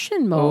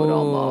depression mode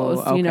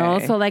almost, you know?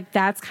 So like,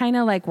 that's kind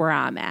of like where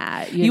I'm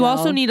at. You know?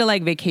 Also need a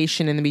like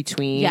vacation in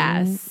between.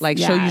 Yes. Like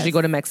she'll usually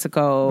go to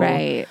Mexico.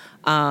 Right.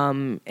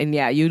 And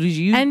yeah,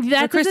 you and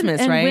for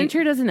Christmas, and right?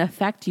 winter doesn't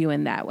affect you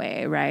in that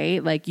way,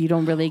 right? Like you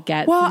don't really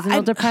get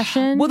seasonal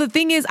depression. Well, the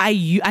thing is,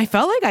 I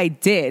felt like I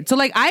did. So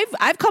like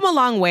I've come a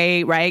long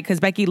way, right? Because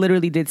Becky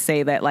literally did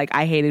say that like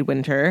I hated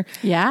winter.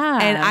 Yeah.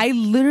 And I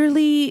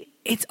literally,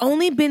 it's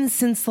only been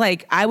since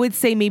like I would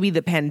say maybe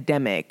the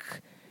pandemic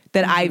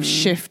that I've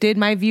shifted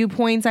my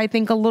viewpoints, I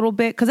think, a little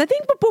bit. Because I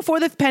think before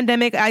the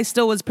pandemic, I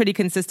still was pretty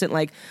consistent,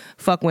 like,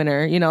 fuck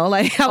winter, you know?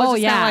 Like, I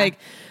was just kind of like,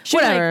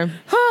 whatever. Like,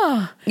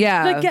 huh.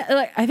 Yeah.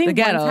 I think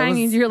the one time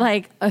ghettos. you were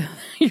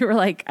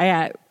like,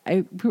 I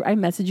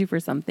messaged you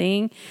for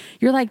something.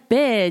 You're like,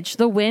 bitch,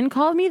 the wind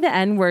called me the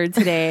N-word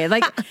today.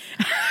 Like,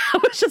 I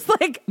was just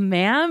like,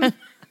 ma'am.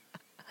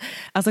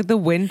 I was like, the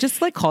wind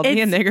just like called me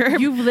a nigger.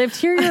 You've lived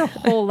here your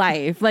whole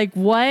life. Like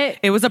what?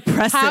 It was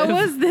oppressive.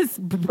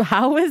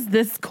 How is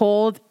this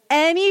cold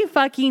any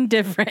fucking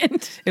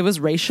different? It was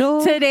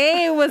racial.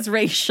 Today was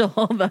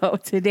racial though.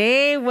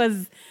 Today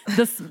was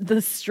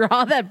the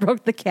straw that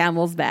broke the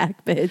camel's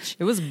back, bitch.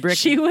 It was brick.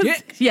 She was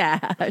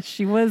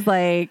she was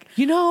like,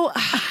 you know,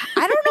 I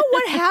don't know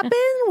what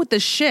happened with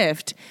the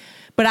shift,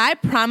 but I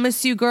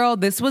promise you, girl,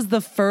 this was the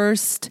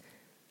first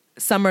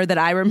summer that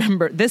I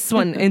remember, this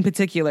one in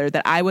particular,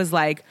 that I was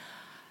like,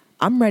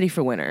 I'm ready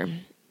for winter.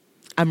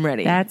 I'm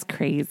ready. That's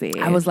crazy.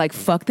 I was like,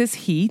 fuck this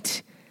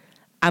heat.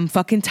 I'm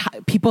fucking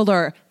tired. People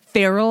are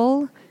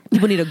feral.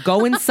 People need to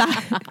go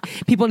inside.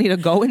 People need to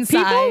go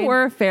inside. People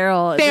were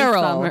feral. This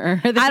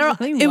summer. I don't.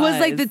 It was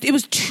like it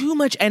was too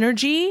much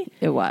energy.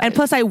 It was. And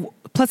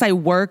plus I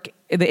work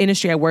in the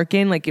industry I work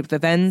in, like the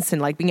events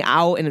and like being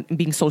out and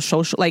being so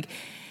social. Like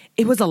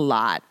it was a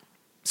lot.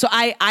 So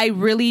I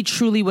really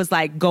truly was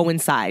like, go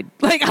inside.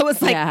 Like I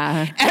was like,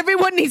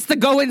 everyone needs to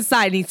go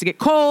inside. It needs to get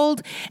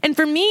cold. And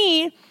for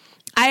me,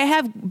 I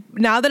have,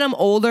 now that I'm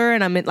older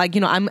and I'm in, like,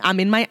 you know, I'm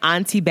in my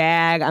auntie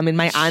bag. I'm in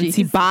my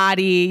auntie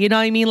body. You know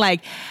what I mean?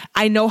 Like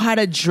I know how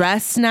to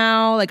dress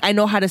now. Like I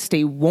know how to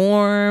stay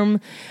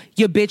warm.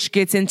 Your bitch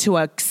gets into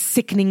a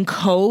sickening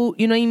coat.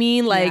 You know what I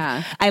mean?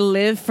 Like I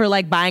live for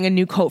like buying a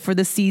new coat for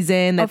the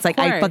season. That's like,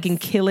 I fucking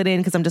kill it in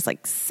because I'm just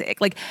like sick.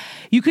 Like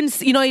you can,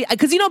 you know,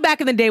 because you know, back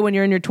in the day when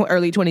you're in your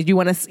early 20s, you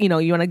want to, you know,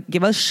 you want to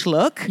give a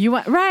schlook. You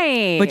want,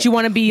 right. But you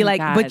want to be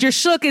but your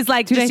schlook is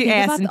like, dude, just I your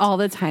think ass. About all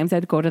the times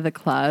I'd go to the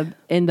club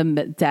in the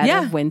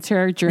dead of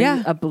winter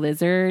during a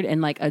blizzard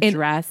and like a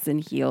dress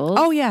and heels.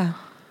 Oh yeah.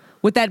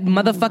 With that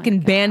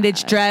motherfucking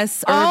bandage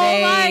dress. Oh,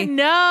 I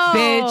know.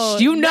 Bitch,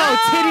 you know,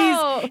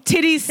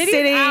 titties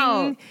sitting.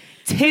 Out.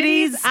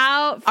 Titties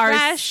out,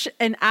 fresh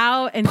and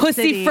out and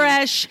pussy sitting.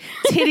 Fresh.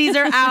 Titties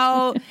are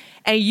out.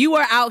 And you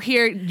are out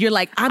here, you're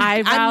like,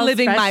 I'm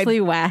living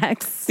freshly my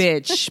waxed.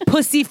 Bitch.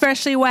 Pussy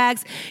freshly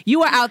waxed.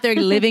 You are out there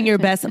living your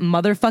best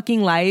motherfucking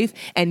life.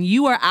 And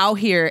you are out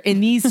here in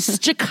these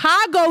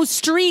Chicago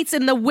streets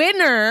in the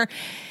winter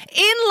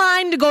in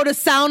line to go to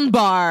Sound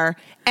Bar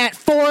at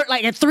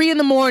 3 in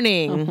the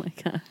morning. Oh my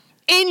God.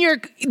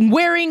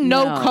 Wearing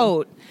no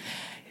coat.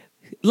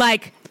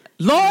 Like,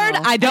 Lord,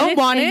 I don't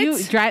want it. You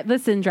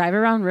drive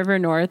around River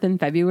North in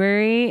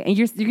February and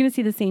you're going to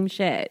see the same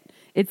shit.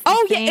 It's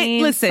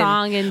listen.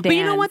 Song and dance. But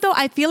you know what though?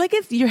 I feel like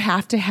you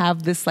have to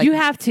have this like you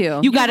have to.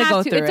 You got to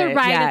go through it. It's a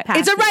rite of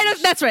passage. It's a rite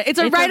of that's right. It's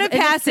a rite of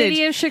passage. In the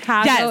city of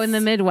Chicago in the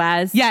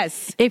Midwest.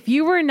 Yes. If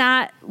you were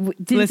not,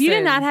 if you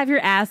did not have your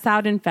ass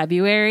out in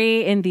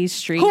February in these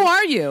streets, who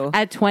are you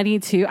at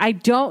 22? I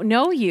don't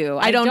know you.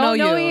 I don't know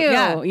you.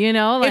 Yeah. You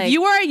know, like, if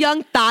you are a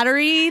young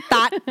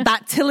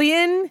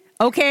thottillion.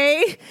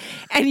 Okay.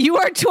 And you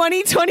are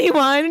 20,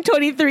 21,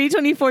 23,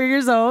 24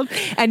 years old.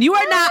 And you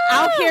are not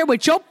out here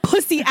with your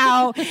pussy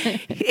out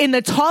in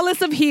the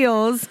tallest of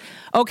heels.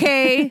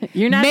 Okay.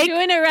 You're not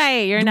doing it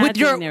right. You're not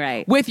doing it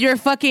right. With your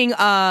fucking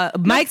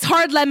Mike's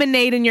Hard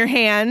Lemonade in your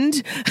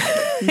hand.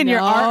 In your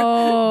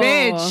arm.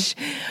 Bitch.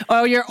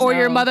 Or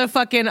your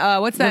motherfucking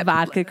what's that? The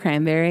vodka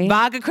cranberry.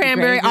 Vodka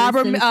cranberry.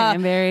 Auburn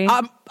cranberry.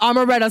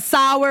 Amaretto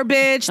sour,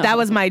 bitch. That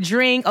was my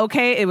drink.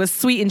 Okay, it was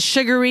sweet and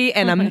sugary,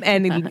 and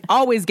it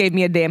always gave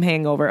me a damn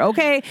hangover.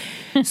 Okay,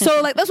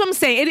 so like that's what I'm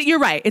saying. You're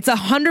right. It's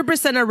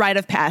 100% a rite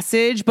of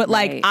passage, but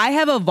like I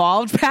have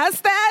evolved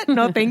past that.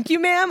 No, thank you,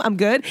 ma'am. I'm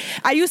good.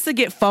 I used to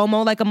get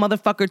FOMO like a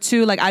motherfucker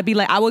too. Like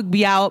I would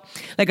be out.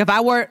 Like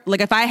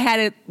if I had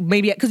it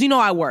maybe because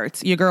I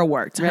worked. Your girl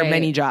worked her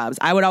many jobs.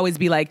 I would always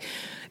be like.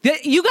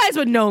 You guys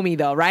would know me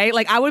though, right?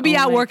 Like I would be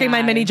out working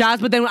my many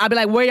jobs, but then I'd be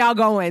like, "Where y'all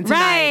going tonight?"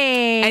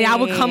 Right, and I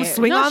would come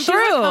swing on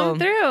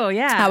through.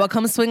 Yeah, I would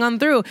come swing on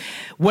through.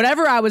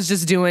 Whatever I was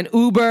just doing,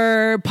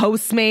 Uber,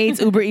 Postmates,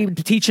 Uber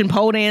teaching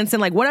pole dancing,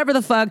 like whatever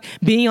the fuck,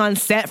 being on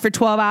set for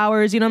 12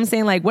 hours. You know what I'm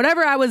saying? Like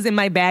whatever I was in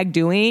my bag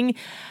doing.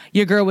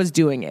 Your girl was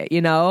doing it,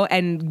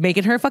 and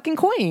making her fucking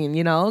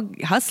coin,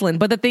 hustling.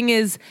 But the thing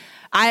is,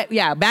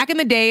 back in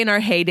the day, in our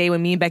heyday,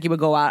 when me and Becky would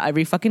go out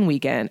every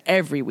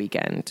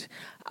weekend.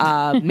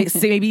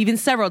 Maybe even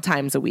several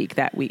times a week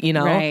that week,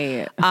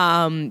 Right.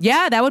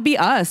 That would be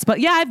us. But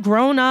yeah, I've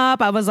grown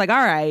up. I was like, all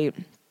right,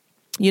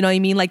 you know what I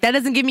mean? Like that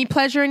doesn't give me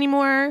pleasure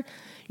anymore.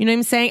 You know what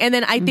I'm saying? And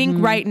then I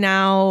think right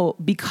now,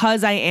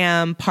 because I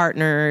am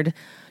partnered,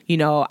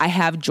 I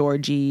have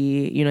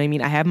Georgie, you know what I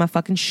mean? I have my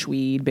fucking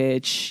Schweed,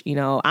 bitch.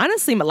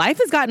 Honestly, my life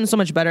has gotten so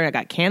much better. I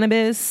got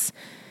cannabis.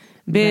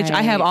 Bitch, right.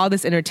 I have all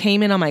this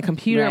entertainment on my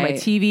computer, on my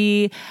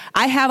TV.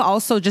 I have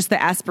also just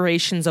the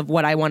aspirations of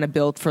what I want to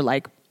build for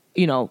like,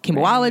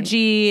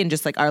 Kimboology and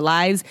just like our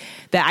lives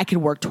that I could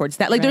work towards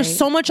that. Like there's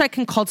so much I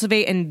can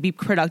cultivate and be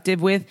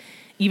productive with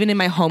even in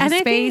my home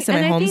space and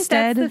my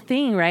homestead. That's the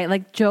thing, right?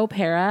 Like Joe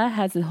Pera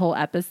has a whole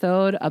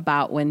episode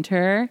about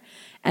winter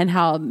and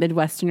how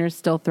Midwesterners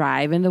still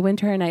thrive in the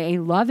winter. And I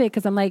love it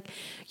because I'm like,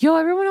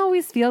 everyone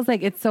always feels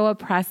like it's so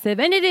oppressive.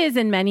 And it is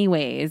in many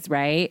ways,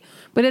 right?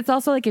 But it's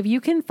also like if you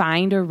can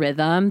find a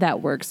rhythm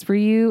that works for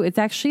you, it's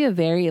actually a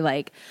very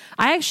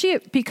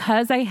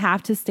because I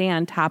have to stay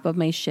on top of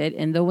my shit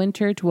in the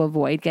winter to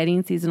avoid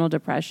getting seasonal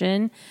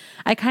depression,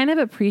 I kind of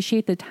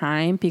appreciate the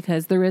time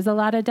because there is a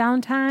lot of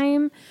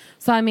downtime.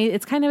 So I mean,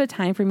 it's kind of a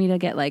time for me to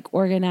get like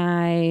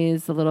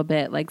organized a little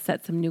bit, like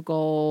set some new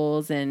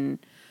goals, and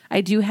I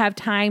do have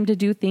time to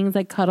do things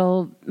like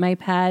cuddle my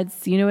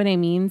pets. You know what I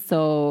mean?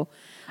 So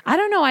I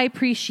don't know. I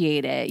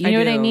appreciate it. You know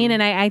what I mean?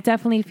 And I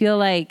definitely feel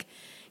like,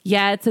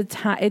 it's a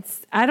time.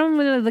 I don't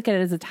really look at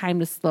it as a time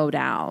to slow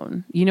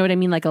down. You know what I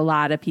mean? Like a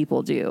lot of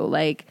people do.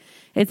 Like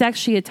it's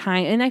actually a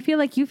time. And I feel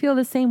like you feel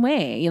the same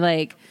way.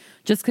 Like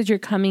just because you're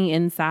coming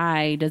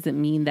inside doesn't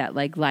mean that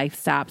like life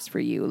stops for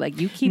you. Like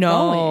you keep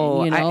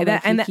going,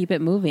 keep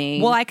it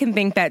moving. Well, I can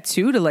think that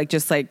too, to like,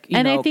 just like,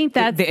 I think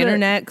that's the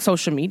internet,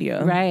 social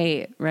media.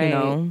 Right.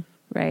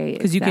 Right.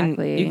 Because you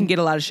can get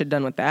a lot of shit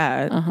done with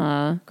that.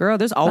 Girl,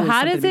 there's always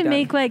how does it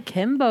make like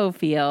Kimbo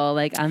feel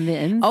like on the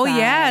inside? Oh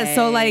yeah.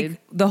 So like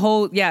the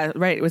whole,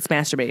 right. It's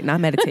masturbate,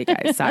 not meditate,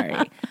 guys. Sorry.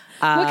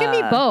 Well, it can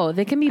be both.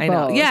 It can be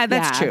both. Yeah,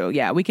 that's true.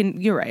 Yeah, we can.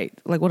 You're right.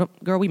 Like,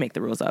 girl, we make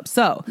the rules up.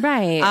 So,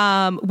 right.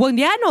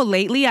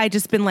 Lately I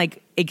just been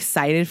like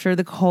excited for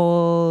the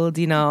cold.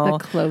 The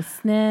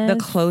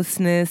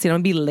closeness.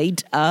 Be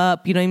laid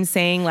up. You know what I'm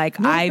saying? Like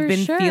I've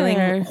been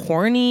feeling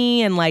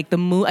horny, and like the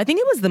moon. I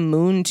think it was the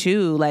moon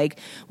too. Like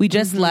we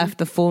just left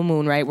the full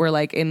moon. Right, we're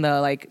like in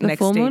the like the next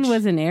full stage. moon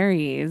was in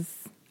Aries.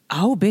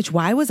 Oh, bitch!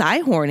 Why was I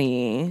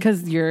horny?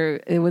 Because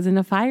it was in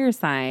a fire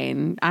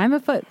sign. I'm a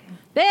foot.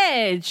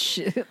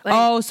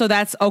 Bitch. So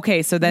that's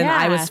okay. So then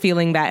I was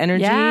feeling that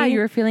energy. Yeah, you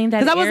were feeling that.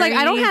 Because I was like,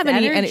 I don't have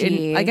any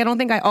energy. Like I don't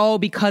think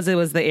because it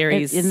was the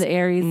Aries in the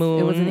Aries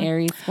moon. It was an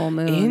Aries full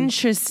moon.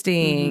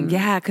 Interesting.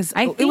 Yeah, because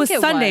it was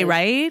Sunday,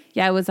 right?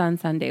 Yeah, it was on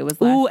Sunday. It was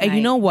last night. And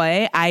you know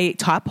what? I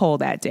taught pole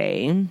that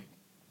day,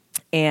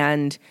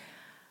 and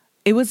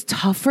it was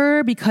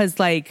tougher because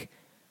like.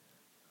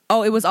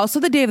 Oh, it was also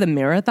the day of the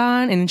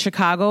marathon in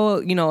Chicago.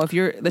 If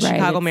you're the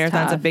Chicago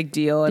Marathon's tough. A big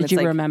deal. And did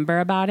you remember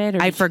about it?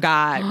 I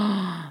forgot.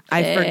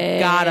 I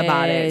forgot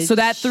about it. So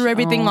that threw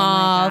everything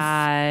off.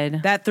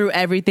 God. That threw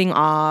everything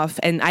off.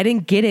 And I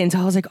didn't get it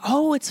until I was like,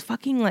 oh, it's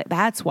fucking like,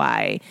 that's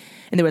why.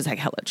 And there was like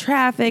hella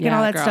traffic and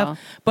all that stuff.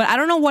 But I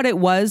don't know what it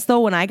was though.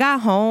 When I got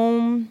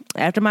home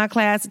after my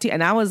class,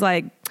 and I was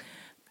like,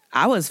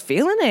 I was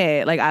feeling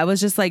it. Like I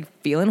was just like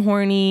feeling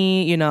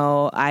horny.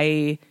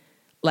 I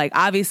like,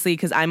 obviously,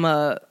 because I'm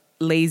a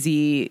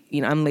lazy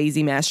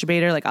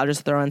masturbator. Like I'll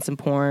just throw on some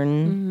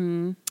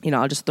porn.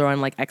 I'll just throw on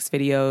like X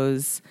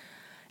videos,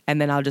 and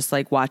then I'll just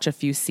like watch a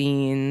few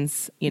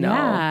scenes.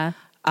 I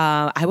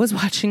was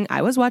watching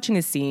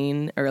a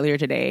scene earlier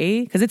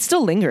today because it's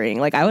still lingering.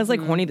 Like I was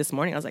like horny this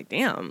morning. I was like,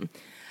 damn.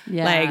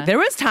 Yeah. Like there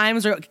was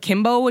times where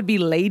Kimbo would be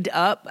laid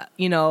up,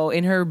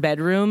 in her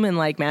bedroom and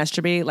like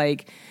masturbate,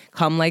 like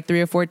come like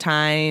 3 or 4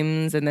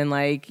 times, and then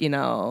like,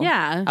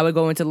 I would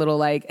go into little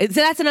like, so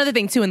that's another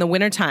thing too, in the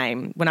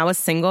wintertime, when I was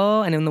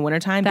single and in the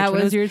wintertime. That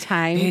was your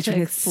time to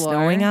explore. It's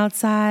snowing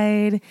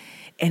outside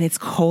and it's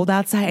cold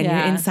outside and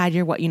you're inside,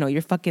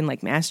 you're fucking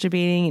like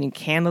masturbating and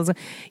candles. You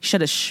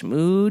should have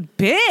schmood.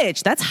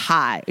 Bitch, that's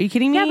hot. Are you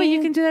kidding me? Yeah, but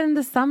you can do that in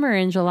the summer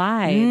in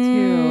July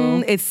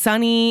too. It's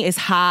sunny, it's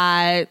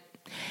hot.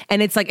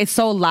 And it's like, it's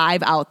so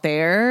live out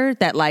there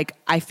that like,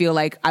 I feel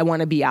like I want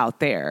to be out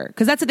there.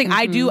 Cause that's the thing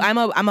I do. I'm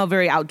a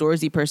very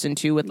outdoorsy person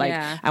too with like,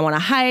 I want to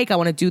hike. I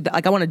want to do that.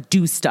 Like I want to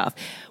do stuff.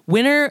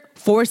 Winter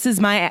forces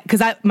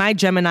cause my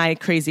Gemini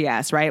crazy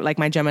ass, right? Like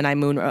my Gemini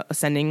moon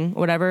ascending,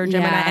 whatever,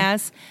 Gemini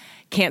ass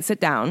can't sit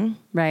down.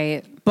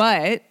 Right.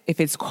 But if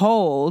it's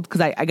cold,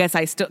 cause I guess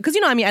I still, cause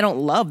I don't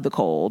love the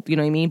cold, you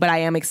know what I mean? But I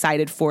am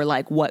excited for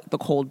like what the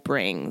cold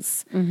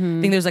brings. I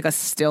think there's like a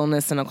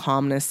stillness and a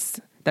calmness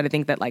that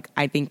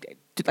I think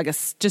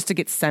just to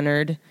get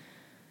centered,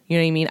 you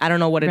know what I mean? I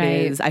don't know what it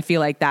is. I feel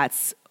like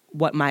that's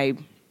what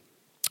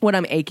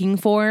I'm aching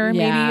for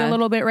maybe a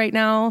little bit right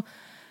now.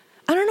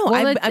 I don't know.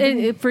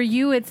 Well, for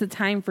you, it's a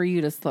time for you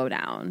to slow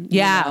down.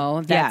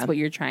 Yeah. That's what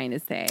you're trying to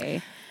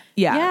say.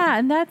 Yeah. Yeah.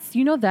 And that's,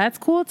 that's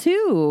cool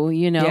too.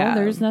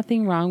 There's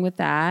nothing wrong with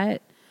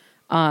that.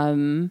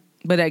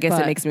 But I guess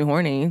it makes me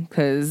horny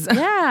because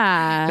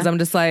I'm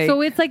just like,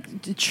 so it's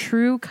like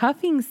true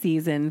cuffing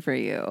season for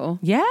you.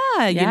 Yeah.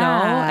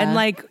 And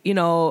like,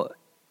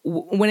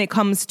 when it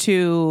comes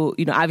to,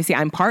 obviously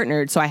I'm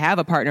partnered, so I have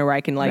a partner where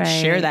I can like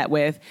share that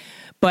with,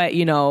 but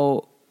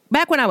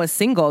back when I was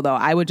single though,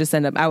 I would just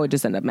end up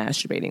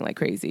masturbating like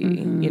crazy,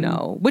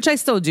 which I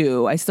still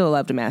do. I still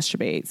love to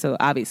masturbate. So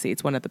obviously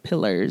it's one of the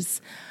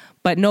pillars,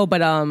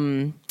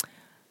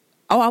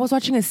 I was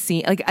watching a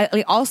scene, like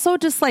also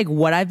just like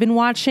what I've been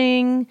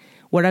watching,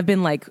 what I've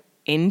been like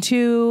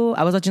into.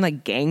 I was watching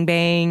like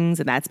gangbangs,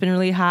 and that's been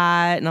really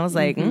hot. And I was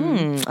like,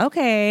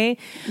 okay.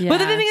 Yeah. But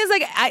the thing is,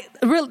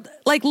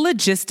 like,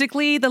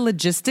 logistically, the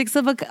logistics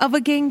of a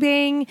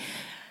gangbang,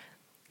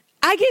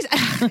 I guess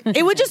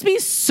it would just be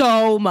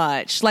so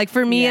much. Like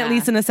for me, at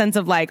least in a sense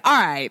of like, all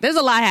right, there's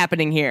a lot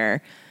happening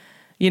here.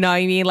 You know what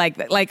I mean?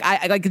 Like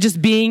I like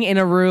just being in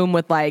a room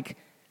with like,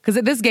 because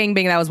this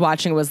gangbang that I was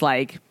watching was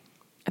like,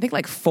 I think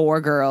like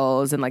 4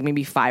 girls and like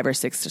maybe 5 or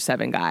 6 or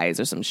 7 guys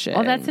or some shit.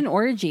 Oh, that's an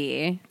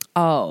orgy.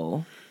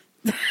 Oh.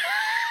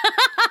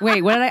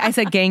 Wait, what did I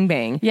said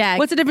gangbang. Yeah.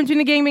 What's the difference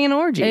between a gangbang and an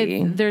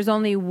orgy? There's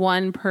only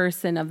one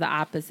person of the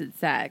opposite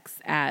sex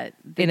at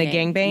the a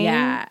gangbang?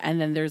 Yeah. And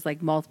then there's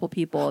like multiple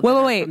people.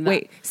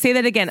 Wait. Say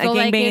that again. So a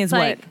gangbang is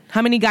like, what?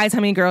 How many guys,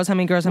 how many girls, how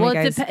many girls, how many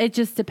guys? It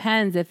just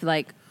depends if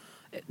like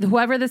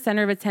whoever the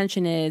center of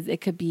attention is,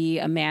 it could be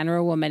a man or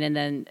a woman. And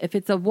then if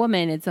it's a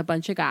woman, it's a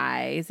bunch of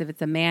guys. If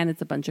it's a man,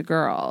 it's a bunch of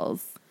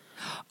girls.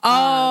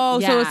 So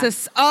it's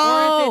this.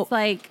 Oh, or if it's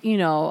like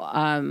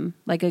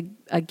like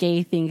a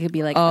gay thing, could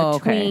be like a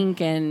twink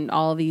and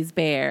all these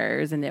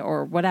bears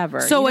or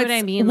whatever. So you know it's what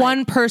I mean?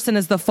 One person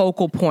is the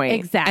focal point,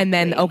 exactly, and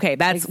then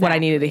that's what I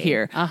needed to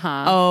hear.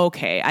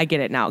 Okay, I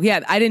get it now.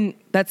 Yeah, I didn't.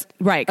 That's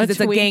right because it's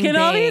a gangbang. And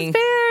all these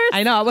bears.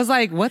 I know. I was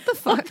like, what the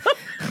fuck?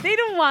 They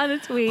don't want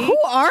to tweet. Who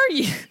are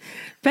you?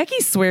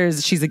 Becky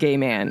swears she's a gay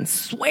man.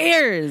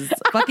 Swears.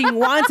 Fucking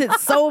wants it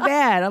so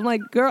bad. I'm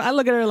like, girl, I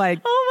look at her like,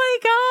 oh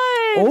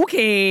my God.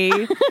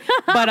 Okay.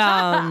 But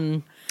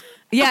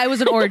yeah, it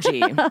was an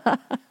orgy.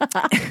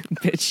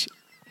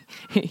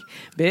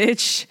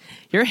 Bitch,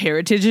 your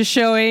heritage is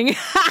showing.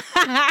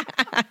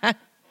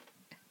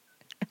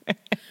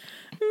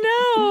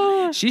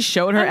 No. She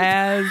showed her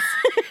ass.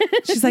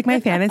 She's like, my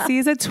fantasy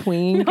is a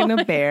twink and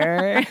a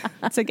bear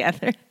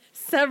together.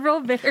 Several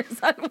bears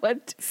on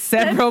one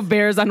Several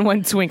bears on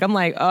one twink. I'm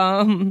like,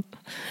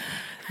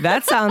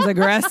 that sounds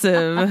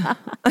aggressive.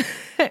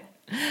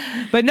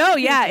 But no,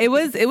 yeah, it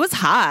was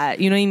hot.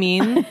 You know what I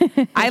mean?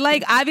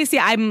 Obviously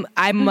I'm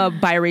a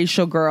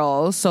biracial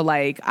girl, so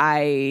like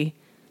I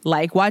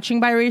like watching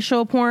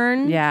biracial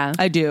porn. Yeah.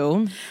 I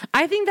do.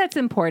 I think that's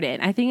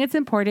important. I think it's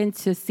important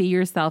to see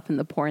yourself in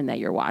the porn that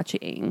you're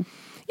watching.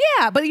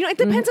 Yeah, but it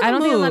depends on the mood. I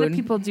don't think a lot of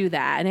people do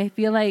that. And I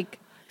feel like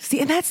see,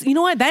 and that's, you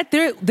know what,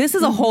 this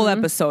is a whole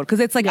episode,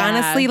 because it's like,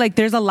 honestly, like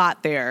there's a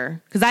lot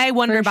there, because I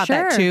wonder about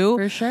that too.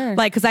 For sure.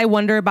 Like, because I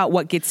wonder about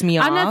what gets me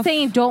off. I'm not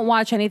saying don't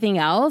watch anything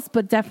else,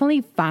 but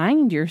definitely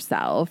find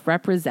yourself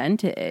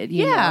represented,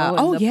 you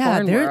know, in the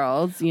porn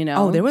worlds, you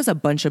know. Oh, there was a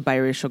bunch of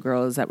biracial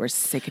girls that were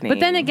sickening. But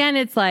then again,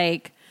 it's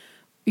like,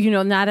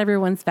 not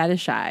everyone's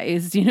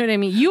fetishized. You know what I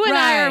mean? You and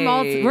I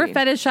we're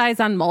fetishized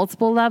on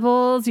multiple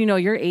levels.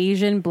 You're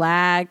Asian,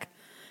 black,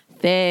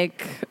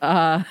 thick,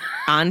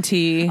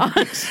 auntie,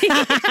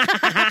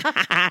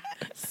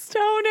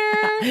 stoner,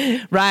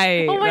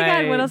 right? Oh my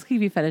God, what else could you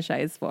be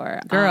fetishized for?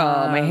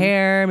 Girl, my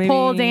hair, maybe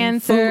pole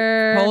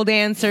dancer,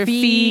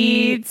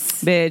 feet,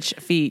 bitch,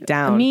 feet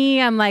down.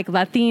 Me, I'm like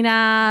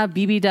Latina,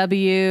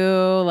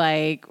 BBW,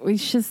 like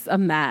it's just a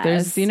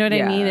mess. You know what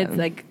I mean? It's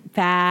like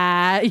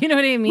fat. You know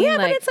what I mean? Yeah,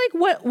 but it's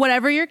like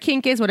whatever your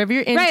kink is, whatever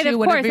you're into, right, of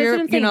whatever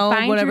course. you're,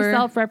 find whatever.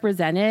 yourself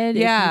represented.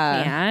 Yeah, if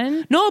you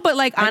can. No, but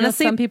like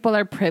honestly, some people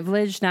are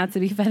privileged not to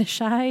be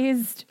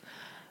fetishized,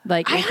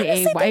 like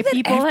AKA white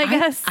people. I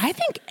guess I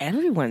think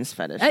everyone's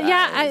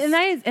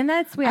fetishized. And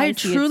that's where I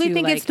truly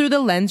think it's through the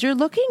lens you're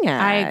looking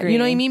at. I agree. You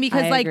know what I mean?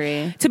 Because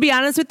to be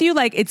honest with you,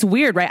 like it's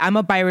weird, right? I'm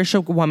a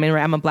biracial woman,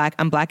 right?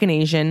 I'm black and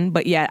Asian,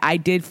 but yet I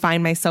did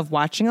find myself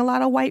watching a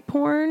lot of white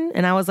porn,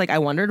 and I was like, I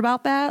wondered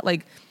about that,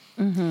 like.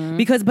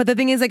 Because, but the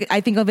thing is, like,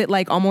 I think of it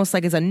like almost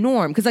like as a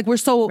norm. Because, like, we're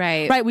so,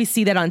 right, we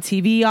see that on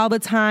TV all the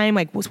time.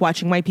 Like,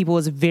 watching white people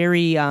is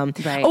very,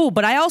 Oh,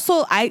 but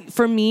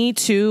for me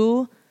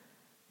too,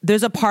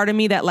 there's a part of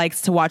me that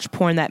likes to watch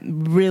porn that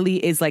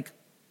really is like,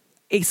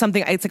 it's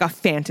like a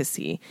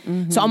fantasy.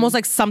 So almost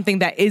like something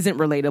that isn't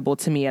relatable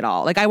to me at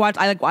all. Like I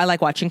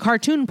like watching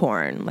cartoon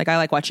porn. Like I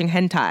like watching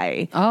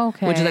hentai,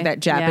 which is like that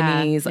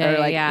Japanese or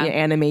like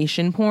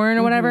animation porn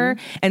or whatever.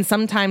 And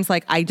sometimes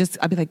like I'll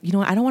be like, you know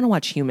what? I don't want to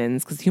watch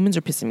humans because humans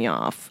are pissing me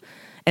off.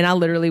 And I'll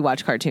literally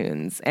watch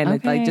cartoons and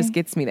it like just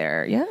gets me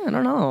there. Yeah, I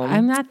don't know.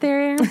 I'm not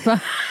there.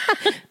 But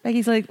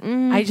Becky's like,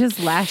 I just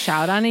lash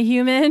out on a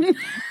human.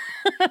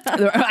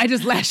 I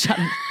just lash out.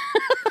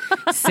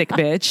 Sick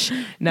bitch.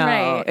 No.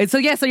 Right. So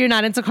you're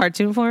not into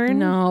cartoon porn?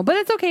 No, but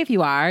it's okay if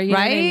you are. You know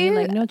what I mean?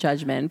 Like no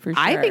judgment for sure.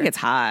 I think it's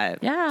hot.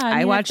 Yeah.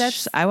 I watch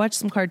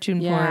some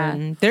cartoon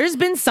porn. There's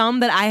been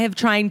some that I have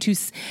tried to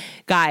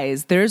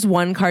guys, there's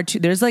one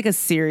cartoon, there's like a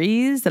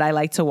series that I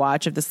like to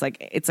watch of this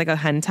like it's like a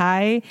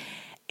hentai.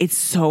 It's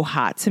so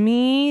hot to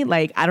me.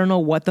 Like I don't know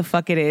what the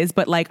fuck it is,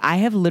 but like I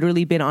have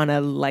literally been on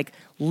a like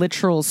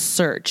literal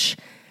search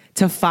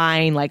to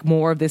find like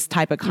more of this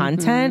type of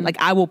content. Like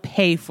I will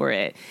pay for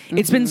it.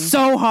 It's been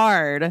so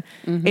hard.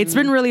 It's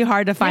been really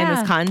hard to find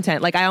this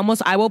content. Like I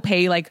will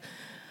pay I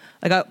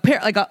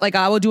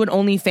will do an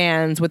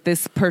OnlyFans with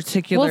this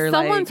particular. Well,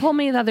 someone told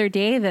me the other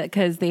day that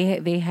because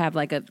they have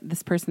like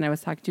this person I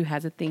was talking to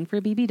has a thing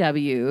for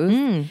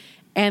BBWs.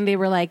 And they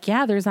were like,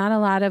 yeah, there's not a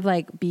lot of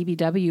like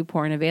BBW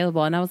porn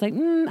available. And I was like, I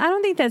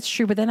don't think that's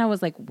true. But then I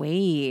was like,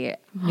 wait.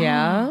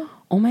 Yeah.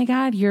 Oh my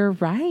God, you're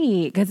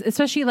right. Because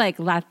especially like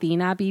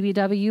Latina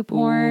BBW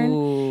porn.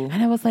 Ooh.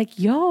 And I was like,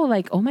 yo,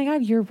 like, oh my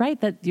God, you're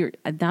right.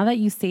 Now that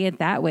you say it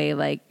that way,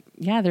 like,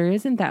 yeah, there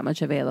isn't that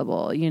much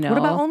available, you know. What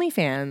about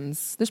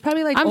OnlyFans? There's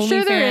probably like I'm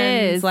sure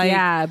there is. Like,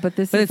 yeah, but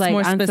this is like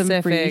more on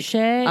specific. Some free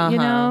shit, you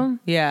know?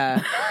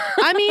 Yeah.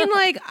 I mean,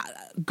 like,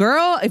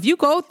 girl, if you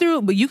go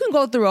through, but you can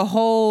go through a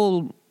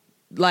whole,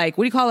 like,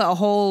 what do you call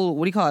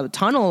it? A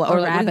tunnel or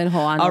a rabbit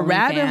hole on a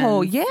rabbit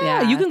hole.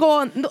 Yeah, you can go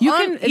on. You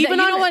can even you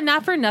know what?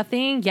 Not for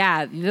nothing.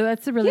 Yeah,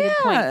 that's a really good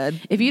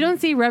point. If you don't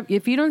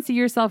see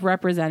yourself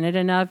represented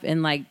enough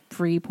in like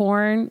free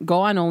porn,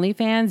 go on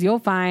OnlyFans. You'll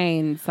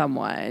find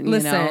someone.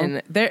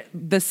 Listen,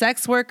 the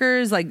sex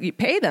workers, like, you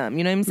pay them.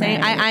 You know what I'm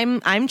saying?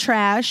 Right. I'm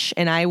trash,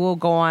 and I will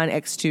go on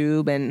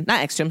XTube and not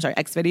XTube. I'm sorry,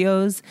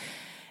 Xvideos.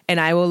 And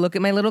I will look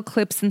at my little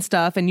clips and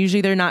stuff, and usually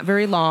they're not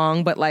very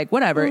long, but like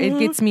whatever, it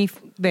gets me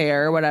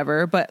there,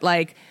 whatever. But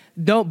like,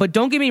 don't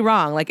get me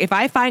wrong. Like if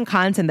I find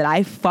content that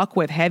I fuck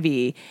with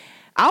heavy,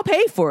 I'll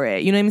pay for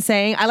it. You know what I'm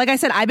saying? Like I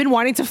said, I've been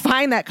wanting to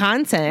find that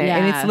content,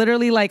 and it's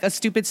literally like a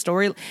stupid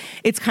story.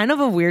 It's kind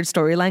of a weird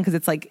storyline because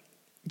it's like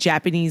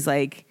Japanese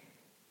like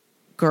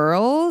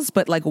girls,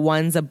 but like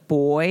one's a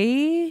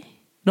boy.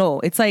 No,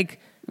 it's like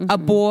a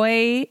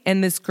boy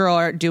and this girl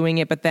are doing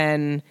it, but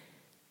then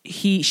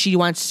she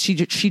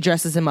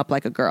dresses him up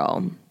like a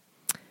girl,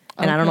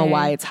 and I don't know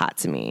why it's hot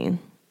to me.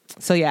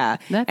 So yeah,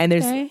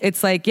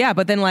 it's like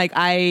but then like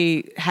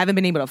I haven't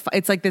been able to.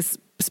 It's like this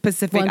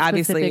specific,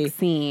 obviously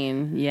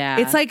scene. Yeah,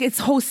 it's like it's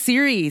whole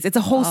series. It's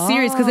a whole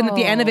series because then at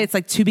the end of it, it's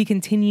like to be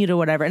continued or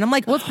whatever. And I'm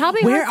like, well, it's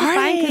probably hard to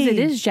find because it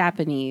is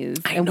Japanese,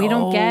 and we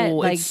don't get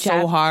like it's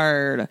so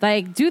hard.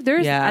 Like, dude,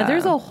 there's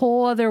a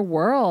whole other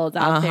world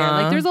out there.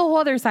 Like, there's a whole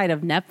other side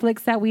of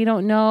Netflix that we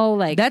don't know.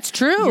 Like, that's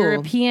true.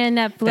 European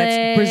Netflix,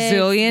 that's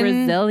Brazilian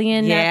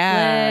Netflix.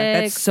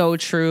 That's so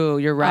true.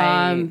 You're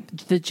right.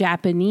 The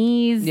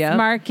Japanese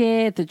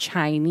market, the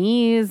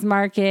Chinese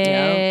market.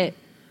 Yep.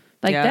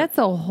 Like, that's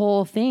a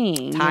whole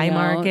thing. Thai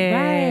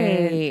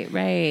market.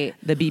 Right.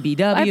 The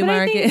BBW market.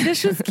 I think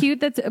this is cute.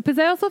 Because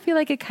I also feel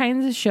like it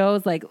kind of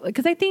shows, like,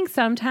 because I think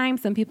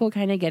sometimes some people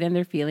kind of get in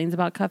their feelings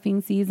about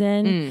cuffing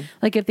season.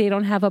 Like, if they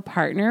don't have a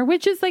partner,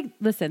 which is like,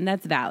 listen,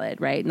 that's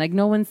valid, right? Like,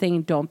 no one's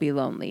saying don't be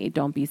lonely,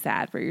 don't be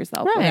sad for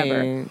yourself,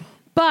 whatever.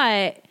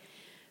 But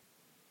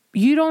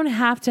you don't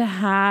have to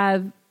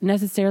have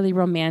necessarily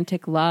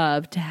romantic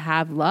love to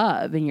have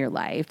love in your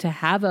life, to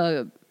have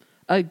a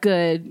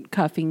good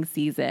cuffing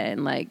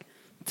season. Like,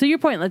 to your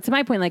point, like, to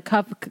my point, like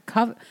cuff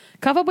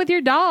up with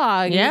your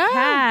dog, your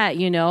cat,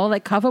 you know,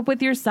 like cuff up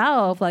with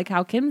yourself, like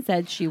how Kim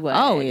said she would.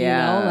 Oh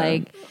yeah. You know,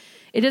 like,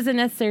 it doesn't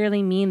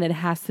necessarily mean that it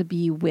has to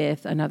be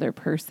with another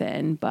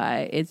person,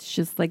 but it's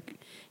just like,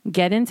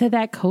 get into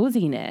that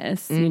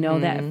coziness, you know,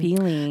 that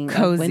feeling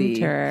of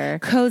winter.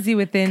 Cozy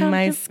within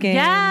my skin.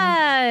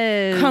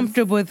 Yes.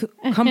 Comfortable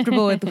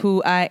with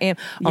who I am.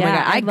 Oh my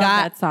God. I love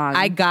that song.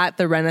 I got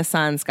the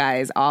Renaissance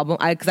Guys album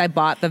because I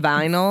bought the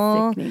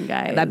vinyl. Sickening,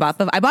 guys. I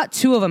bought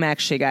two of them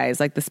actually,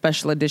 guys, like the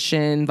special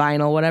edition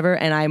vinyl, whatever.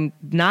 And I'm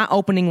not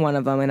opening one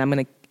of them, and I'm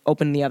going to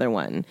open the other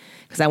one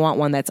because I want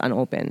one that's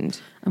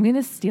unopened. I'm going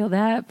to steal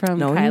that from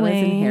Kyla's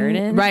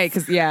inheritance. Right,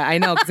 because I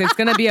know, because it's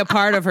going to be a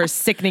part of her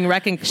sickening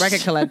record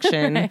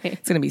collection. Right.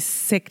 It's going to be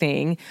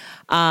sickening.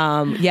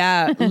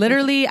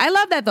 Literally. I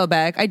love that though,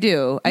 Beck. I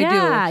do.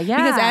 Yeah.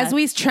 Because as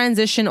we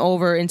transition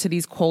over into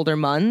these colder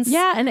months.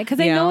 Yeah, and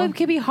because I know it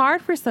could be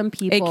hard for some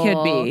people. It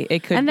could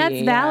be. And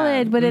that's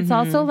valid, but it's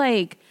also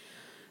like,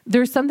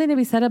 there's something to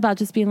be said about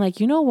just being like,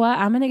 you know what?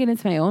 I'm going to get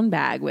into my own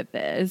bag with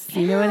this.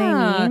 You know what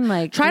I mean?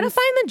 Like, try to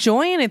find the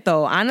joy in it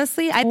though.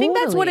 Honestly, I think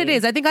that's what it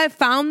is. I think I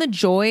found the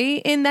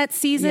joy in that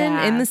season,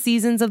 in the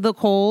seasons of the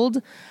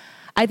cold.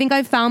 I think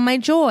I found my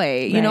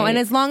joy, you know, and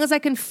as long as I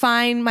can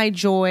find my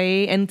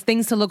joy and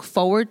things to look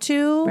forward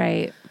to.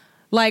 Right.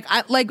 Like,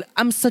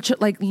 I'm such a,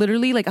 like,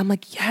 literally, like, I'm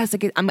like, yes,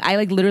 like, I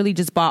like literally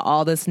just bought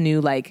all this new,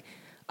 like,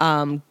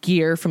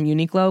 gear from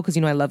Uniqlo, because,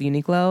 you know, I love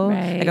Uniqlo.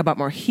 Right. Like, I bought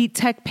more heat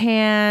tech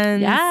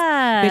pants.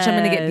 Yes. Bitch, I'm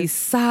going to get these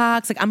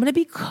socks. Like, I'm going to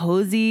be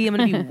cozy. I'm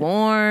going to be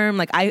warm.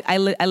 Like, I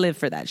live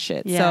for that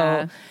shit.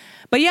 Yeah. So,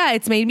 but yeah,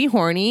 it's made me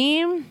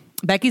horny.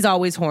 Becky's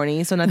always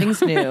horny, so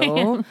nothing's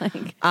new.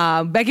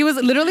 Becky was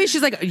literally,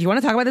 she's like, you want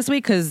to talk about this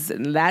week? Because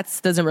that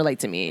doesn't relate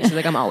to me. She's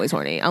like, I'm always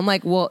horny. I'm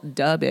like, well,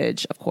 duh,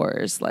 bitch, of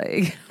course.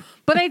 Like,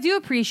 but I do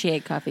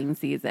appreciate cuffing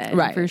season.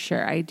 Right. For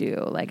sure. I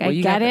do. Like, I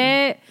get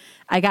it.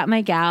 I got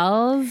my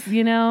gals,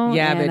 you know.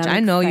 Yeah, bitch,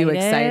 I know you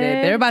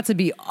excited. They're about to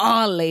be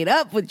all laid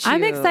up with you.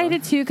 I'm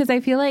excited too, because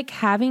I feel like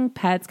having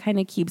pets kind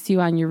of keeps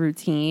you on your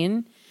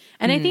routine.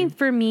 And I think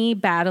for me,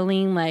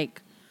 battling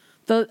like,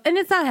 and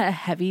it's not a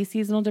heavy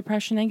seasonal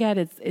depression I get.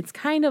 It's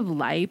kind of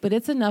light, but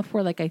it's enough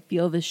where like I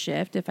feel the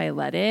shift if I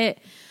let it.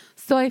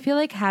 So I feel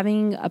like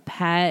having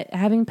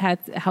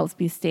pets helps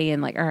me stay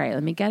in like, all right,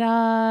 let me get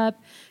up.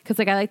 Cause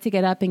like I like to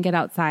get up and get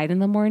outside in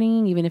the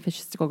morning, even if it's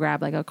just to go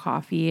grab like a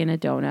coffee and a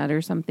donut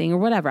or something or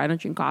whatever. I don't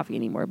drink coffee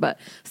anymore, but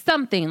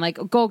something like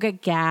go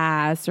get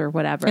gas or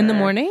whatever. In the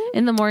morning?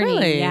 In the morning,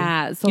 really?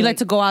 yeah. So you like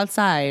to go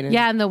outside?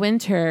 Yeah, in the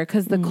winter,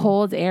 because the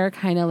cold air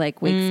kind of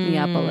like wakes me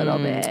up a little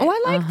bit. Oh,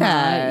 I like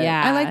that.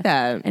 Yeah. I like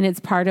that. And it's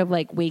part of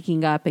like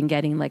waking up and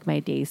getting like my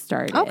day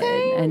started.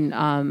 Okay.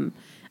 And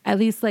at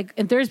least like,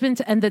 and there's been,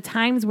 and the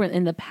times where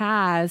in the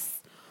past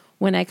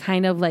when I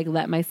kind of like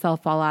let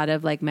myself fall out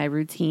of like my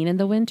routine in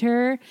the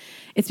winter,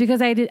 it's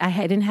because I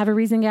didn't have a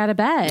reason to get out of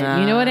bed.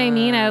 You know what I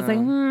mean? I was like,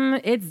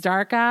 it's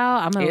dark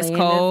out. I'm going to lay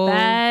cold. in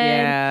this bed.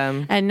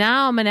 Yeah. And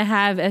now I'm going to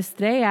have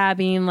Estrella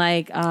being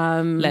like,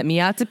 let me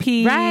out to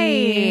pee.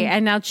 Right.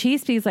 And now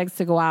Cheese Piece likes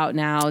to go out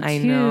now too. I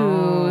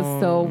know.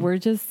 So we're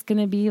just going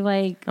to be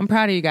like, I'm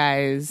proud of you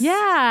guys.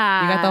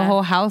 yeah. You got the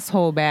whole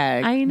household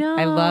bag. I know.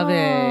 I love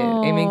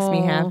it. It makes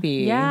me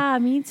happy. Yeah,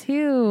 me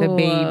too. The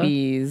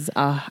babies.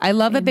 I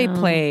love that they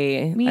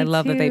play. Me I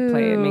love that they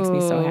play. It makes me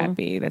so too.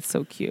 happy. That's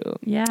so cute.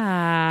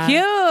 Yeah.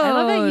 Cute. I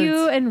love that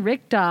you and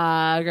Rick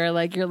Dog are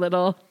like your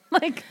little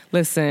like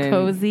listen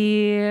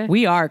cozy.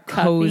 We are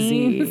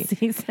cozy.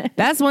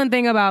 That's one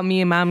thing about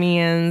me and my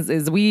mans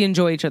is we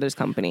enjoy each other's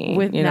company.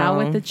 With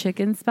the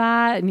chicken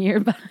spot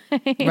nearby.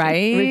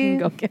 Right? We can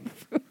go get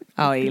food.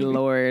 Oh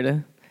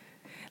Lord.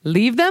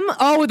 Leave them?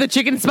 Oh, with the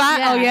chicken spot?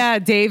 Yeah. Oh yeah,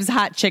 Dave's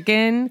hot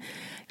chicken.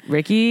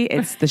 Ricky,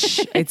 it's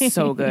it's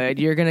so good.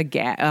 You're gonna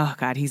get. Oh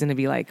God, he's gonna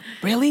be like,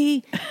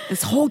 really?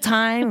 This whole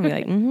time? And be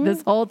like,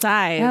 this whole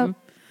time,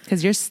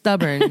 because you're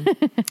stubborn,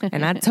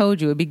 and I told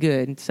you it'd be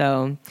good.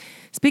 So,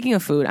 speaking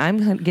of food,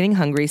 I'm getting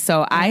hungry.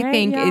 So I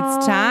think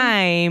it's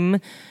time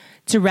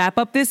to wrap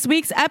up this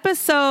week's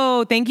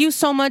episode. Thank you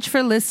so much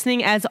for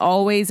listening. As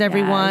always,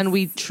 everyone,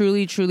 we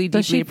truly, truly,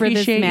 deeply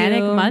appreciate this Manic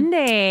you.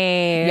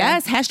 Monday.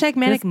 Yes, hashtag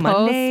Manic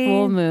Monday. Post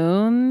full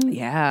moon.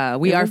 Yeah,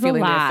 we are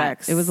feeling the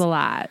effects. It was a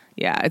lot.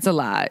 Yeah, it's a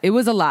lot. It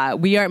was a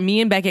lot.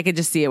 Me and Becky, I could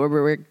just see it.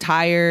 We're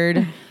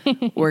tired.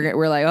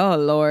 we're like, oh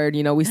Lord,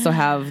 you know, we still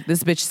have,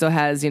 this bitch still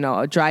has, you know,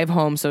 a drive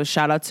home. So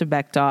shout out to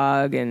Beck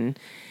Dog. And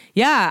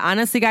yeah,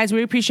 honestly, guys,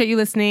 we appreciate you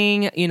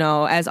listening. You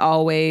know, as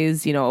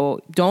always, you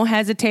know, don't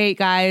hesitate,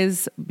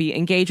 guys. Be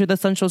engaged with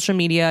us on social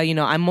media. You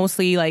know, I'm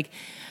mostly like,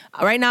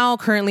 right now,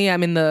 currently,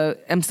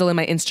 I'm still in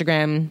my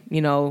Instagram,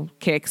 you know,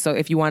 kick. So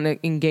if you want to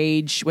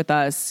engage with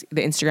us,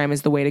 the Instagram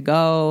is the way to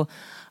go.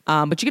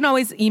 But you can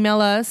always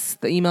email us.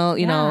 The email,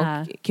 you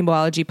know,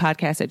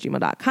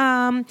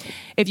 kimboologypodcast@gmail.com.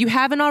 If you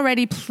haven't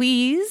already,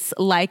 please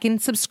like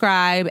and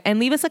subscribe and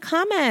leave us a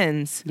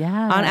comment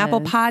on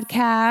Apple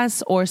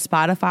Podcasts or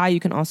Spotify. You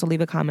can also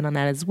leave a comment on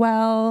that as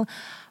well.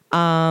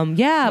 Wait,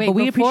 but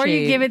we before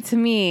appreciate. You give it to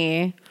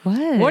me. What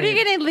are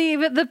you going to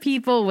leave the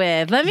people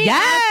with? Let me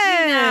ask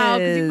you now,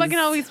 because you fucking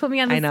always put me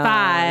on the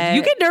spot.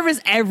 You get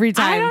nervous every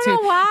time. I don't know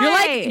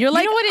why. You're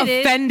like you know what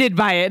offended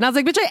by it, and I was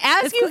like, bitch, I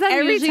ask you every time.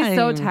 I'm usually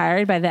so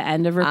tired by the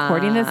end of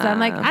recording this. I'm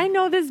like, I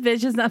know this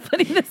bitch is not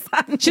putting this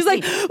on. She's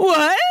like,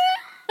 what?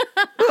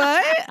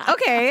 What?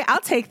 Okay,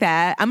 I'll take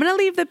that. I'm gonna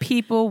leave the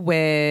people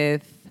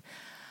with,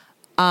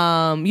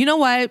 you know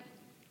what?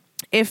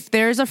 If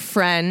there's a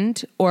friend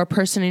or a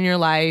person in your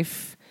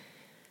life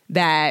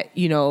that,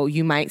 you know,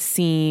 you might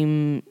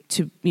seem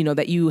to, you know,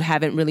 that you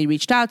haven't really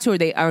reached out to,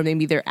 or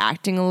maybe they're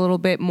acting a little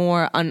bit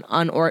more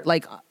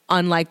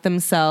unlike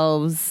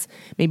themselves,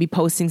 maybe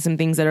posting some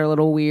things that are a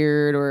little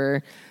weird,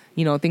 or,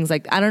 you know, things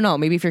like, I don't know,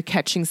 maybe if you're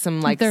catching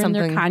some like they're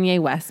something in their Kanye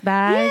West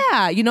bag.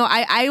 Yeah, you know,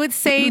 I would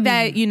say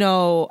that, you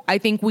know, I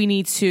think we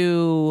need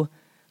to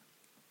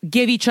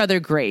give each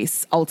other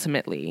grace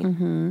ultimately.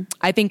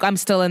 I think I'm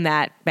still in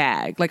that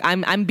bag. Like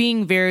I'm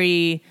being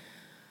very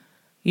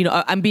you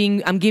know, I'm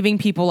giving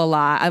people a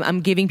lot.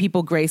 I'm giving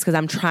people grace because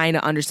I'm trying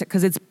to understand,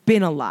 because it's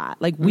been a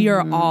lot. Like, we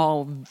are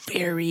all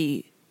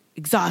very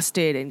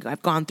exhausted, and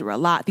I've gone through a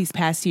lot these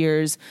past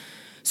years.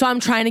 So I'm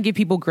trying to give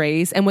people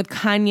grace. And with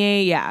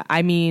Kanye, yeah,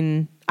 I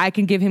mean, I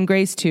can give him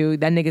grace too.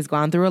 That nigga's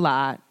gone through a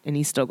lot, and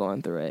he's still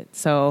going through it.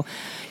 So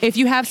if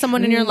you have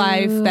someone in your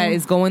life that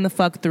is going the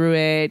fuck through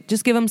it,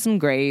 just give them some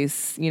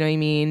grace. You know what I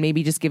mean?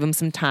 Maybe just give them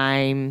some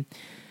time.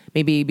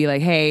 Maybe be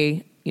like,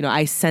 hey, you know,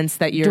 I sense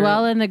that you're...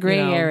 Dwell in the gray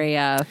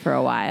area for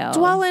a while.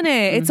 Dwell in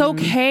it. It's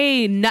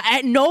okay.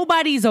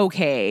 Nobody's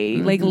okay.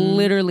 Like,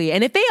 literally.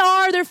 And if they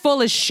are, they're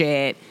full of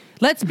shit.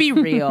 Let's be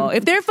real.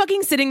 If they're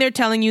fucking sitting there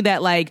telling you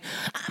that, like,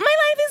 my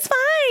life is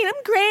fine,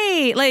 I'm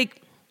great.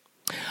 Like,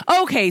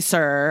 okay,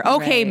 sir.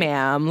 Okay,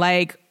 ma'am.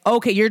 Like,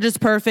 okay, you're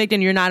just perfect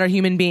and you're not a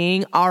human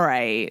being. All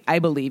right, I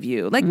believe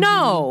you. Like,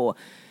 no.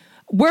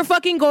 We're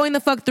fucking going the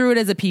fuck through it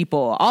as a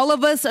people. All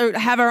of us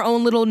have our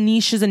own little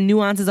niches and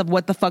nuances of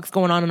what the fuck's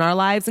going on in our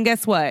lives. And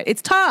guess what?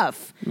 It's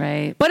tough.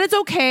 Right. But it's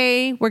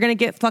okay. We're going to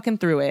get fucking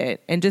through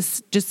it. And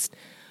just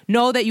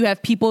know that you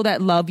have people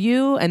that love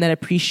you and that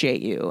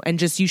appreciate you. And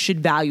just, you should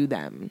value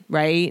them,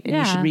 right? And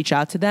you should reach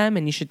out to them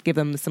and you should give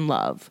them some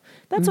love.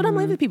 That's what I'm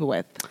leaving people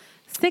with.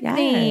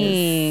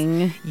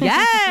 Sickening.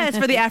 Yes,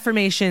 for the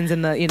affirmations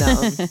and the, you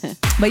know.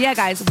 But yeah,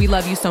 guys, we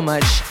love you so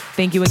much.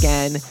 Thank you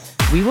again.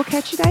 We will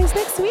catch you guys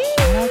next week.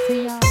 I'll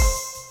see y'all.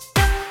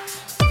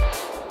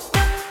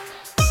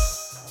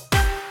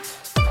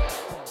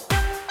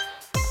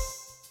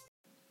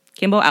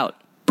 Kimbo out.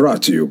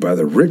 Brought to you by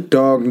the Rick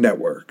Dog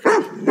Network.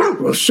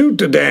 Well, shoot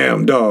the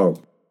damn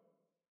dog.